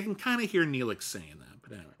 So I can kind of hear Neelix saying that,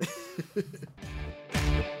 but anyway.